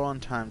little low on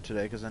time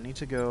today because I need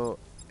to go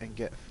and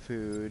get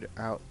food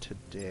out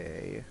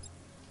today.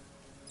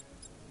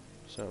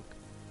 So,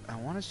 I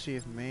want to see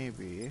if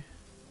maybe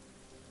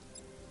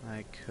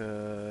I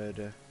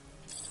could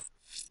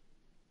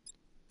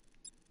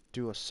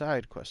do a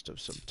side quest of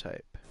some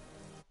type.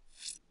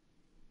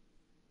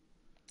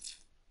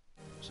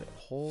 Is it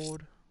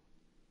hold?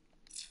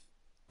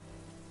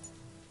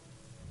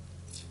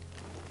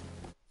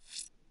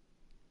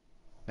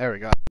 There we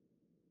go.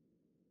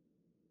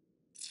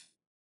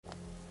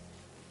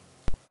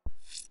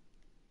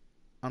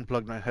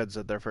 Unplugged my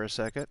headset there for a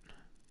second.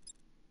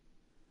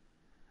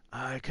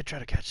 I could try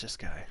to catch this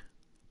guy.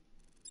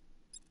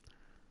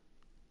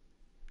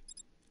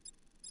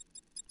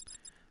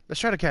 Let's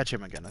try to catch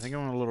him again. I think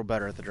I'm a little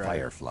better at the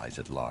driving. Fireflies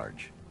at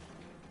large.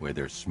 Where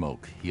there's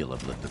smoke, he'll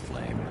have lit the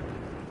flame.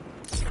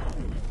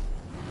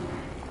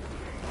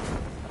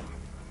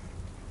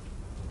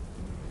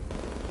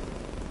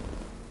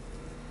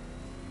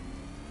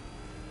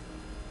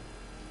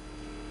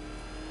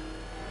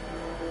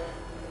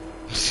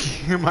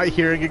 Am I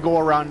hearing it go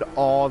around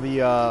all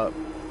the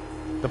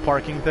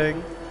parking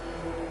thing?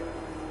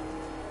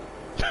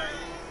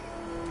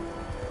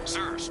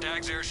 Sir,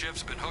 Stagg's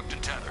airship's been hooked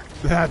and tethered.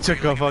 That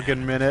took a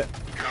fucking minute.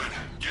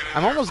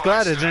 I'm almost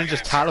glad it didn't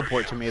just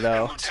teleport to me,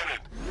 though. Lieutenant,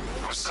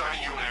 I'm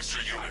assigning you an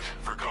extra unit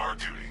for guard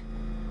duty.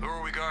 Who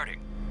are we guarding?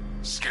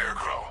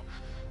 Scarecrow.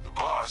 The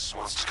boss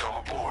wants to come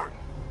aboard.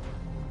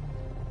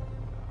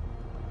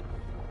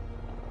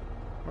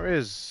 Where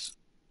is...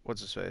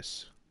 what's his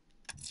face?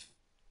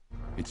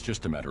 It's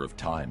just a matter of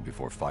time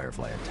before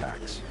Firefly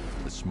attacks.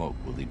 The smoke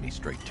will lead me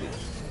straight to it.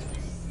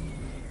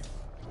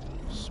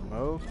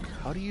 Smoke?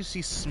 How do you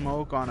see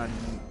smoke on a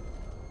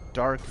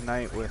dark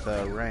night with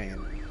rain?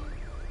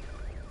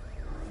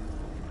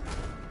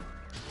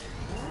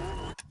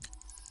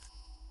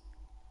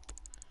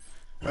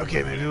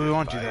 Okay, maybe we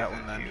won't do that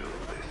one then.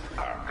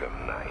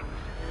 Arkham Knight.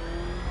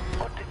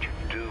 What did you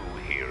do,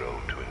 hero,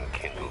 to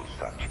enkindle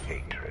such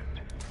hatred?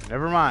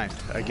 Never mind.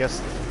 I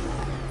guess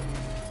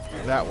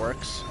that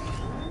works.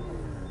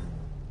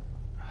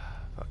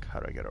 Fuck, how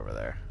do I get over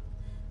there?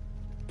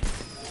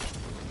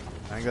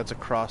 I think that's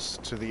across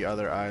to the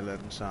other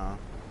islands, huh?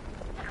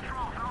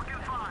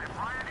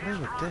 What is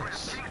with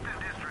this?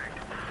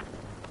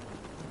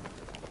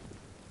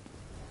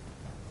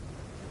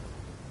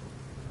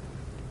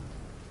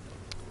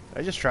 Did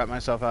I just trap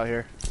myself out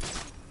here?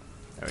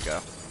 There we go.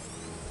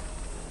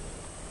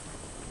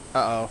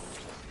 Uh-oh.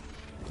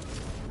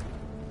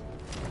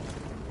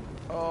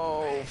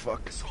 Oh,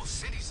 fuck. This whole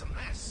city's a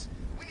mess.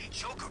 We need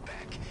Joker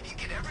back. He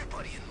get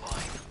everybody in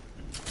line.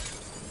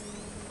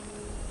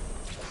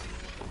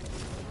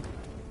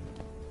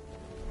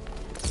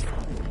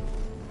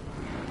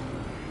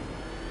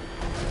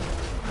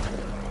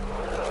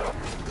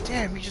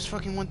 Damn, you just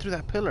fucking went through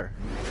that pillar.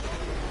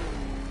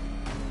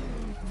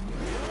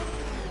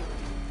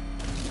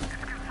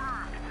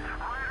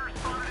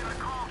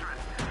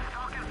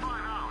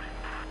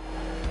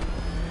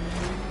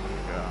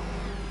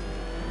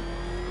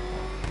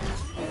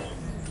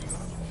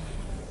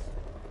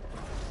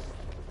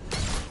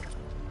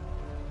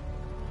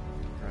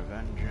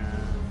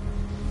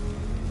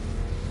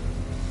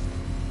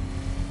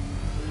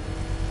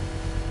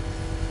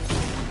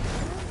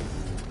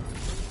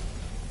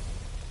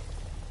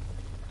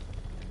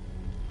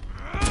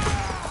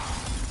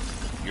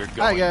 You're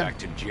going back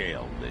to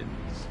jail, Lynn.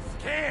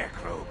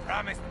 Scarecrow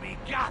promised me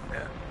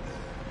Gotham.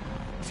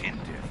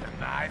 Tinder for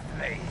my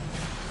flame.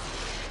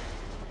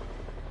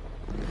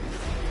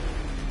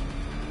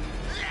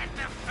 Let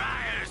the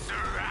fire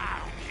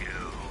surround you.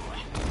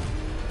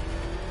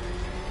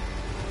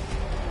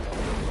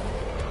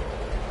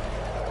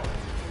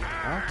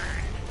 Huh?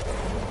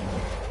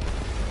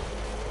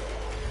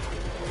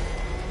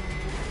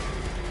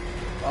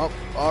 Oh,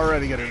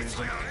 already got a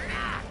reason.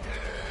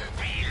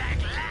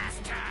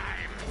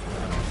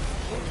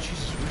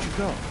 Jesus, where'd you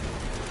go?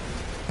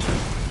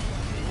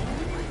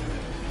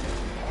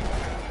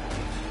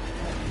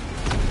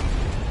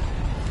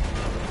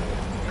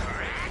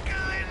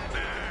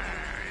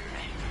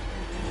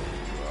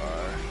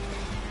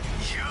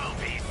 You'll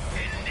be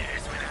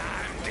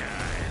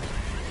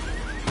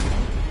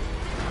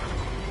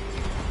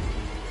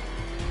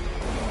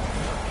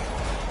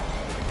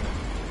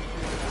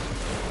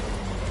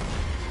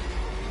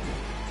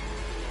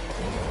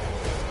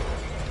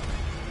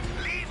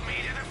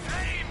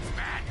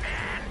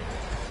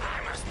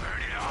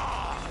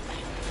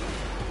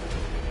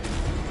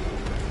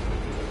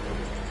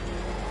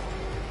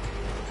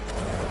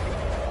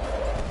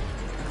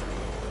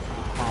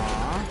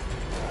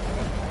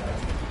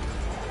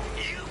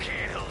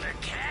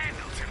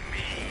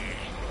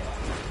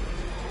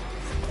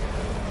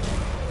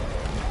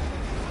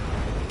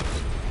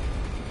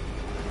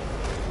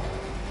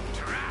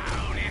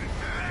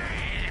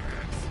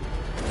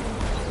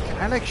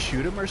like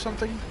shoot him or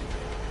something?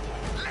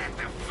 Let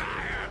the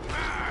fire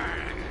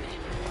burn!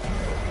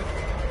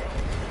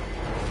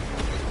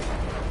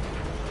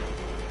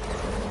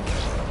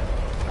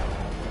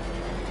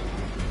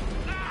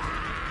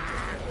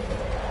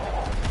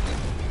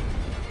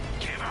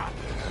 Give up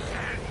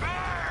and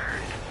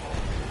burn!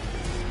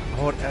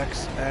 Hold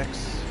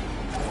XX.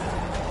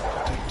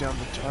 Take down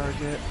the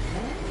target.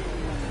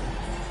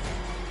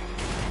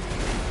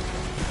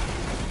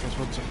 Guess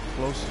once I'm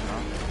close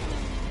enough.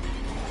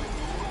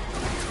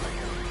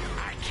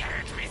 I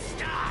can't be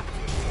stopped!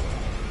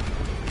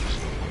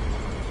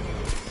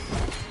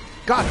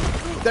 Got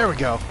him! There we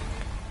go.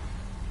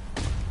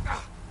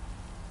 Oh,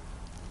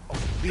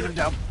 beat him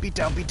down. Beat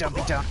down, beat down,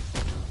 beat down.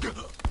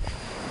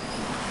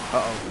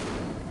 Uh-oh.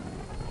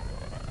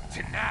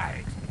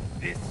 Tonight,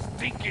 this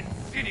stinking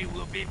city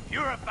will be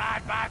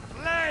purified by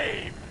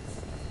flames!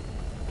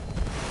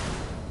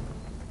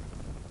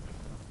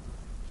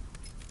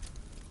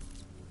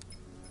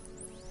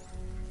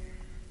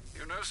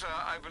 You know, sir,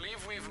 I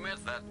believe we've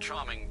met that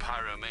charming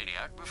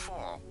pyromaniac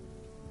before.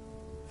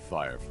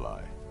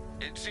 Firefly.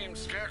 It seems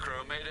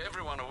Scarecrow made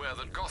everyone aware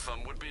that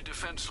Gotham would be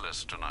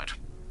defenseless tonight.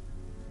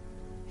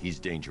 He's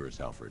dangerous,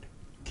 Alfred.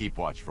 Keep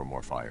watch for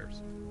more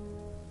fires.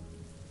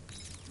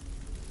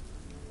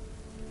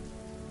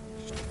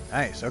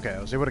 Nice, okay, I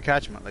was able to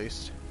catch him at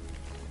least.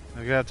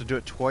 I'm gonna have to do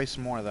it twice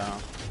more though.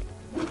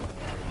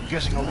 I'm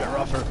guessing it'll get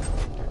rougher.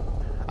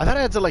 I thought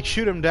I had to like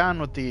shoot him down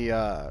with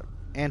the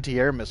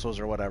anti-air missiles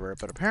or whatever,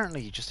 but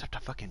apparently you just have to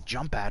fucking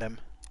jump at him.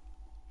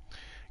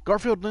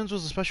 Garfield Lynns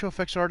was a special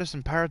effects artist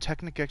and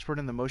pyrotechnic expert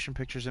in the motion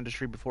pictures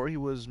industry before he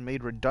was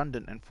made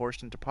redundant and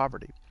forced into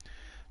poverty.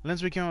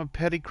 Lynns became a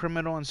petty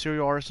criminal and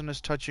serial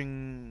arsonist,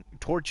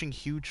 torching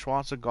huge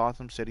swaths of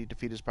Gotham City to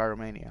feed his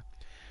pyromania.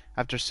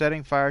 After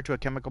setting fire to a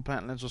chemical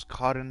plant, Lynns was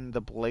caught in the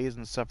blaze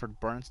and suffered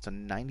burns to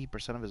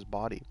 90% of his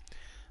body,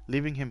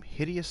 leaving him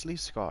hideously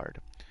scarred.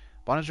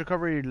 Upon his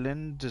recovery,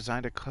 Lynn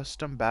designed a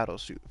custom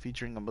battlesuit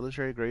featuring a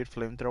military-grade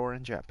flamethrower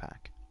and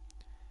jetpack.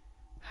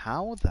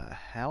 How the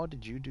hell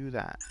did you do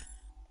that?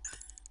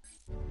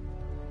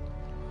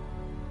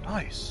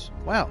 Nice.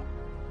 Well,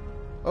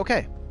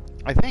 okay.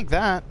 I think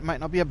that might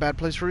not be a bad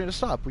place for me to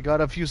stop. We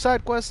got a few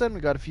side quests in, we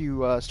got a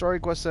few story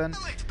quests in.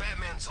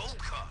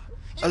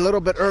 A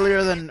little bit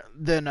earlier than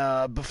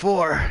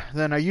before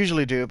than I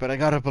usually do, but I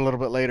got up a little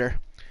bit later.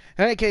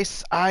 In any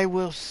case, I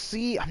will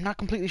see. I'm not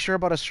completely sure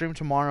about a stream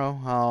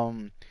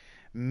tomorrow.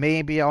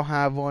 Maybe I'll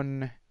have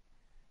one.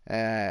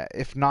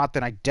 If not,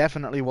 then I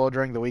definitely will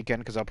during the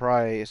weekend, because I'll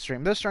probably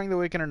stream this during the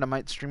weekend, and I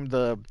might stream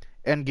the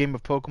end game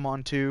of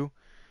Pokemon 2.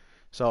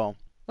 So,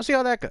 we'll see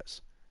how that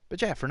goes.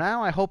 But yeah, for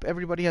now, I hope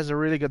everybody has a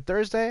really good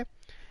Thursday.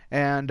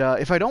 And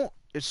if I don't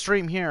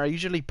stream here, I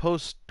usually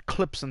post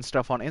clips and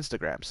stuff on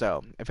Instagram.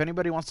 So, if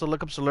anybody wants to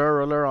look up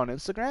Solera on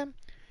Instagram,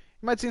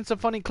 you might see some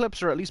funny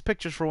clips or at least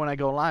pictures for when I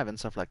go live and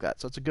stuff like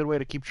that. So, it's a good way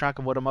to keep track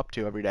of what I'm up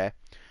to every day.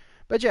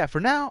 But yeah, for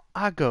now,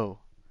 I go.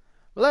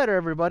 Later,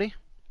 everybody.